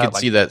theatrical cut. I could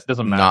like, see that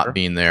doesn't matter. not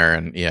being there,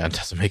 and yeah, it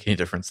doesn't make any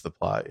difference to the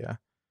plot, yeah.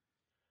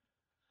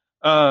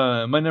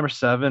 My number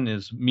 7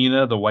 is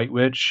Mina, the White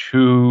Witch,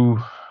 who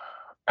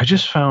I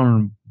just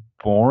found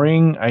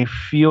boring. I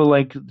feel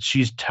like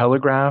she's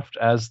telegraphed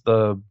as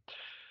the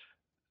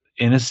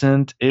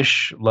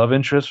innocent-ish love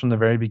interest from the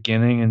very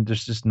beginning, and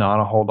there's just not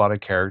a whole lot of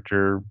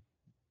character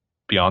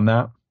beyond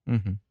that.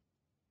 Mm-hmm.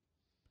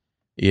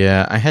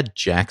 Yeah, I had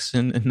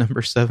Jackson in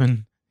number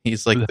 7.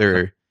 He's like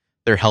their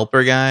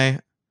helper guy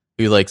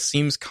who like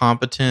seems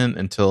competent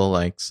until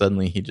like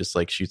suddenly he just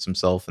like shoots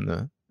himself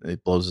and he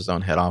blows his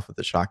own head off with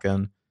the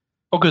shotgun.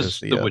 Oh, because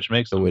the witch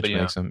makes him. The witch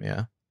makes him,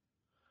 yeah.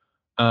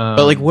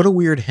 But like, what a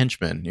weird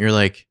henchman. You're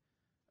like,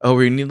 oh,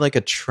 we need like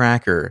a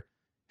tracker.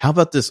 How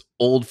about this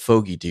old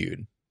fogey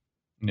dude?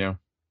 Yeah.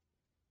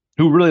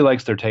 Who really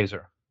likes their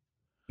taser.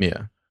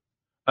 Yeah.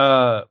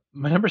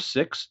 My number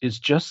 6 is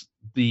just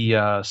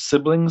the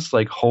siblings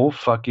like whole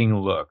fucking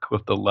look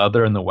with the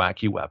leather and the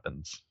wacky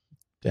weapons.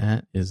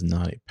 That is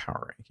not a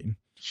power ranking.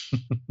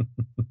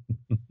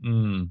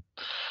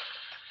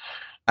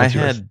 I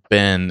had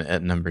Ben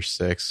at number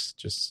 6.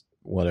 Just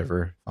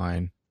whatever,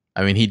 fine.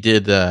 I mean, he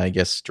did, I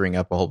guess, string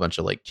up a whole bunch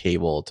of like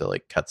cable to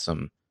like cut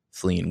some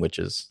fleeing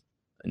witches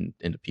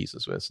into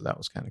pieces with, so that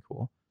was kind of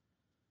cool.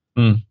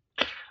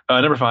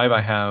 Number 5,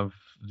 I have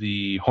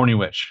the horny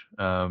witch.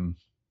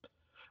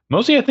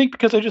 Mostly, I think,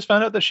 because I just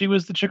found out that she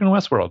was the chick in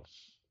Westworld.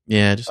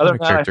 Yeah, just other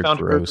character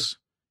gross.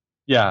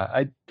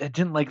 I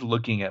didn't like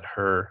looking at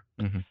her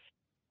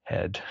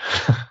head.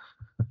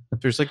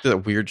 There's like the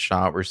weird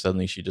shot where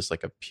suddenly she just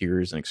like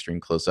appears in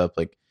extreme close up,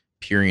 like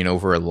peering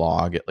over a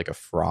log at like a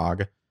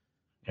frog.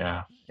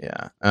 Yeah.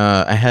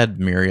 I had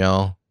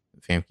Muriel,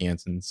 Famke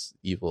Janssen's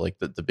evil, like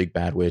the big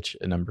bad witch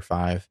at number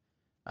 5.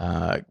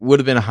 Would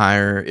have been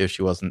higher if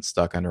she wasn't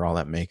stuck under all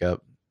that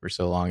makeup for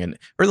so long, and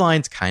her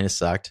lines kind of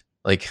sucked.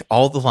 Like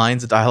all the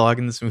lines of dialogue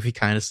in this movie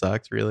kind of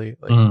sucked, really.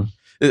 Like,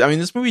 I mean,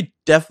 this movie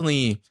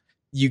definitely,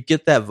 you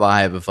get that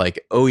vibe of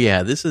like, oh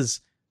yeah, this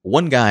is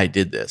one guy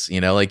did this,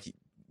 you know, like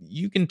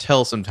you can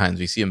tell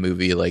sometimes we see a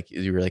movie like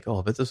you're like,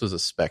 oh, but this was a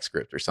spec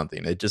script or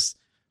something. It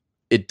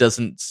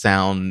doesn't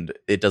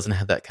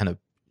have that kind of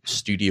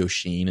studio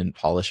sheen and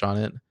polish on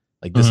it.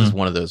 Like this is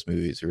one of those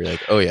movies where you're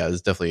like, oh yeah, this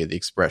is definitely the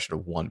expression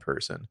of one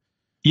person.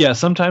 Yeah,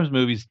 sometimes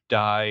movies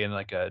die in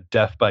like a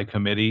death by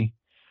committee.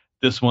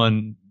 This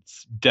one,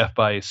 death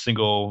by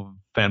single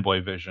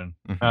fanboy vision.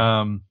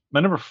 My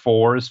number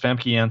 4 is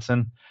Famke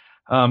Janssen.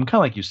 Kind of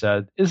like you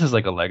said, this is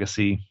like a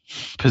legacy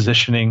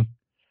positioning.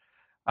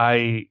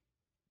 I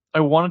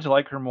wanted to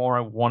like her more.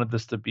 I wanted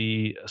this to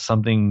be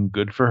something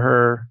good for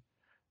her.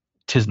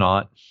 'Tis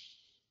not.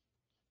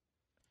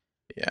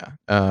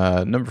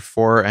 Yeah. Number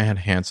 4, I had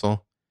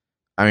Hansel.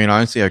 I mean,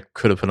 honestly, I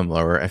could have put him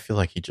lower. I feel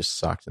like he just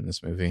sucked in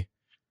this movie.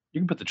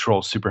 You can put the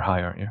troll super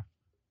high, aren't you?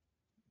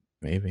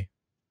 Maybe.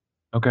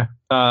 Okay.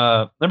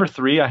 Number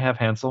 3, I have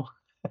Hansel.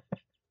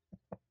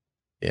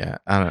 Yeah,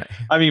 I don't know.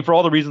 I mean, for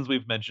all the reasons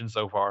we've mentioned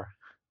so far.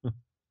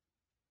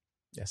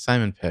 Yeah,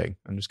 Simon Pegg.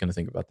 I'm just going to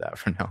think about that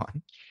from now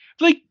on.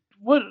 Like,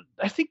 what?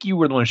 I think you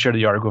were the one who shared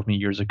the article with me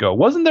years ago.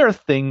 Wasn't there a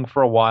thing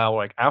for a while,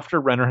 like after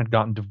Renner had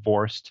gotten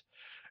divorced,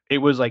 it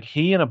was like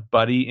he and a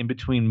buddy in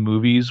between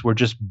movies were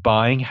just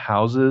buying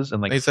houses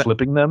and like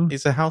flipping them?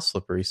 He's a house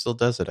flipper. He still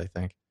does it, I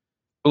think.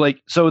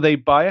 Like, so they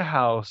buy a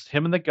house,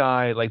 him and the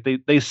guy, like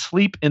they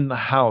sleep in the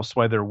house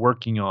while they're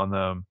working on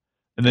them,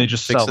 and they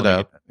just fix sell it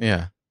up.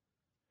 Yeah.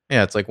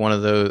 Yeah, it's like one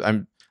of those.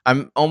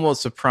 I'm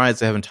almost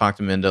surprised I haven't talked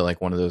him into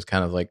like one of those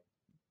kind of like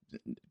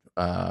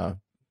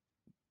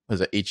was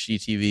it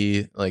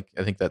HGTV? Like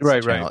I think that's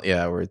right, the channel. right.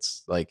 Yeah, where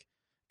it's like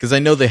because I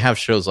know they have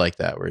shows like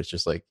that where it's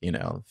just like,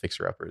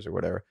 Fixer Uppers or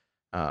whatever.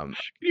 Can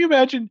you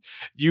imagine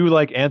you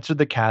like answered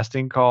the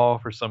casting call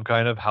for some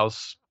kind of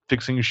house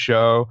fixing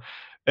show,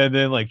 and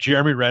then like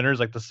Jeremy Renner's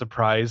like the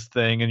surprise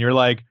thing, and you're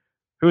like,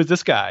 "Who is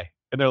this guy?"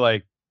 And they're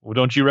like, "Well,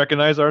 don't you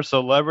recognize our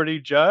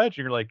celebrity judge?"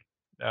 And you're like,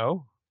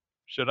 "No,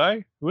 should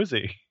I? Who is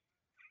he?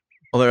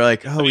 Well, they're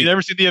like, Have you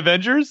never seen the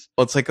Avengers?"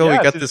 well, it's like, Yeah, we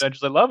I've got seen the this,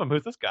 Avengers. I love him.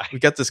 Who's this guy? we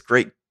got this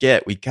great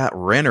get. We got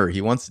Renner.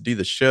 He wants to do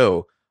the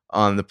show.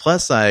 On the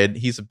plus side,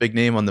 he's a big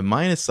name. On the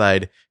minus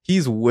side,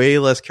 he's way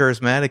less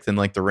charismatic than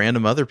like the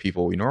random other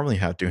people we normally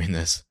have doing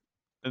this.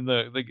 And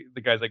the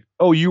guy's like,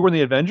 "Oh, you were in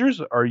the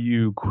Avengers? Are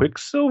you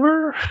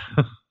Quicksilver?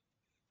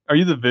 Are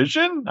you the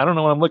Vision? I don't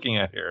know what I'm looking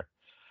at here."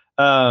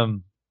 Are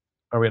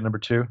we at number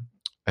 2?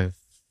 I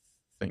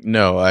think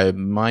no.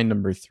 My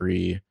number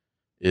 3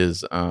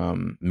 is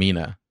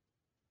Mina.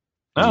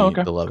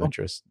 Okay. The love Cool.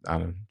 interest.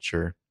 I'm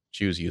sure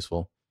she was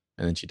useful,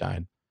 and then she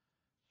died.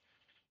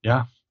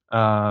 Yeah.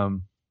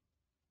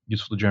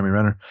 Useful to Jeremy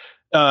Renner.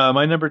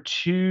 My number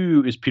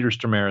 2 is Peter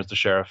Stormare as the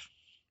sheriff.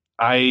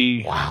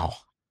 Wow.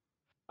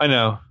 I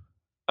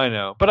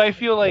know, but I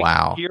feel like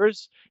Wow.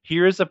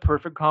 here's a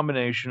perfect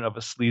combination of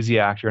a sleazy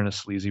actor and a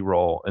sleazy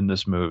role in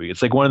this movie.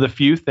 It's like one of the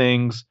few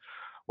things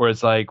where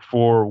it's like,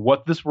 for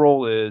what this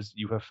role is,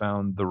 you have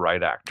found the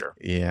right actor.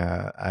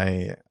 Yeah,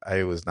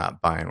 I was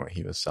not buying what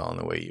he was selling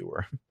the way you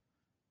were.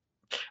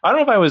 I don't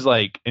know if I was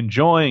like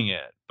enjoying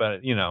it,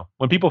 but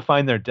when people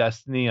find their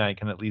destiny, I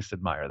can at least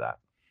admire that.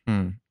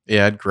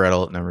 Yeah, I had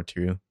Gretel at number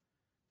 2.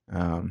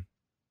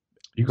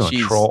 You're going to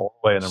troll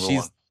away at number 1.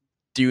 She's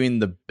doing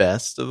the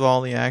best of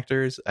all the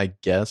actors, I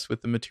guess,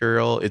 with the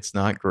material. It's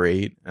not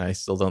great, and I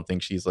still don't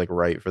think she's like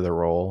right for the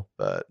role,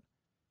 but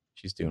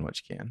she's doing what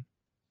she can.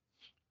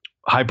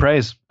 High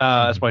praise.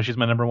 That's why she's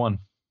my number 1.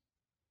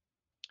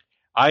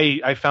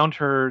 I found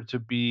her to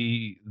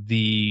be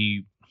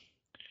the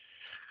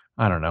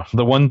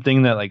one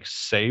thing that like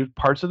saved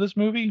parts of this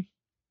movie.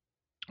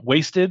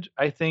 Wasted,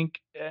 I think,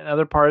 in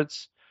other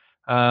parts.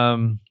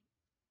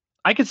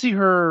 I could see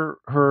her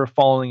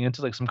falling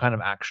into like some kind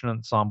of action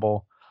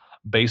ensemble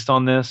based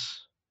on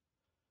this,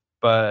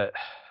 but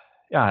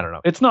yeah, I don't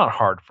know. It's not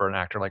hard for an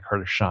actor like her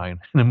to shine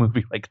in a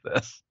movie like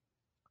this.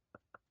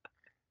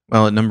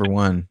 Well, at number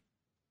 1,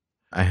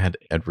 I had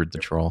Edward the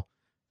Troll.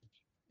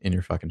 In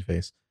your fucking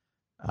face.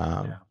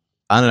 I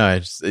don't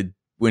know.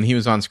 When he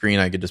was on screen,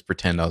 I could just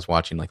pretend I was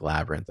watching like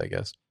Labyrinth, I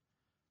guess.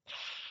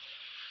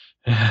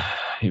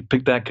 You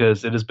picked that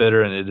because it is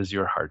bitter and it is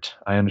your heart.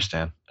 I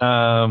understand.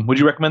 Would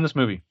you recommend this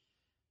movie?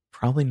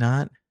 Probably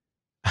not.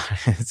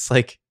 It's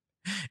like,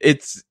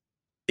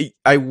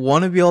 I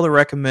want to be able to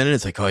recommend it.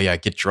 It's like, oh yeah,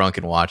 get drunk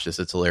and watch this.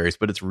 It's hilarious,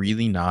 but it's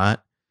really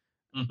not.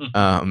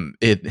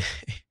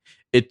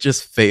 It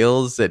just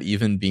fails at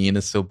even being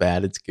a so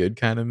bad it's good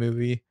kind of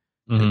movie.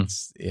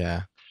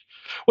 Yeah.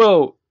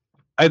 Well,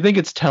 I think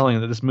it's telling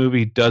that this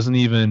movie doesn't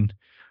even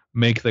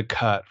make the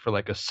cut for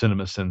like a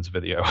CinemaSins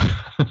video.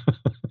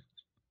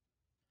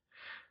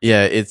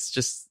 Yeah, it's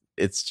just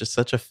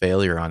such a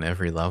failure on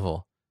every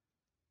level.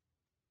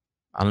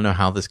 I don't know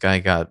how this guy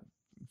got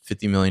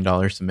 $50 million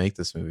to make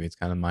this movie. It's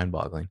kind of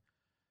mind-boggling.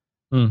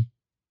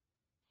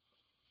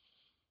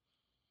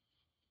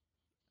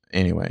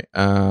 Anyway,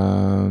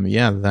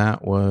 that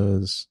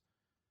was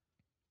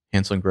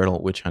Hansel and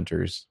Gretel Witch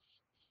Hunters.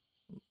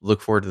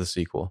 Look forward to the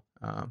sequel.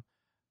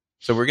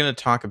 So we're going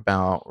to talk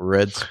about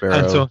Red Sparrow.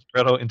 Hansel and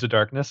Gretel Into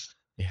Darkness.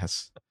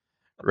 Yes.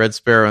 Red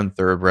Sparrow and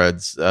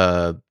Thoroughbreds.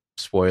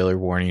 Spoiler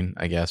warning,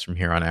 I guess, from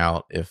here on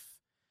out. If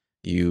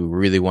you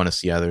really want to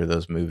see either of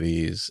those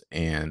movies,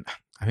 and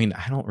I mean,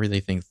 I don't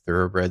really think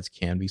Thoroughbreds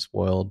can be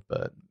spoiled,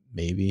 but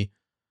maybe.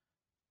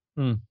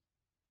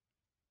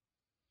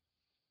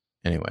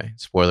 Anyway,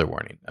 spoiler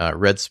warning.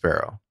 Red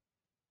Sparrow.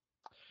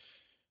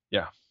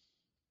 Yeah.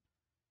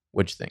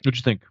 What'd you think? What'd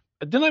you think?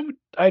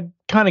 I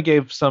kind of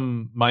gave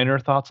some minor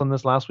thoughts on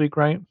this last week,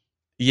 right?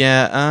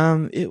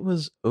 Yeah, it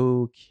was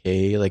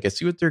okay. Like, I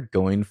see what they're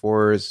going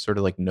for. Is sort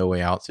of like No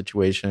Way Out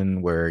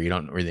situation where you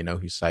don't really know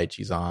whose side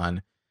she's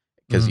on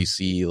because you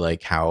see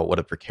like what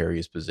a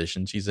precarious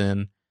position she's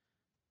in.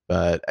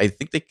 But I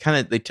think they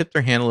tipped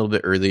their hand a little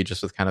bit early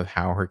just with kind of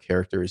how her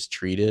character is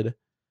treated.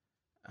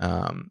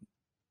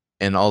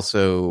 And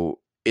also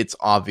it's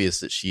obvious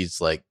that she's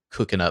like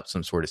cooking up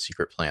some sort of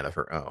secret plan of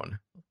her own.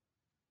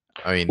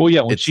 I mean, well,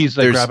 yeah, when she's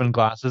like grabbing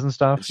glasses and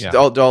stuff,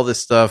 all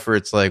this stuff where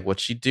it's like,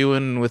 what's she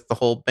doing with the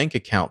whole bank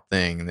account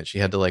thing, and that she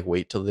had to like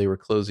wait till they were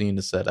closing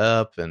to set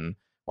up, and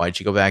why'd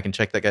she go back and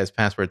check that guy's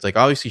password? It's like,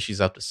 obviously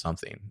she's up to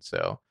something.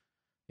 So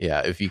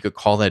yeah, if you could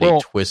call that a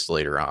twist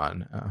later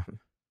on.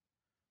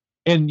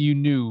 And you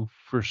knew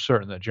for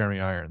certain that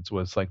Jeremy Irons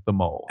was like the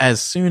mole.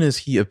 As soon as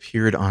he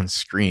appeared on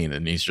screen,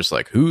 and he's just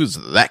like, who's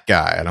that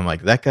guy? And I'm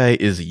like, that guy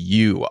is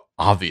you,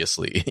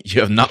 obviously.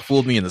 You have not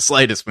fooled me in the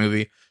slightest,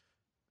 movie.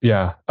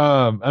 Yeah.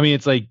 I mean,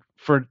 it's like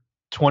for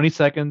 20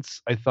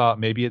 seconds, I thought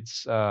maybe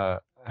it's,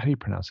 how do you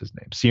pronounce his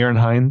name? Ciarán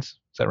Hinds.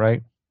 Is that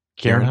right?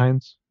 Ciarán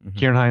Hinds. Mm-hmm.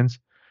 Ciarán Hinds.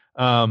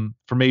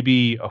 For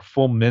maybe a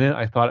full minute,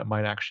 I thought it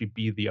might actually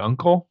be the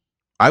uncle.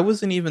 I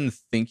wasn't even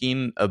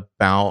thinking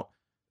about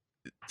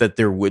that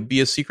there would be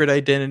a secret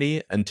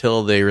identity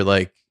until they were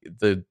like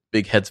the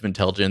big heads of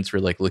intelligence were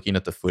like looking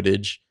at the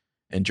footage,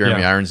 and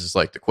Jeremy Irons is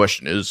like, the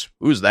question is,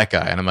 who's that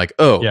guy? And I'm like,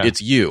 oh,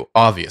 it's you,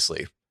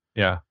 obviously.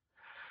 Yeah.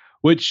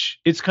 Which,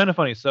 it's kind of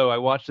funny. So I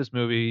watched this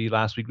movie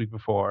last week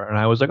before, and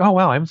I was like, oh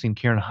wow, I haven't seen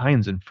Kieran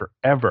Hines in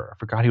forever. I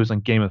forgot he was on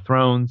Game of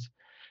Thrones.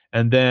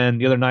 And then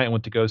the other night I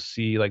went to go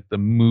see like the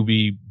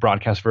movie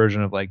broadcast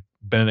version of like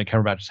Benedict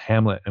Cumberbatch's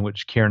Hamlet, in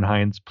which Kieran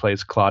Hines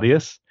plays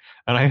Claudius.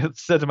 And I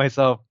said to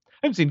myself,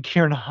 I haven't seen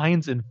Kieran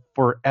Hines in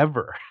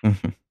forever.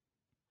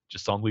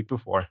 Just saw him the week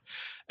before.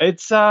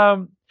 It's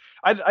I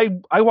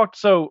walked,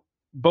 so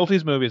both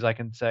these movies, I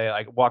can say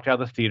I walked out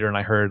of the theater and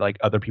I heard like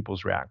other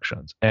people's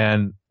reactions.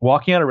 And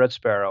walking out of Red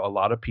Sparrow, a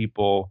lot of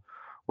people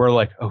were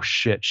like, oh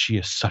shit, she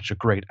is such a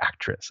great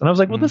actress. And I was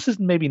like, well, this is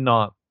maybe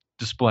not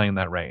displaying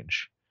that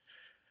range.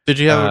 Did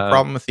you have a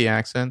problem with the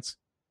accents?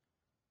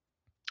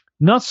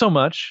 Not so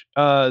much.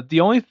 The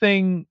only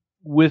thing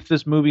with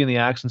this movie and the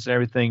accents and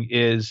everything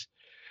is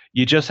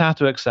you just have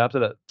to accept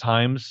that at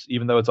times,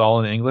 even though it's all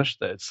in English,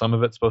 that some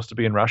of it's supposed to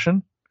be in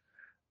Russian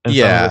and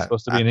some of it's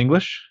supposed to be in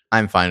English.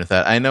 I'm fine with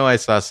that. I know I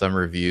saw some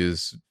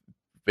reviews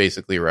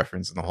basically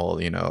referencing the whole,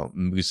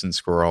 moose and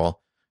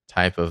squirrel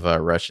type of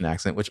Russian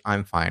accent, which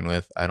I'm fine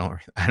with. I don't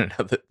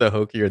know, the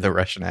hokier the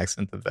Russian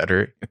accent, the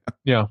better.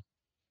 Yeah.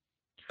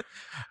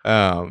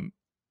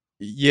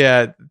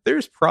 Yeah,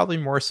 there's probably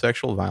more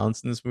sexual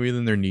violence in this movie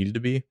than there needed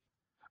to be.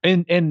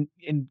 And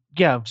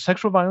yeah,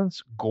 sexual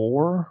violence,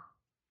 gore,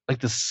 like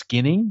the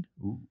skinning.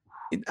 Ooh.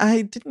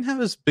 I didn't have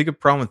as big a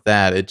problem with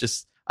that. It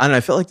just, I don't know,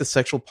 I felt like the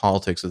sexual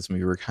politics of this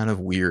movie were kind of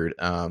weird.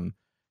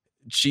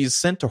 She's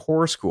sent to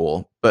horror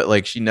school, but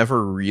like she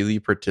never really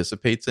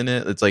participates in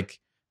it. It's like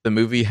the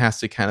movie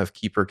has to kind of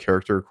keep her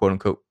character, quote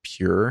unquote,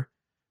 pure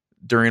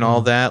during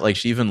all that. Like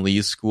she even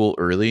leaves school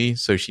early,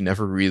 so she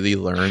never really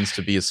learns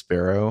to be a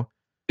sparrow.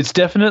 It's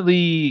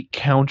definitely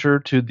counter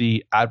to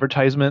the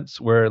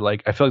advertisements where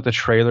like I feel like the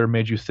trailer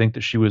made you think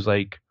that she was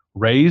like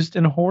raised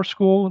in horror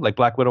school, like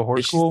Black Widow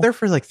horror school. She's there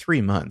for like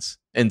 3 months.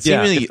 And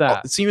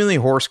seemingly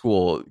horror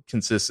school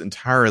consists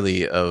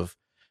entirely of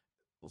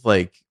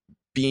like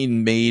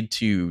being made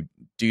to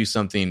do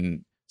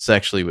something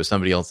sexually with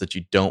somebody else that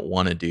you don't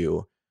want to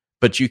do,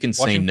 but you can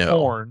say no.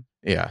 Porn.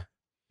 Yeah.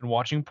 And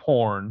watching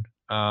porn.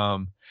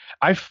 I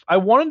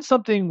wanted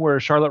something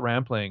where Charlotte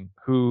Rampling,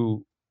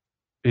 who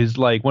is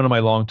like one of my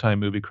longtime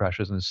movie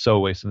crushes and is so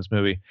wasted in this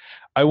movie.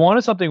 I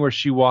wanted something where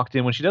she walked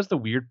in when she does the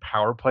weird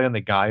power play on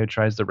the guy who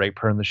tries to rape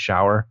her in the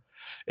shower,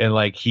 and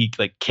like he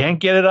like can't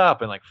get it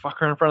up and like fuck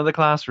her in front of the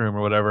classroom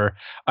or whatever.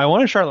 I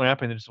wanted Charlotte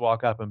Rampling to just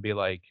walk up and be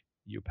like,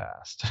 "You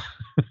passed."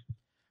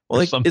 Well,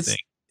 like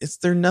is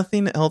there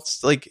nothing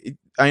else? Like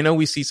I know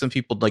we see some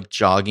people like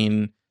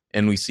jogging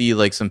and we see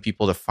like some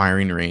people at a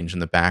firing range in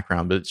the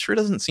background, but it sure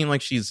doesn't seem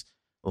like she's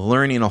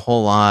learning a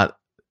whole lot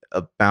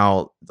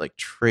about like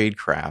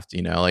tradecraft,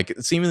 like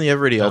seemingly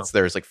everybody else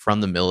there is like from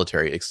the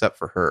military except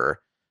for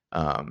her.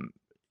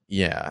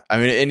 Yeah, I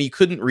mean, and he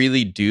couldn't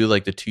really do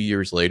like the 2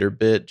 years later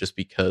bit just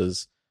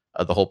because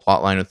of the whole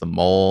plot line with the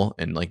mole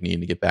and like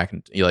needing to get back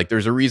and like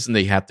there's a reason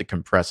they had to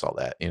compress all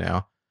that.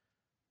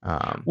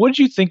 What did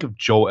you think of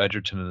Joel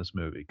Edgerton in this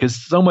movie? Because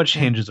so much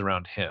hinges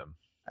around him.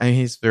 I mean,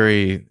 he's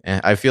very,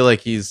 I feel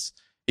like he's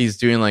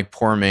doing like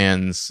poor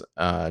man's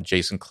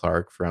Jason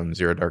Clarke from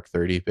Zero Dark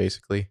 30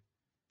 basically.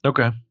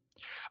 Okay.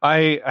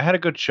 I had a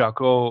good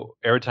chuckle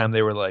every time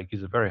they were like,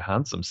 he's a very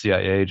handsome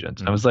CIA agent.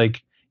 And I was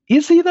like,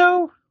 is he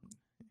though?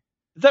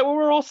 Is that what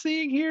we're all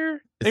seeing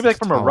here? Maybe like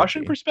from a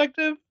Russian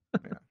perspective?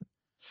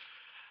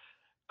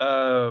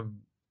 Yeah.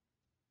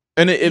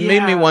 And it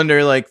made me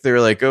wonder, like,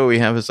 they're like, oh, we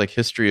have this like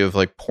history of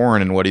like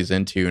porn and what he's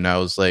into. And I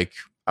was like,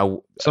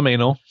 some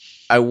anal.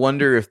 I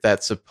wonder if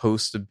that's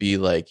supposed to be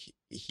like,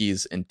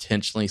 he's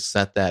intentionally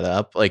set that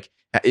up. Like,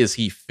 is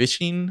he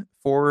fishing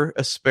for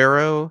a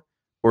sparrow?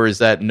 Or is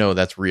that, no,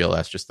 that's real.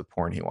 That's just the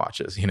porn he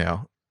watches,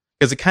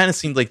 Because it kind of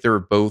seemed like they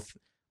were both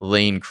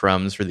laying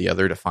crumbs for the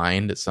other to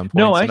find at some points.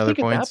 No, I think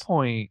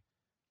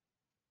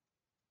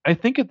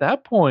at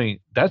that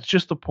point, that's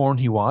just the porn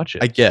he watches.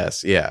 I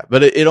guess, yeah.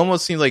 But it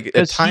almost seemed like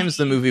at times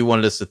the movie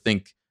wanted us to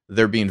think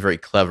they're being very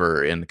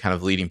clever and kind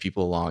of leading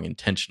people along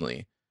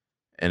intentionally.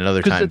 And at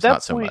other times,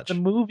 not so much. The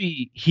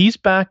movie, he's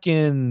back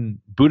in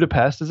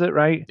Budapest, is it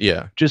right?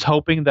 Yeah. Just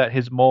hoping that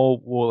his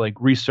mole will like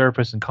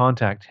resurface and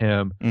contact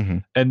him. Mm-hmm.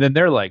 And then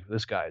they're like,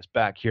 this guy's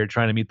back here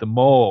trying to meet the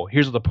mole.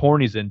 Here's what the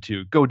porn he's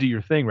into. Go do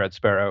your thing, Red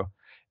Sparrow.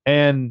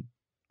 And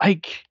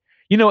like,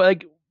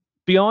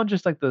 beyond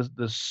just like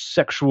the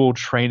sexual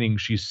training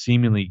she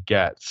seemingly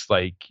gets,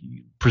 like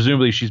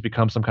presumably she's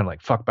become some kind of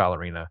like fuck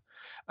ballerina.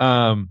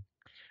 I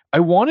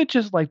wanted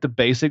just like the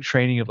basic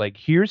training of like,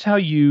 here's how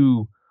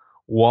you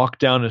walk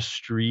down a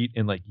street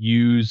and like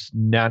use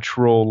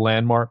natural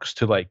landmarks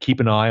to like keep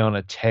an eye on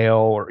a tail,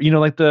 or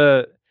like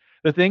the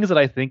things that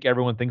I think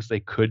everyone thinks they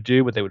could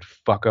do, but they would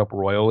fuck up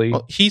royally.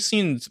 Well, he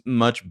seems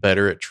much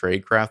better at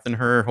tradecraft than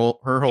her.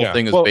 Her whole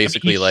thing is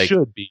basically like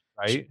should be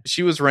right.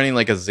 She was running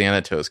like a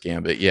Xanatos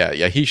gambit.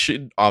 Yeah. He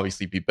should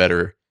obviously be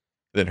better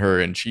than her,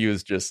 and she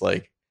was just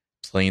like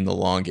playing the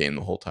long game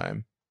the whole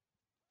time.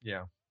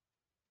 Yeah.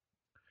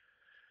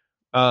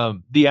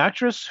 The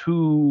actress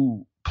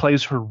who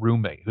plays her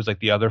roommate, who's like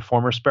the other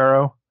former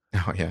Sparrow.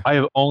 Oh yeah. I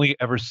have only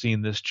ever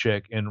seen this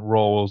chick in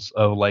roles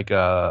of like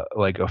a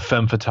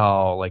femme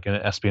fatale, like an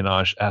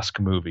espionage esque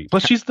movie.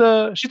 Plus, she's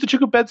the chick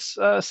who bets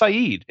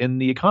Saeed in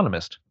The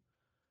Economist.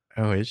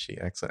 Oh, is she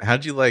excellent?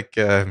 How'd you like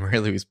Mary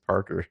Louise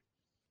Parker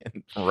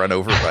and run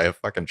over by a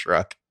fucking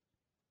truck?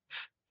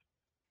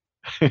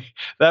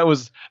 That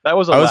was a I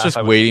was laugh just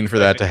I was waiting for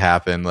that expecting. to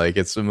happen. Like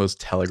it's the most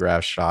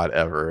telegraphed shot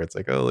ever. It's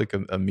like, oh, like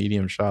a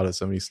medium shot of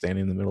somebody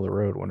standing in the middle of the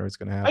road. Wonder what's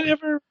gonna I happen.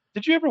 never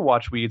did you ever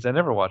watch Weeds? I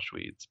never watched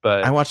Weeds,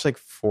 I but watched like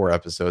 4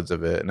 episodes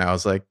of it, and I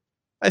was like,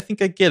 I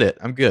think I get it.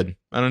 I'm good.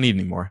 I don't need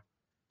any more.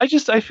 I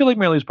feel like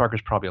Mary Louise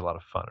Parker's probably a lot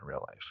of fun in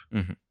real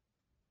life. Hmm.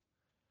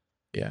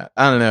 Yeah,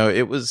 I don't know.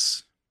 It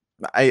was.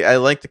 I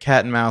like the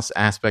cat and mouse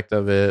aspect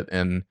of it,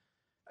 and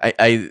I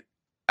I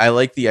I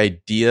like the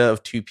idea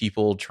of two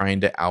people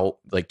trying to out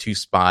like two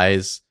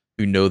spies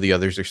who know the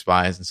others are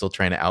spies and still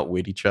trying to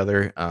outwit each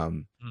other.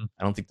 Mm.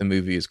 I don't think the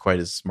movie is quite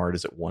as smart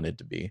as it wanted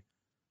to be.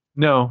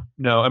 No,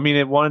 no. I mean,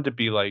 it wanted to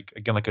be like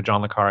again like a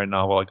John le Carre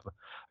novel, like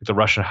the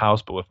Russian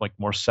House, but with like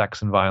more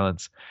sex and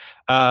violence.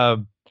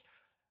 Um,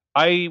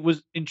 I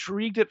was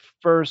intrigued at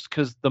first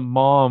because the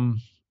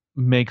mom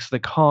makes the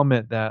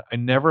comment that I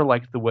never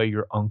liked the way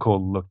your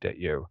uncle looked at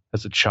you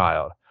as a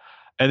child.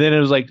 And then it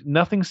was like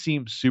nothing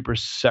seemed super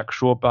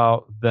sexual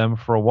about them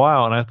for a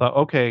while. And I thought,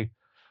 okay,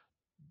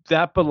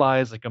 that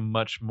belies like a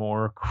much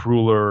more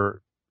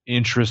crueler,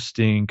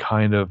 interesting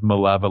kind of I think they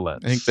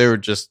malevolence. were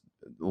just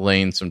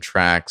laying some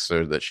tracks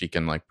so that she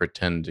can like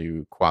pretend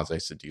to quasi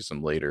seduce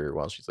him later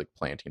while she's like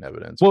planting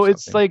evidence or Well,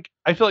 it's something. like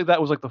I feel like that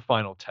was like the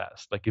final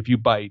test. Like if you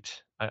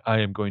bite, I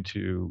am going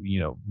to,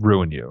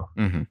 ruin you.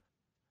 Hmm.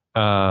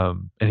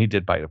 And he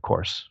did bite, of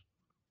course.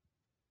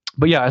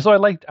 But yeah, so I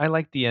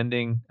liked the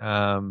ending.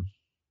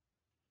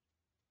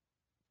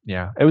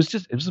 Yeah, it was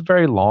a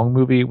very long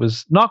movie. It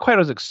was not quite what I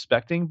was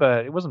expecting,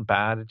 but it wasn't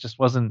bad. It just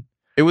wasn't.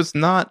 It was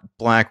not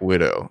Black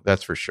Widow,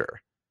 that's for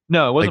sure.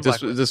 No, it Like wasn't this,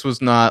 Black Widow. this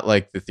was not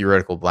like the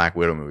theoretical Black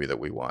Widow movie that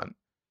we want.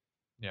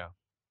 Yeah,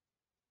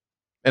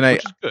 And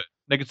which is good.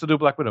 They could still do a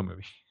Black Widow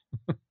movie.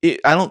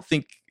 I don't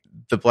think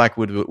the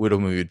Widow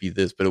movie would be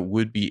this, but it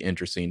would be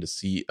interesting to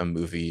see a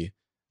movie.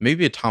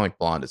 Maybe Atomic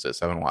Blonde is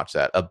this. I haven't watched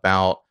that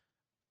about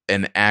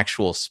an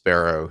actual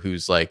Sparrow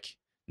who's like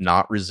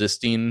not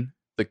resisting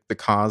the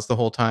cause the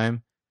whole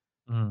time.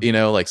 Mm. You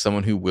know, like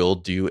someone who will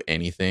do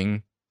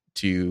anything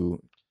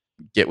to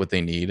get what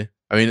they need.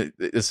 I mean,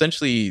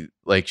 essentially,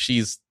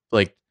 she's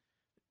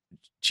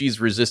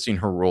resisting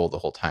her role the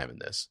whole time in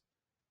this.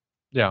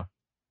 Yeah,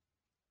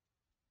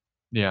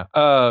 yeah.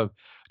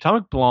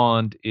 Atomic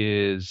Blonde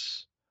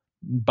is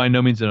by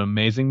no means an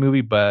amazing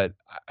movie, but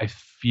I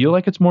feel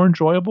like it's more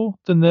enjoyable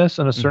than this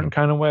in a certain Mhm.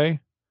 kind of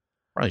way.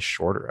 Probably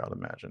shorter, I'd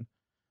imagine.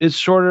 It's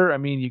shorter. I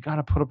mean, you got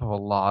to put up with a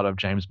lot of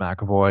James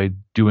McAvoy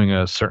doing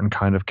a certain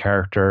kind of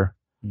character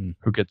Mm.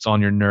 who gets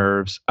on your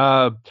nerves.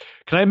 Can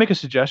I make a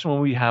suggestion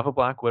when we have a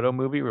Black Widow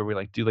movie where we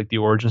like do like the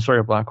origin story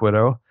of Black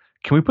Widow?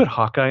 Can we put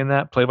Hawkeye in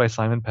that, played by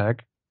Simon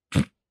Pegg?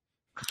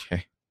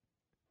 Okay.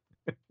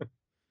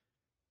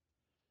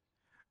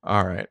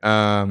 All right.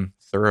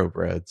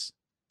 Thoroughbreds.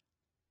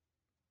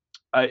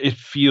 It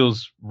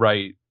feels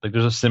right. Like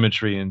there's a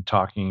symmetry in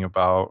talking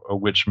about a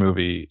witch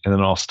movie and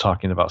then also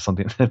talking about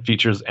something that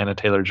features Anna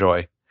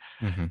Taylor-Joy.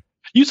 Mm-hmm.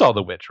 You saw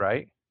The Witch,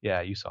 right?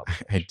 Yeah, you saw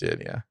The I Witch.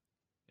 did, yeah.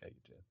 Yeah, you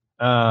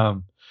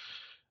did.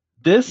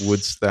 This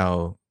Wouldst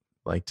thou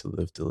like to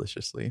live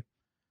deliciously?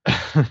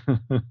 Did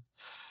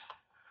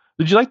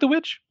you like The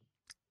Witch?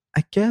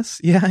 I guess,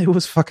 yeah, it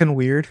was fucking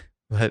weird,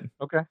 but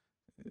Okay.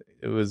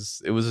 it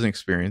was an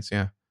experience,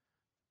 yeah.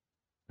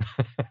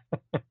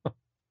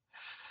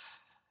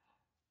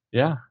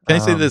 Yeah. Can I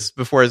say this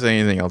before I say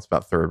anything else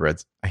about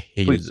Thoroughbreds?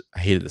 Please. I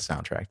hated the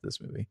soundtrack to this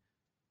movie.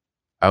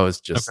 I was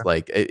just Okay.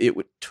 like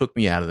took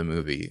me out of the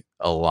movie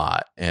a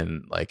lot,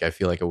 and like I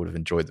feel like I would have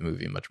enjoyed the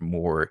movie much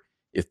more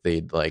if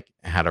they'd like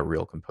had a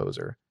real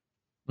composer.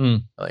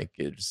 Mm. Like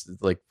it's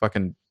like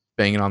fucking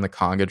banging on the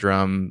conga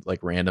drum like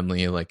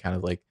randomly, like kind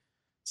of like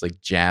it's like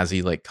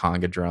jazzy like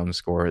conga drum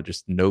score.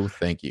 Just no,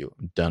 thank you.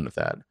 I'm done with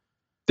that.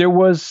 There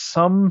was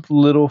some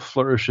little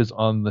flourishes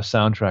on the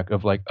soundtrack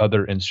of like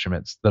other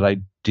instruments that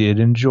I did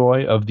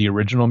enjoy of the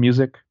original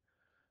music.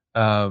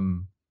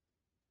 Um,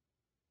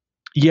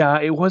 yeah,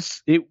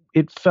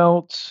 it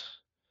felt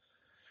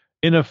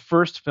in a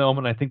first film,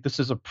 and I think this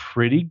is a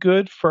pretty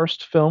good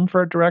first film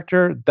for a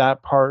director.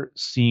 That part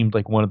seemed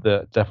like one of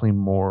the definitely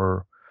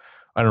more,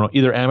 I don't know,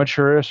 either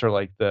amateurish or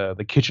like the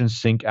kitchen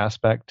sink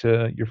aspect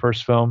to your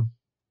first film.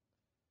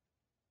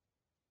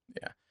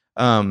 Yeah.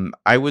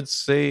 I would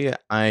say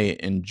I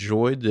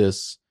enjoyed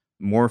this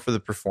more for the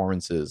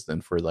performances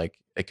than for like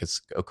a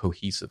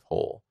cohesive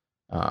whole.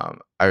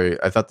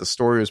 I thought the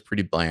story was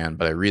pretty bland,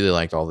 but I really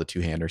liked all the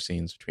two-hander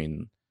scenes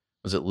between,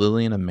 was it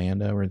Lily and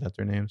Amanda, or is that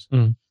their names?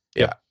 Mm.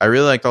 Yeah, Yep. I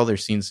really liked all their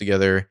scenes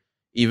together,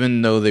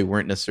 even though they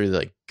weren't necessarily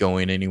like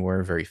going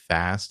anywhere very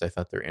fast. I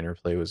thought their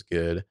interplay was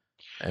good.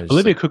 I was just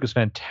Olivia like, Cook is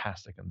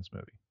fantastic in this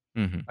movie,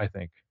 mhm. I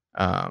think.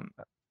 um,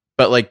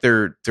 but like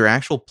their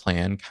actual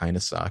plan kind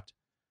of sucked.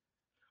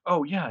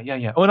 Oh yeah, yeah,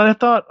 yeah. Oh, and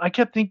I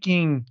kept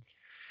thinking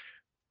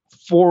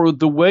for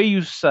the way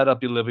you set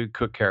up the Olivia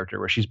Cook character,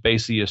 where she's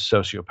basically a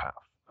sociopath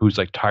who's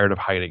like tired of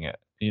hiding it,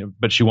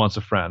 but she wants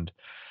a friend.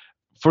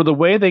 For the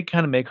way they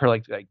kind of make her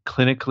like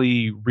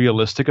clinically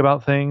realistic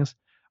about things,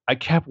 I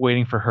kept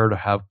waiting for her to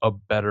have a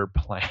better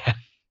plan.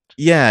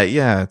 Yeah,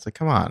 yeah. It's like,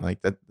 come on,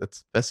 like that's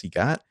the best you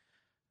got.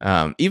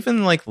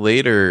 Even like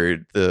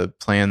later, the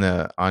plan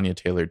that Anya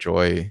Taylor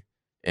Joy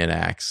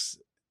enacts,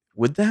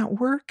 would that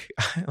work?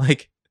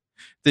 Like,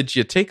 did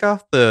you take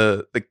off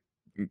the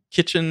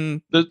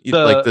kitchen The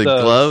like the the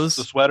the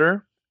gloves?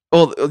 sweater.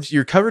 Well,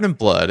 you're covered in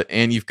blood,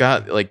 and you've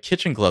got like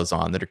kitchen gloves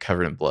on that are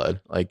covered in blood.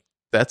 Like,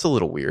 that's a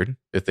little weird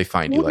if they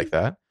find you What like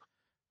that.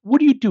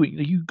 what are you doing?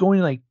 Are you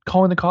going like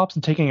calling the cops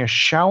and taking a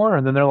shower,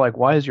 and then they're like,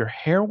 "Why is your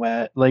hair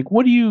wet?" Like,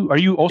 what are you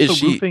Is also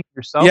she? roofing Yeah,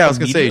 yourself I was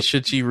gonna say, immediately?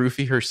 should she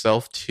roofie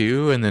herself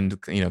too, and then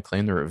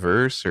claim the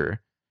reverse,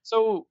 or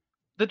So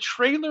the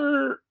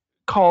trailer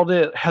called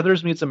it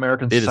Heather's meets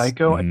American it is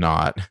Psycho.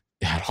 not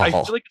at I feel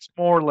all. like it's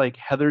more like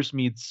Heather's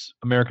meets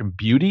American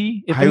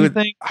Beauty, if I would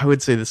anything. I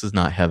would say this is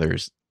not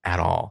Heather's at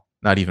all,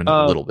 not even a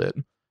Um, little bit.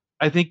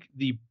 I think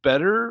the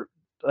better,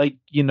 like,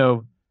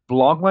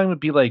 blog line would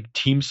be like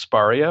Team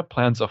Sparia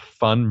plans a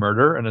fun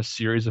murder and a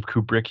series of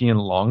Kubrickian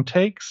long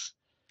takes.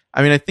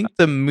 I mean, I think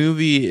the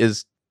movie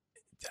is.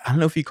 I don't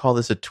know if you call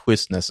this a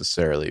twist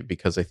necessarily,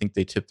 because I think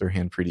they tipped their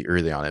hand pretty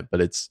early on it. But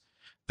it's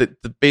the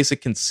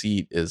basic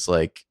conceit is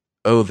like,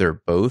 oh, they're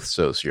both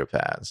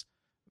sociopaths,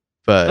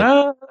 but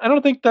I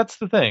don't think that's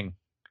the thing.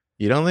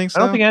 you don't think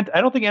so? I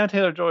don't think Anna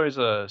Taylor Joy is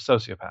a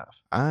sociopath.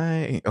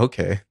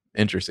 Okay,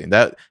 interesting.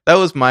 That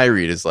was my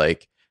read. Is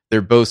like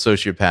they're both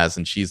sociopaths,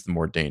 and she's the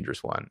more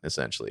dangerous one,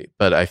 essentially.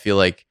 But I feel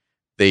like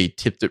they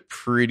tipped it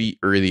pretty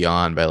early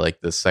on by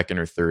like the second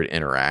or third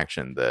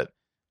interaction that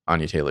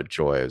Anya Taylor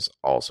Joy is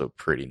also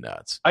pretty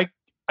nuts.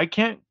 I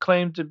can't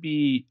claim to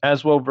be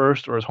as well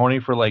versed or as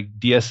horny for like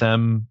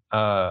DSM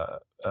uh,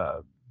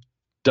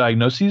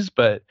 diagnoses,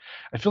 but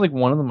I feel like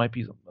one of them might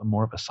be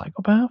more of a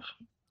psychopath.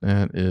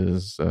 That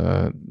is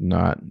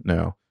not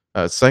no.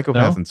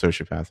 Psychopath No, and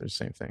sociopath are the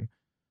same thing.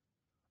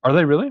 are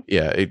they really?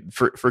 Yeah,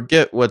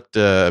 forget what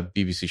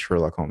BBC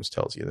Sherlock Holmes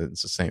tells you.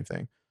 It's the same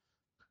thing.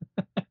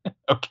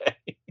 Okay.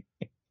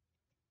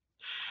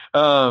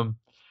 Um,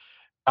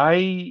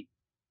 I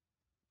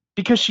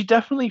because she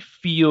definitely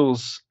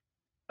feels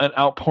an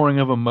outpouring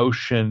of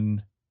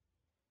emotion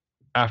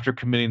after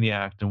committing the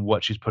act and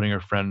what she's putting her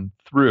friend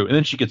through, and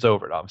then she gets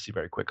over it obviously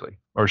very quickly,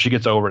 or she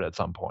gets over it at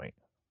some point.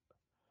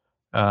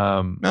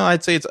 No,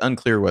 I'd say it's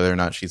unclear whether or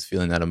not she's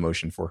feeling that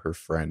emotion for her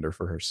friend or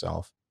for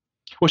herself.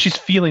 Well, she's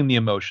feeling the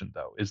emotion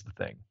though, is the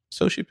thing.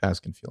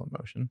 Sociopaths can feel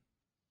emotion.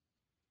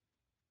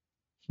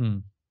 Hmm.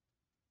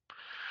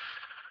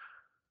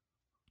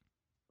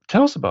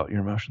 Tell us about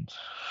your emotions.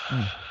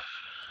 Hmm.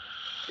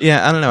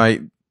 Yeah, I don't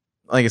know.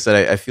 Like I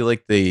said, I feel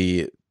like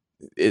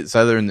it's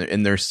either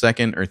in their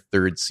second or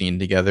third scene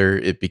together,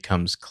 it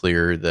becomes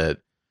clear that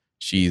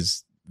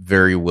she's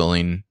very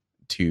willing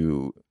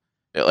to,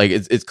 like,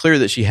 it's clear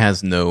that she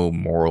has no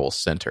moral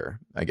center,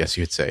 I guess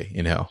you'd say,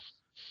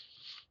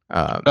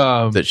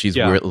 that she's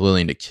Yeah.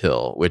 willing to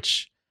kill,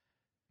 which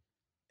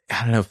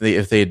I don't know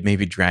if they had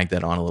maybe dragged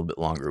that on a little bit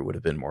longer, it would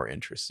have been more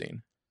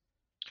interesting.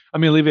 I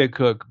mean, Olivia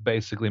Cook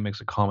basically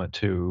makes a comment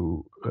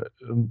to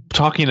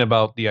talking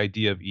about the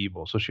idea of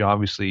evil. So she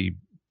obviously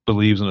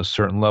believes in a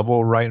certain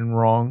level, right and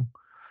wrong,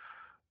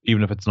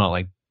 even if it's not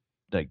like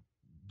the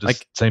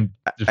Like, same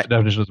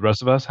definition as the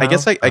rest of us I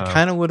guess have. I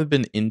kind of would have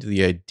been into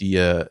the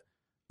idea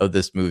of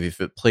this movie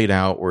if it played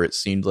out where it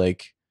seemed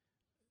like,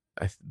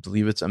 I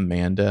believe it's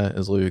Amanda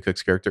as Olivia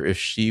Cook's character, if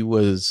she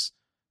was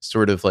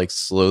sort of like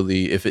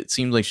slowly, if it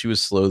seemed like she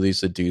was slowly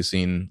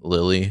seducing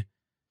Lily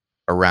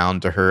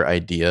around to her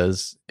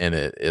ideas, and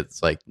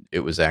it's like it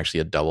was actually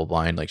a double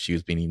blind, like she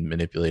was being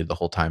manipulated the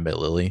whole time by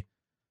Lily.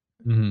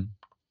 Mm-hmm.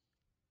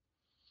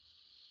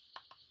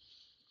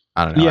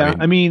 I don't know. Yeah,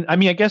 I mean, I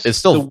guess it's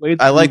still, the way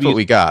the I liked what movie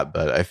we got,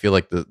 but I feel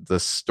like the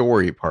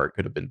story part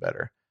could have been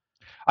better.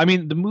 I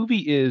mean, the movie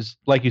is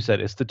like you said,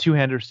 it's the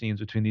two-hander scenes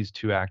between these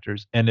two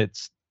actors, and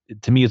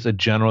to me, it's a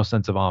general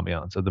sense of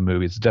ambiance of the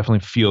movie. It's definitely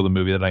feel the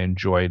movie that I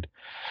enjoyed.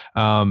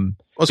 Well,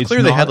 it's It's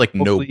clear they had not like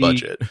no overly,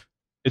 budget.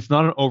 it's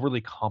not an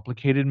overly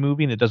complicated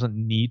movie, and it doesn't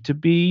need to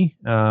be.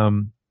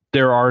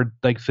 There are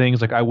like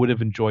things like I would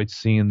have enjoyed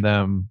seeing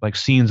them, like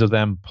scenes of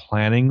them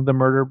planning the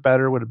murder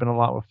better would have been a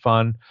lot of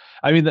fun.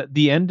 I mean,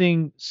 the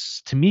ending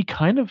to me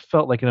kind of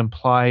felt like it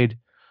implied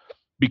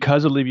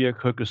because Olivia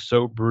Cook is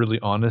so brutally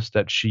honest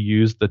that she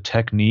used the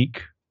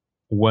technique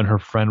when her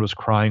friend was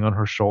crying on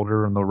her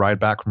shoulder on the ride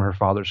back from her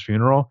father's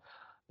funeral,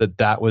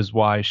 that was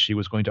why she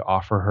was going to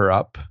offer her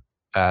up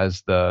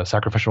as the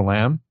sacrificial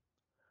lamb.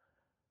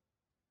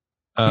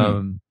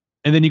 And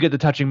then you get the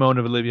touching moment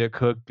of Olivia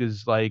Cook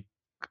is like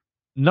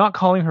not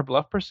calling her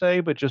bluff per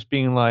se, but just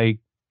being like,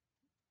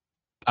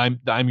 I'm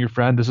your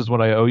friend. This is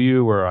what I owe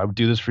you, or I would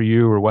do this for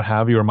you, or what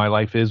have you, or my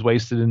life is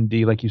wasted in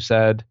D, like you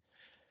said.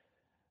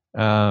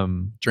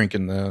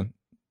 Drinking the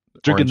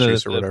Drinking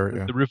orange juice or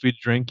whatever. the roofied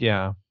drink,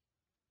 yeah.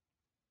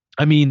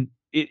 I mean,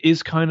 it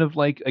is kind of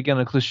like, again,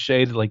 a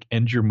cliche to like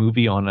end your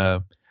movie on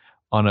a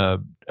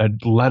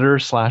letter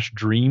slash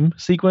dream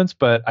sequence,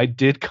 but I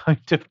did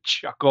kind of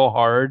chuckle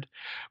hard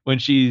when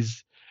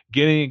she's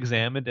getting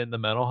examined in the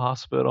mental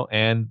hospital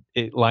and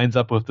it lines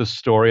up with the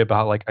story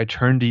about like I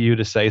turned to you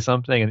to say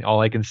something and all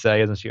I can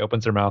say is, and she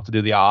opens her mouth to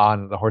do the ah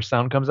and the horse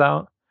sound comes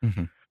out.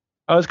 Mhm.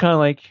 I was kind of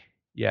like,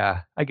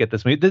 yeah, I get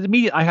this.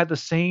 Me, I had the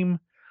same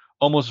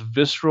almost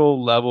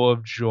visceral level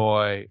of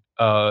joy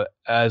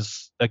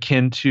as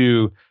akin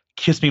to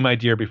 "Kiss Me, My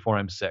Dear" before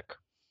I'm sick.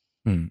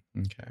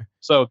 Okay.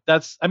 So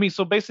that's, I mean,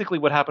 so basically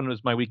what happened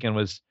was my weekend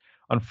was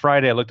on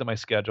Friday. I looked at my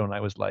schedule and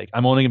I was like,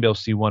 I'm only gonna be able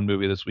to see one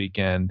movie this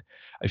weekend.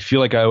 I feel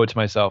like I owe it to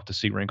myself to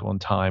see Wrinkle in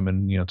Time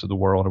and to the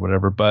world or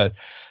whatever. But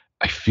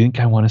I think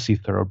I want to see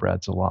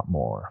Thoroughbreds a lot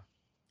more.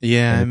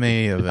 Yeah, And I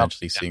may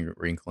eventually yeah. see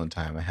Wrinkle in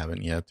Time. I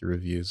haven't yet. The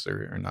reviews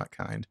are not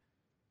kind.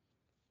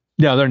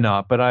 No, they're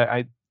not. But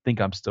I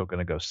think I'm still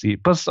gonna go see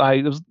it. Plus,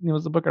 it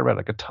was a book I read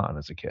like a ton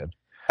as a kid.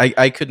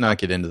 I could not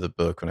get into the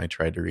book when I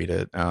tried to read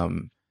it.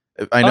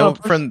 I know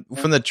from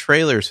the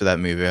trailers for that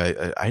movie,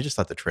 I just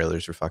thought the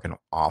trailers were fucking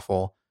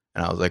awful,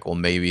 and I was like, well,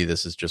 maybe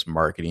this is just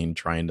marketing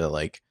trying to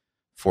like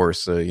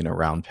force a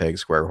round peg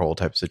square hole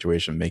type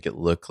situation, make it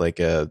look like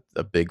a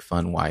big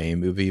fun YA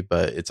movie.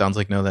 But it sounds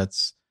like no,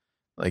 that's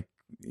like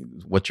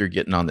what you're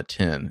getting on the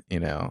tin,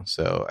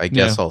 So I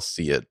guess I'll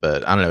see it,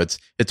 but I don't know.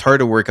 It's hard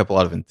to work up a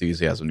lot of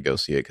enthusiasm to go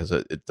see it because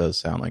it does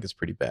sound like it's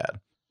pretty bad.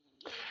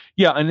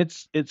 Yeah, and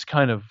it's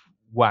kind of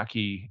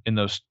wacky in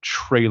those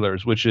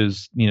trailers, which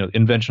is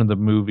invention of the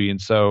movie.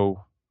 And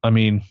so I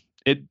mean,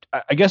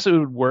 I guess it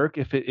would work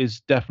if it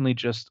is definitely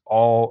just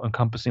all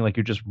encompassing, like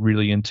you're just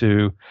really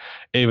into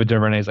Ava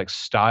DuVernay's like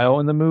style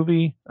in the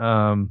movie.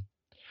 Because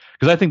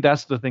I think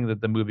that's the thing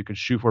that the movie could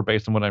shoot for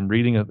based on what I'm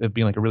reading, of it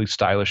being like a really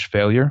stylish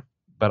failure.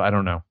 But I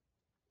don't know.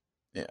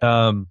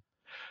 Yeah.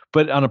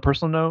 But on a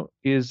personal note,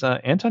 is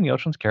Anton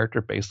Yelchin's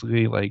character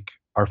basically like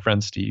our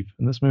friend Steve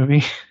in this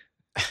movie?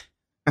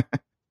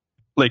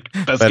 Like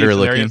best Better case scenario,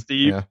 looking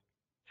Steve. Yeah.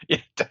 Yeah,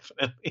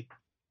 definitely.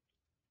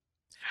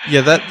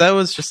 Yeah, that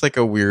was just like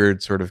a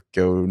weird sort of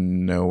go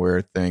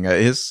nowhere thing.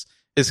 His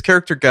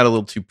character got a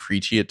little too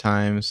preachy at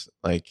times.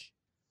 Like,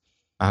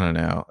 I don't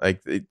know,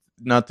 like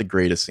not the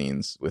greatest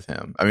scenes with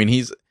him. I mean,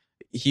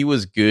 he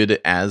was good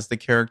as the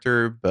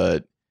character,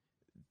 but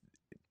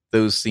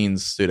those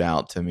scenes stood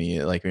out to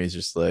me. Like when he's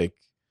just like,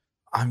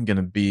 I'm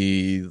gonna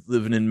be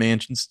living in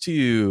mansions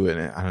too,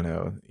 and I don't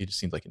know, he just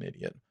seemed like an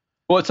idiot.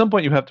 Well, at some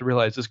point you have to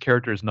realize this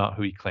character is not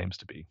who he claims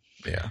to be.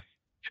 Yeah.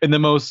 In the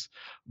most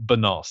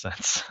banal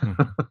sense.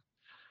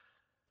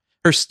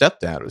 Her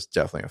stepdad was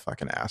definitely a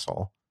fucking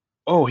asshole.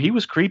 Oh, he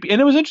was creepy. And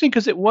it was interesting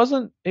because it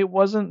wasn't,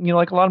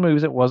 like a lot of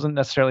movies, it wasn't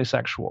necessarily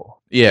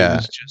sexual. Yeah. It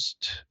was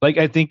just like,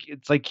 I think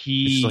it's like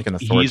he's just like an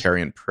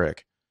authoritarian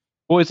prick.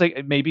 Well, it's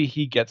like maybe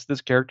he gets this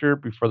character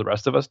before the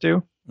rest of us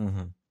do.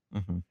 Mm-hmm.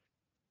 Mm-hmm.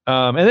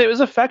 And it was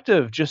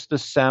effective, just the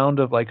sound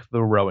of like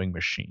the rowing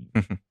machine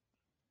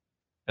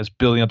as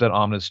building up that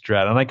ominous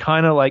dread. And I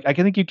kind of like, I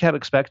think you kept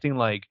expecting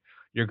like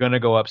you're going to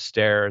go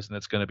upstairs and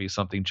it's going to be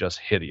something just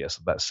hideous,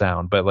 that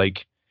sound. But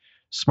like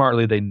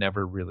smartly, they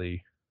never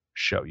really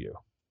show you.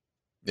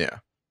 Yeah.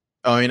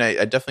 Oh, I mean,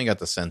 I definitely got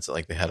the sense that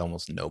like they had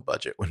almost no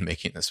budget when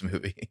making this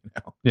movie.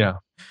 Yeah.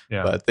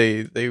 Yeah. But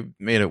they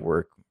made it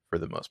work for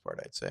the most part,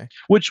 I'd say.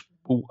 Which,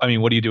 I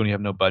mean, what do you do when you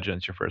have no budget?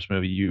 It's your first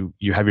movie. You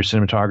have your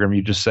cinematographer.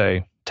 You just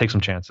say, take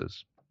some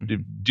chances,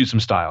 do some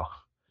style.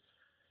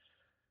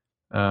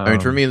 I mean,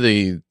 for me,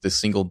 the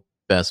single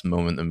best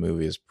moment in the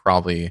movie is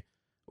probably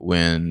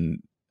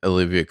when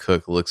Olivia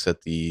Cooke looks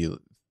at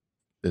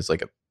there's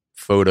like a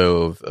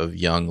photo of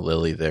young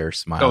Lily there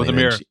smiling. Oh, the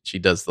mirror. She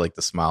does like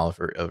the smile of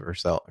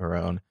herself, her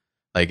own.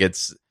 Like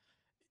it's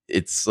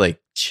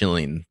like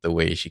chilling the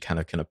way she kind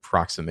of can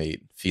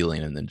approximate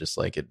feeling, and then just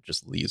like it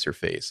just leaves her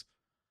face.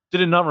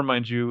 Did it not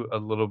remind you a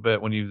little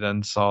bit when you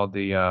then saw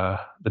the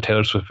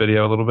Taylor Swift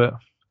video a little bit?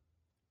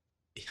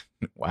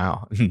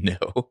 Wow,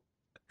 no.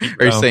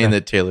 Are you saying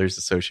that Taylor's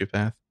a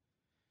sociopath?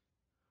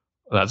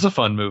 That's a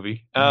fun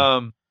movie.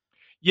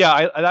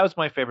 Yeah, that was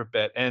my favorite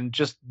bit, and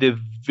just the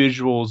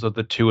visuals of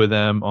the two of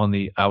them on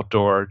the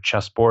outdoor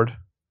chessboard.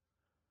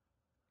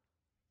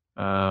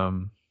 I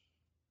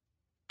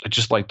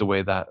just like the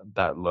way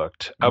that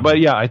looked. But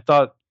yeah, I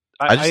thought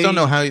I just don't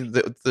know how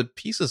the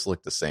pieces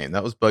look the same.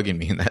 That was bugging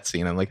me in that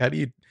scene. I'm like, how do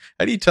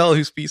you tell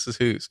whose piece is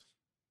whose?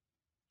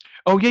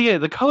 Oh yeah.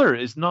 The color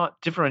is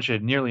not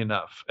differentiated nearly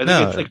enough. I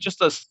think it's like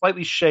just a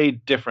slightly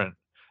shade different,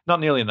 not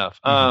nearly enough.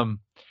 Mm-hmm.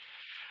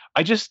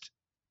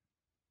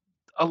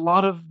 A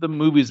lot of the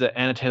movies that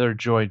Anya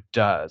Taylor-Joy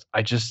does,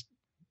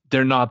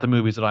 they're not the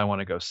movies that I want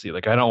to go see.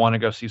 Like I don't want to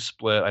go see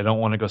Split. I don't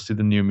want to go see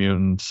The New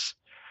Mutants.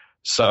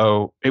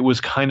 So it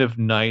was kind of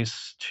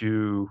nice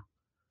because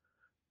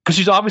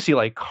she's obviously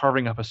like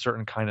carving up a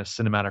certain kind of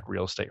cinematic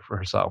real estate for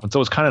herself. And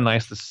so it's kind of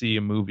nice to see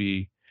a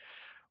movie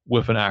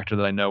with an actor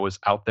that I know is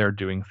out there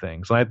doing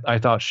things. And I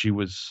thought she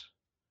was.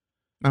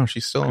 No,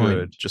 she's still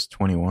only just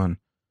 21.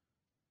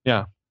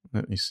 Yeah.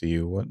 Let me see.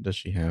 What does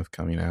she have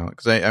coming out?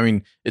 Because I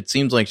mean, it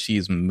seems like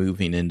she's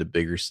moving into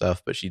bigger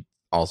stuff, but she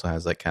also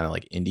has that kind of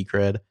like indie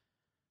cred.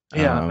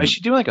 Yeah. Is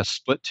she doing like a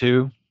Split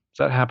 2? Is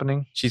that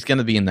happening? She's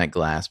gonna be in that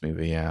Glass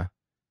movie. Yeah.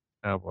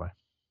 Oh boy.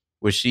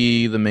 Was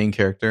she the main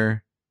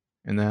character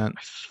in that?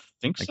 I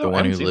think Like so. the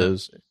one who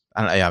lives?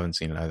 I haven't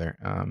seen it either.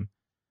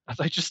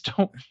 I just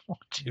don't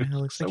want to. Yeah, it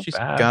looks so like she's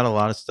bad. got a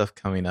lot of stuff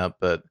coming up,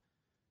 but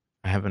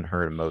I haven't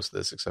heard of most of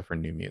this except for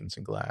New Mutants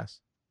and Glass.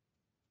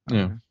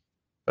 Yeah.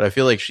 But I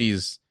feel like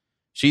she's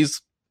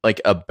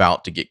like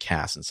about to get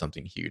cast in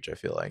something huge, I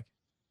feel like.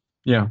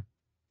 Yeah.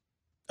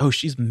 Oh,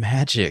 she's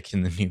Magic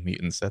in the New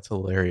Mutants. That's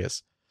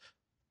hilarious.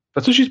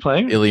 That's what she's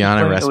playing?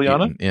 Ileana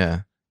Rasputin.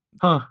 Yeah.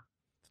 Huh.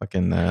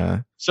 Fucking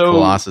so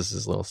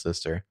Colossus's little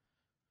sister.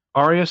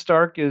 Arya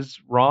Stark is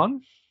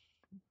Ron?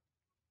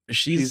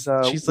 She's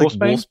like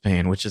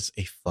Wolfsbane, which is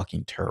a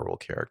fucking terrible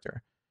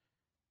character.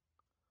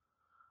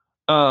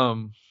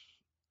 All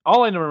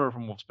I remember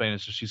from Wolfsbane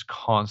is just she's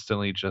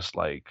constantly just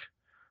like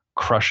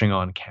crushing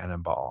on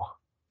Cannonball.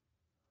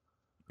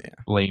 Yeah.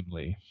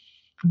 Lamely.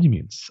 What do you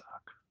mean suck?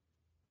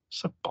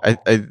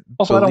 I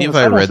believe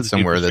I read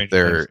somewhere that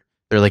they're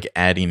like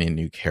adding a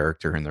new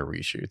character in the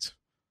reshoots.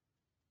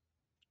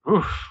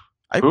 Oof.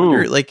 I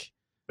wonder, like,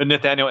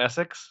 Nathaniel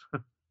Essex.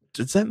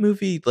 Does that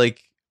movie,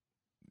 like,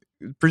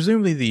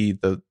 presumably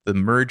the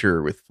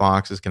merger with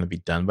Fox is going to be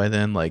done by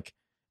then? Like,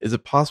 is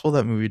it possible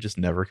that movie just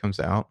never comes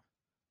out?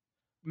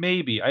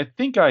 Maybe. I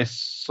think I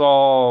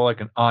saw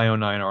like an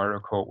IO9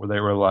 article where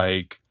they were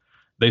like,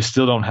 they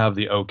still don't have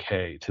the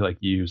okay to like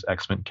use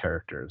X-Men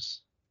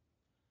characters.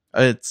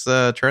 It's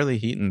Charlie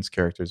Heaton's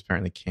character is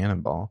apparently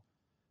Cannonball.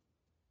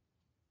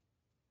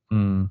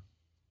 Hmm.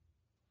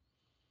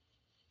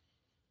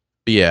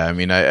 But yeah, I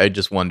mean, I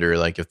just wonder,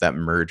 like, if that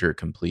merger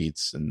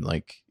completes and,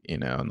 like, you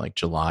know, in like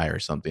July or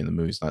something, the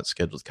movie's not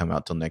scheduled to come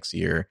out till next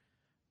year.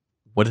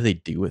 What do they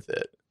do with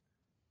it?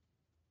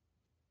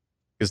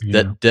 Because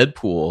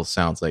Deadpool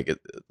sounds like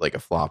a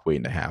flop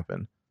waiting to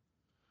happen.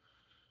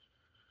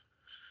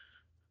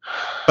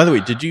 By the way,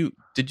 did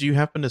you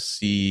happen to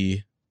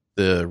see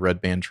the Red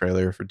Band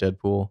trailer for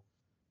Deadpool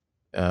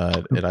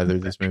at either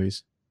of these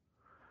movies?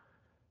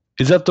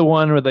 Is that the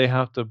one where they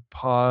have to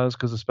pause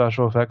because the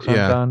special effects aren't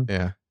done?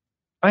 Yeah.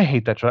 I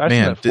hate that trailer. I've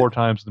seen that 4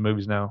 times in the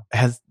movies now.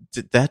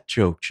 That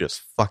joke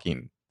just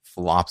fucking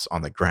flops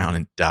on the ground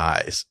and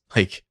dies.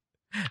 Like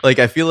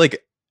I feel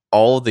like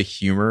all the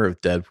humor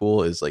of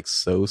Deadpool is like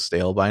so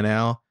stale by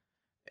now,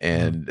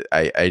 and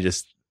I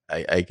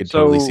could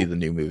totally see the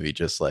new movie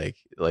just like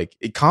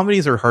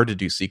comedies are hard to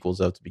do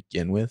sequels of to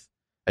begin with.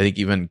 I think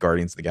even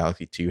Guardians of the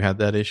Galaxy 2 had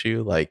that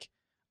issue. Like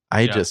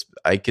I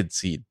could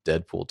see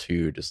Deadpool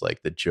 2 just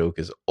like the joke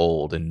is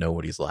old and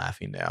nobody's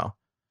laughing now.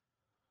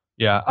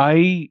 Yeah,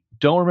 I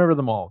don't remember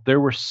them all. There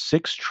were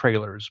 6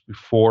 trailers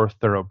before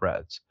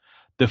Thoroughbreds.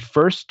 The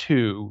first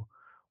 2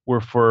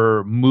 were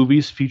for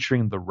movies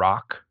featuring The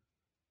Rock,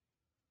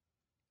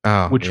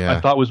 which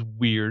I thought was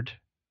weird.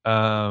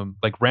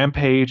 Like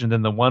Rampage, and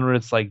then the one where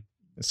it's like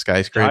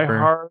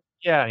Skyscraper.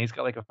 Yeah, and he's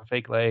got like a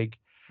fake leg.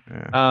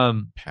 Yeah.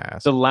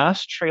 The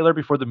last trailer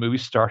before the movie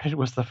started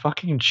was the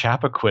fucking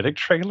Chappaquiddick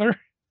trailer.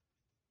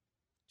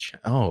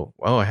 Oh,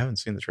 I haven't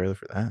seen the trailer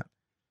for that.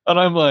 And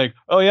I'm like,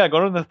 oh yeah,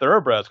 go to the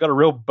Thoroughbreds. Got a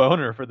real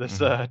boner for this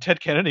Ted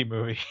Kennedy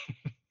movie.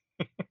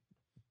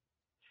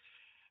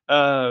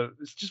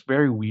 It's just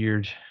very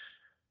weird.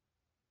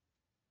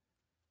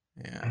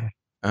 Yeah.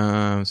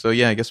 So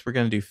yeah, I guess we're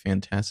gonna do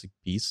Fantastic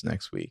Beasts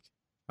next week.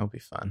 That'll be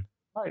fun.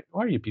 Why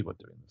are you people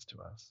doing this to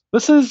us?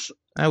 This is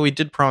we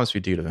did promise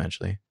we'd do it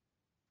eventually.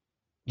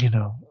 You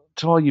know,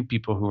 to all you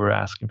people who were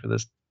asking for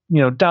this,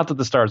 you know, doubt that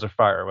the stars are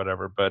fire or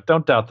whatever, but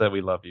don't doubt that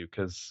we love you,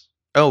 because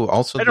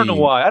also I don't know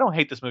why. I don't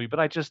hate this movie, but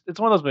it's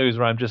one of those movies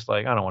where I'm just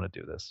like, I don't want to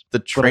do this. The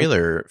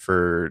trailer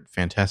for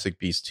Fantastic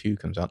Beasts 2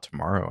 comes out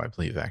tomorrow, I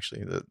believe,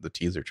 actually, the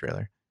teaser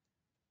trailer.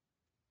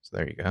 So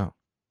there you go.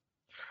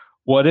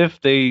 What if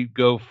they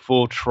go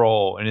full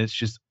troll and it's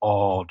just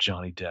all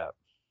Johnny Depp?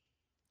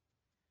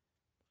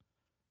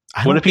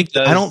 I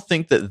don't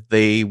think that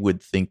they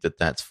would think that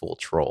that's full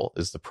troll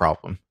is the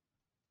problem.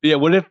 Yeah,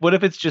 what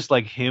if it's just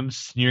like him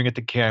sneering at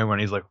the camera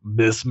and he's like,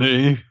 "Miss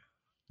me?"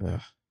 All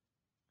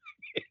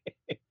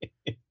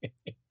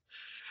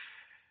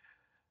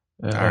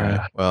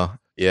right. Well,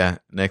 yeah,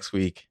 next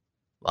week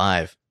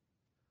live,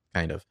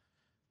 kind of.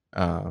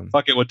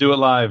 Fuck it, we'll do it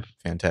live.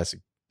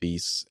 Fantastic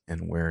Beasts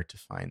and Where to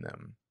Find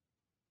Them.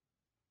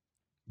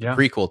 Yeah.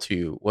 Prequel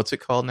to what's it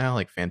called now?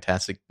 Like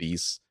Fantastic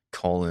Beasts :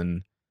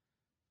 like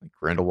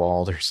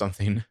Grindelwald or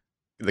something.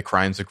 The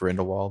Crimes of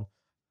Grindelwald.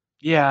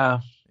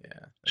 Yeah.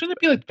 Shouldn't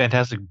it be like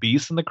Fantastic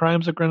Beasts and the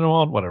Crimes of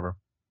Grindelwald? Whatever.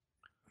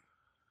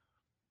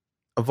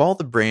 Of all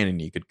the branding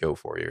you could go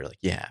for, you're like,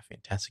 yeah,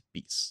 Fantastic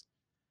Beasts.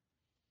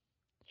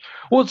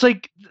 Well, it's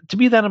like, to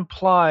me, that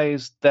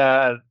implies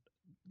that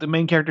the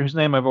main character, whose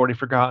name I've already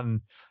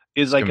forgotten,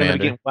 is like going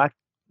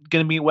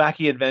to be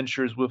wacky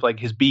adventures with like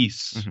his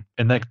beasts,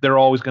 and like they're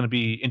always going to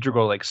be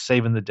integral, like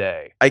saving the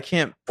day. I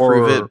can't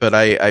prove it, but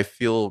I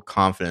feel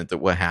confident that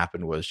what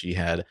happened was she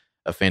had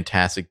a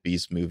Fantastic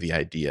Beasts movie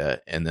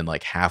idea, and then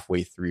like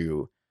halfway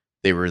through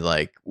they were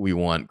like, we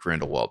want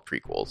Grindelwald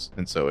prequels,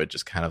 and so it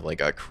just kind of like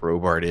got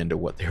crowbarred into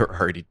what they were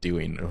already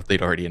doing, what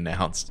they'd already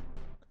announced.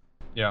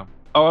 Yeah.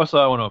 Oh, also,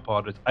 I want to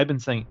apologize. I've been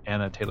saying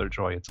Anna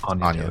Taylor-Joy. It's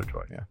Anya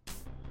Taylor-Joy. Yeah.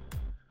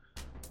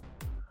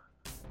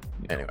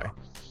 Anyway,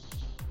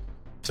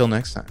 till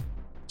next time.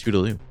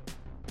 Toodaloo.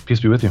 Peace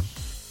be with you.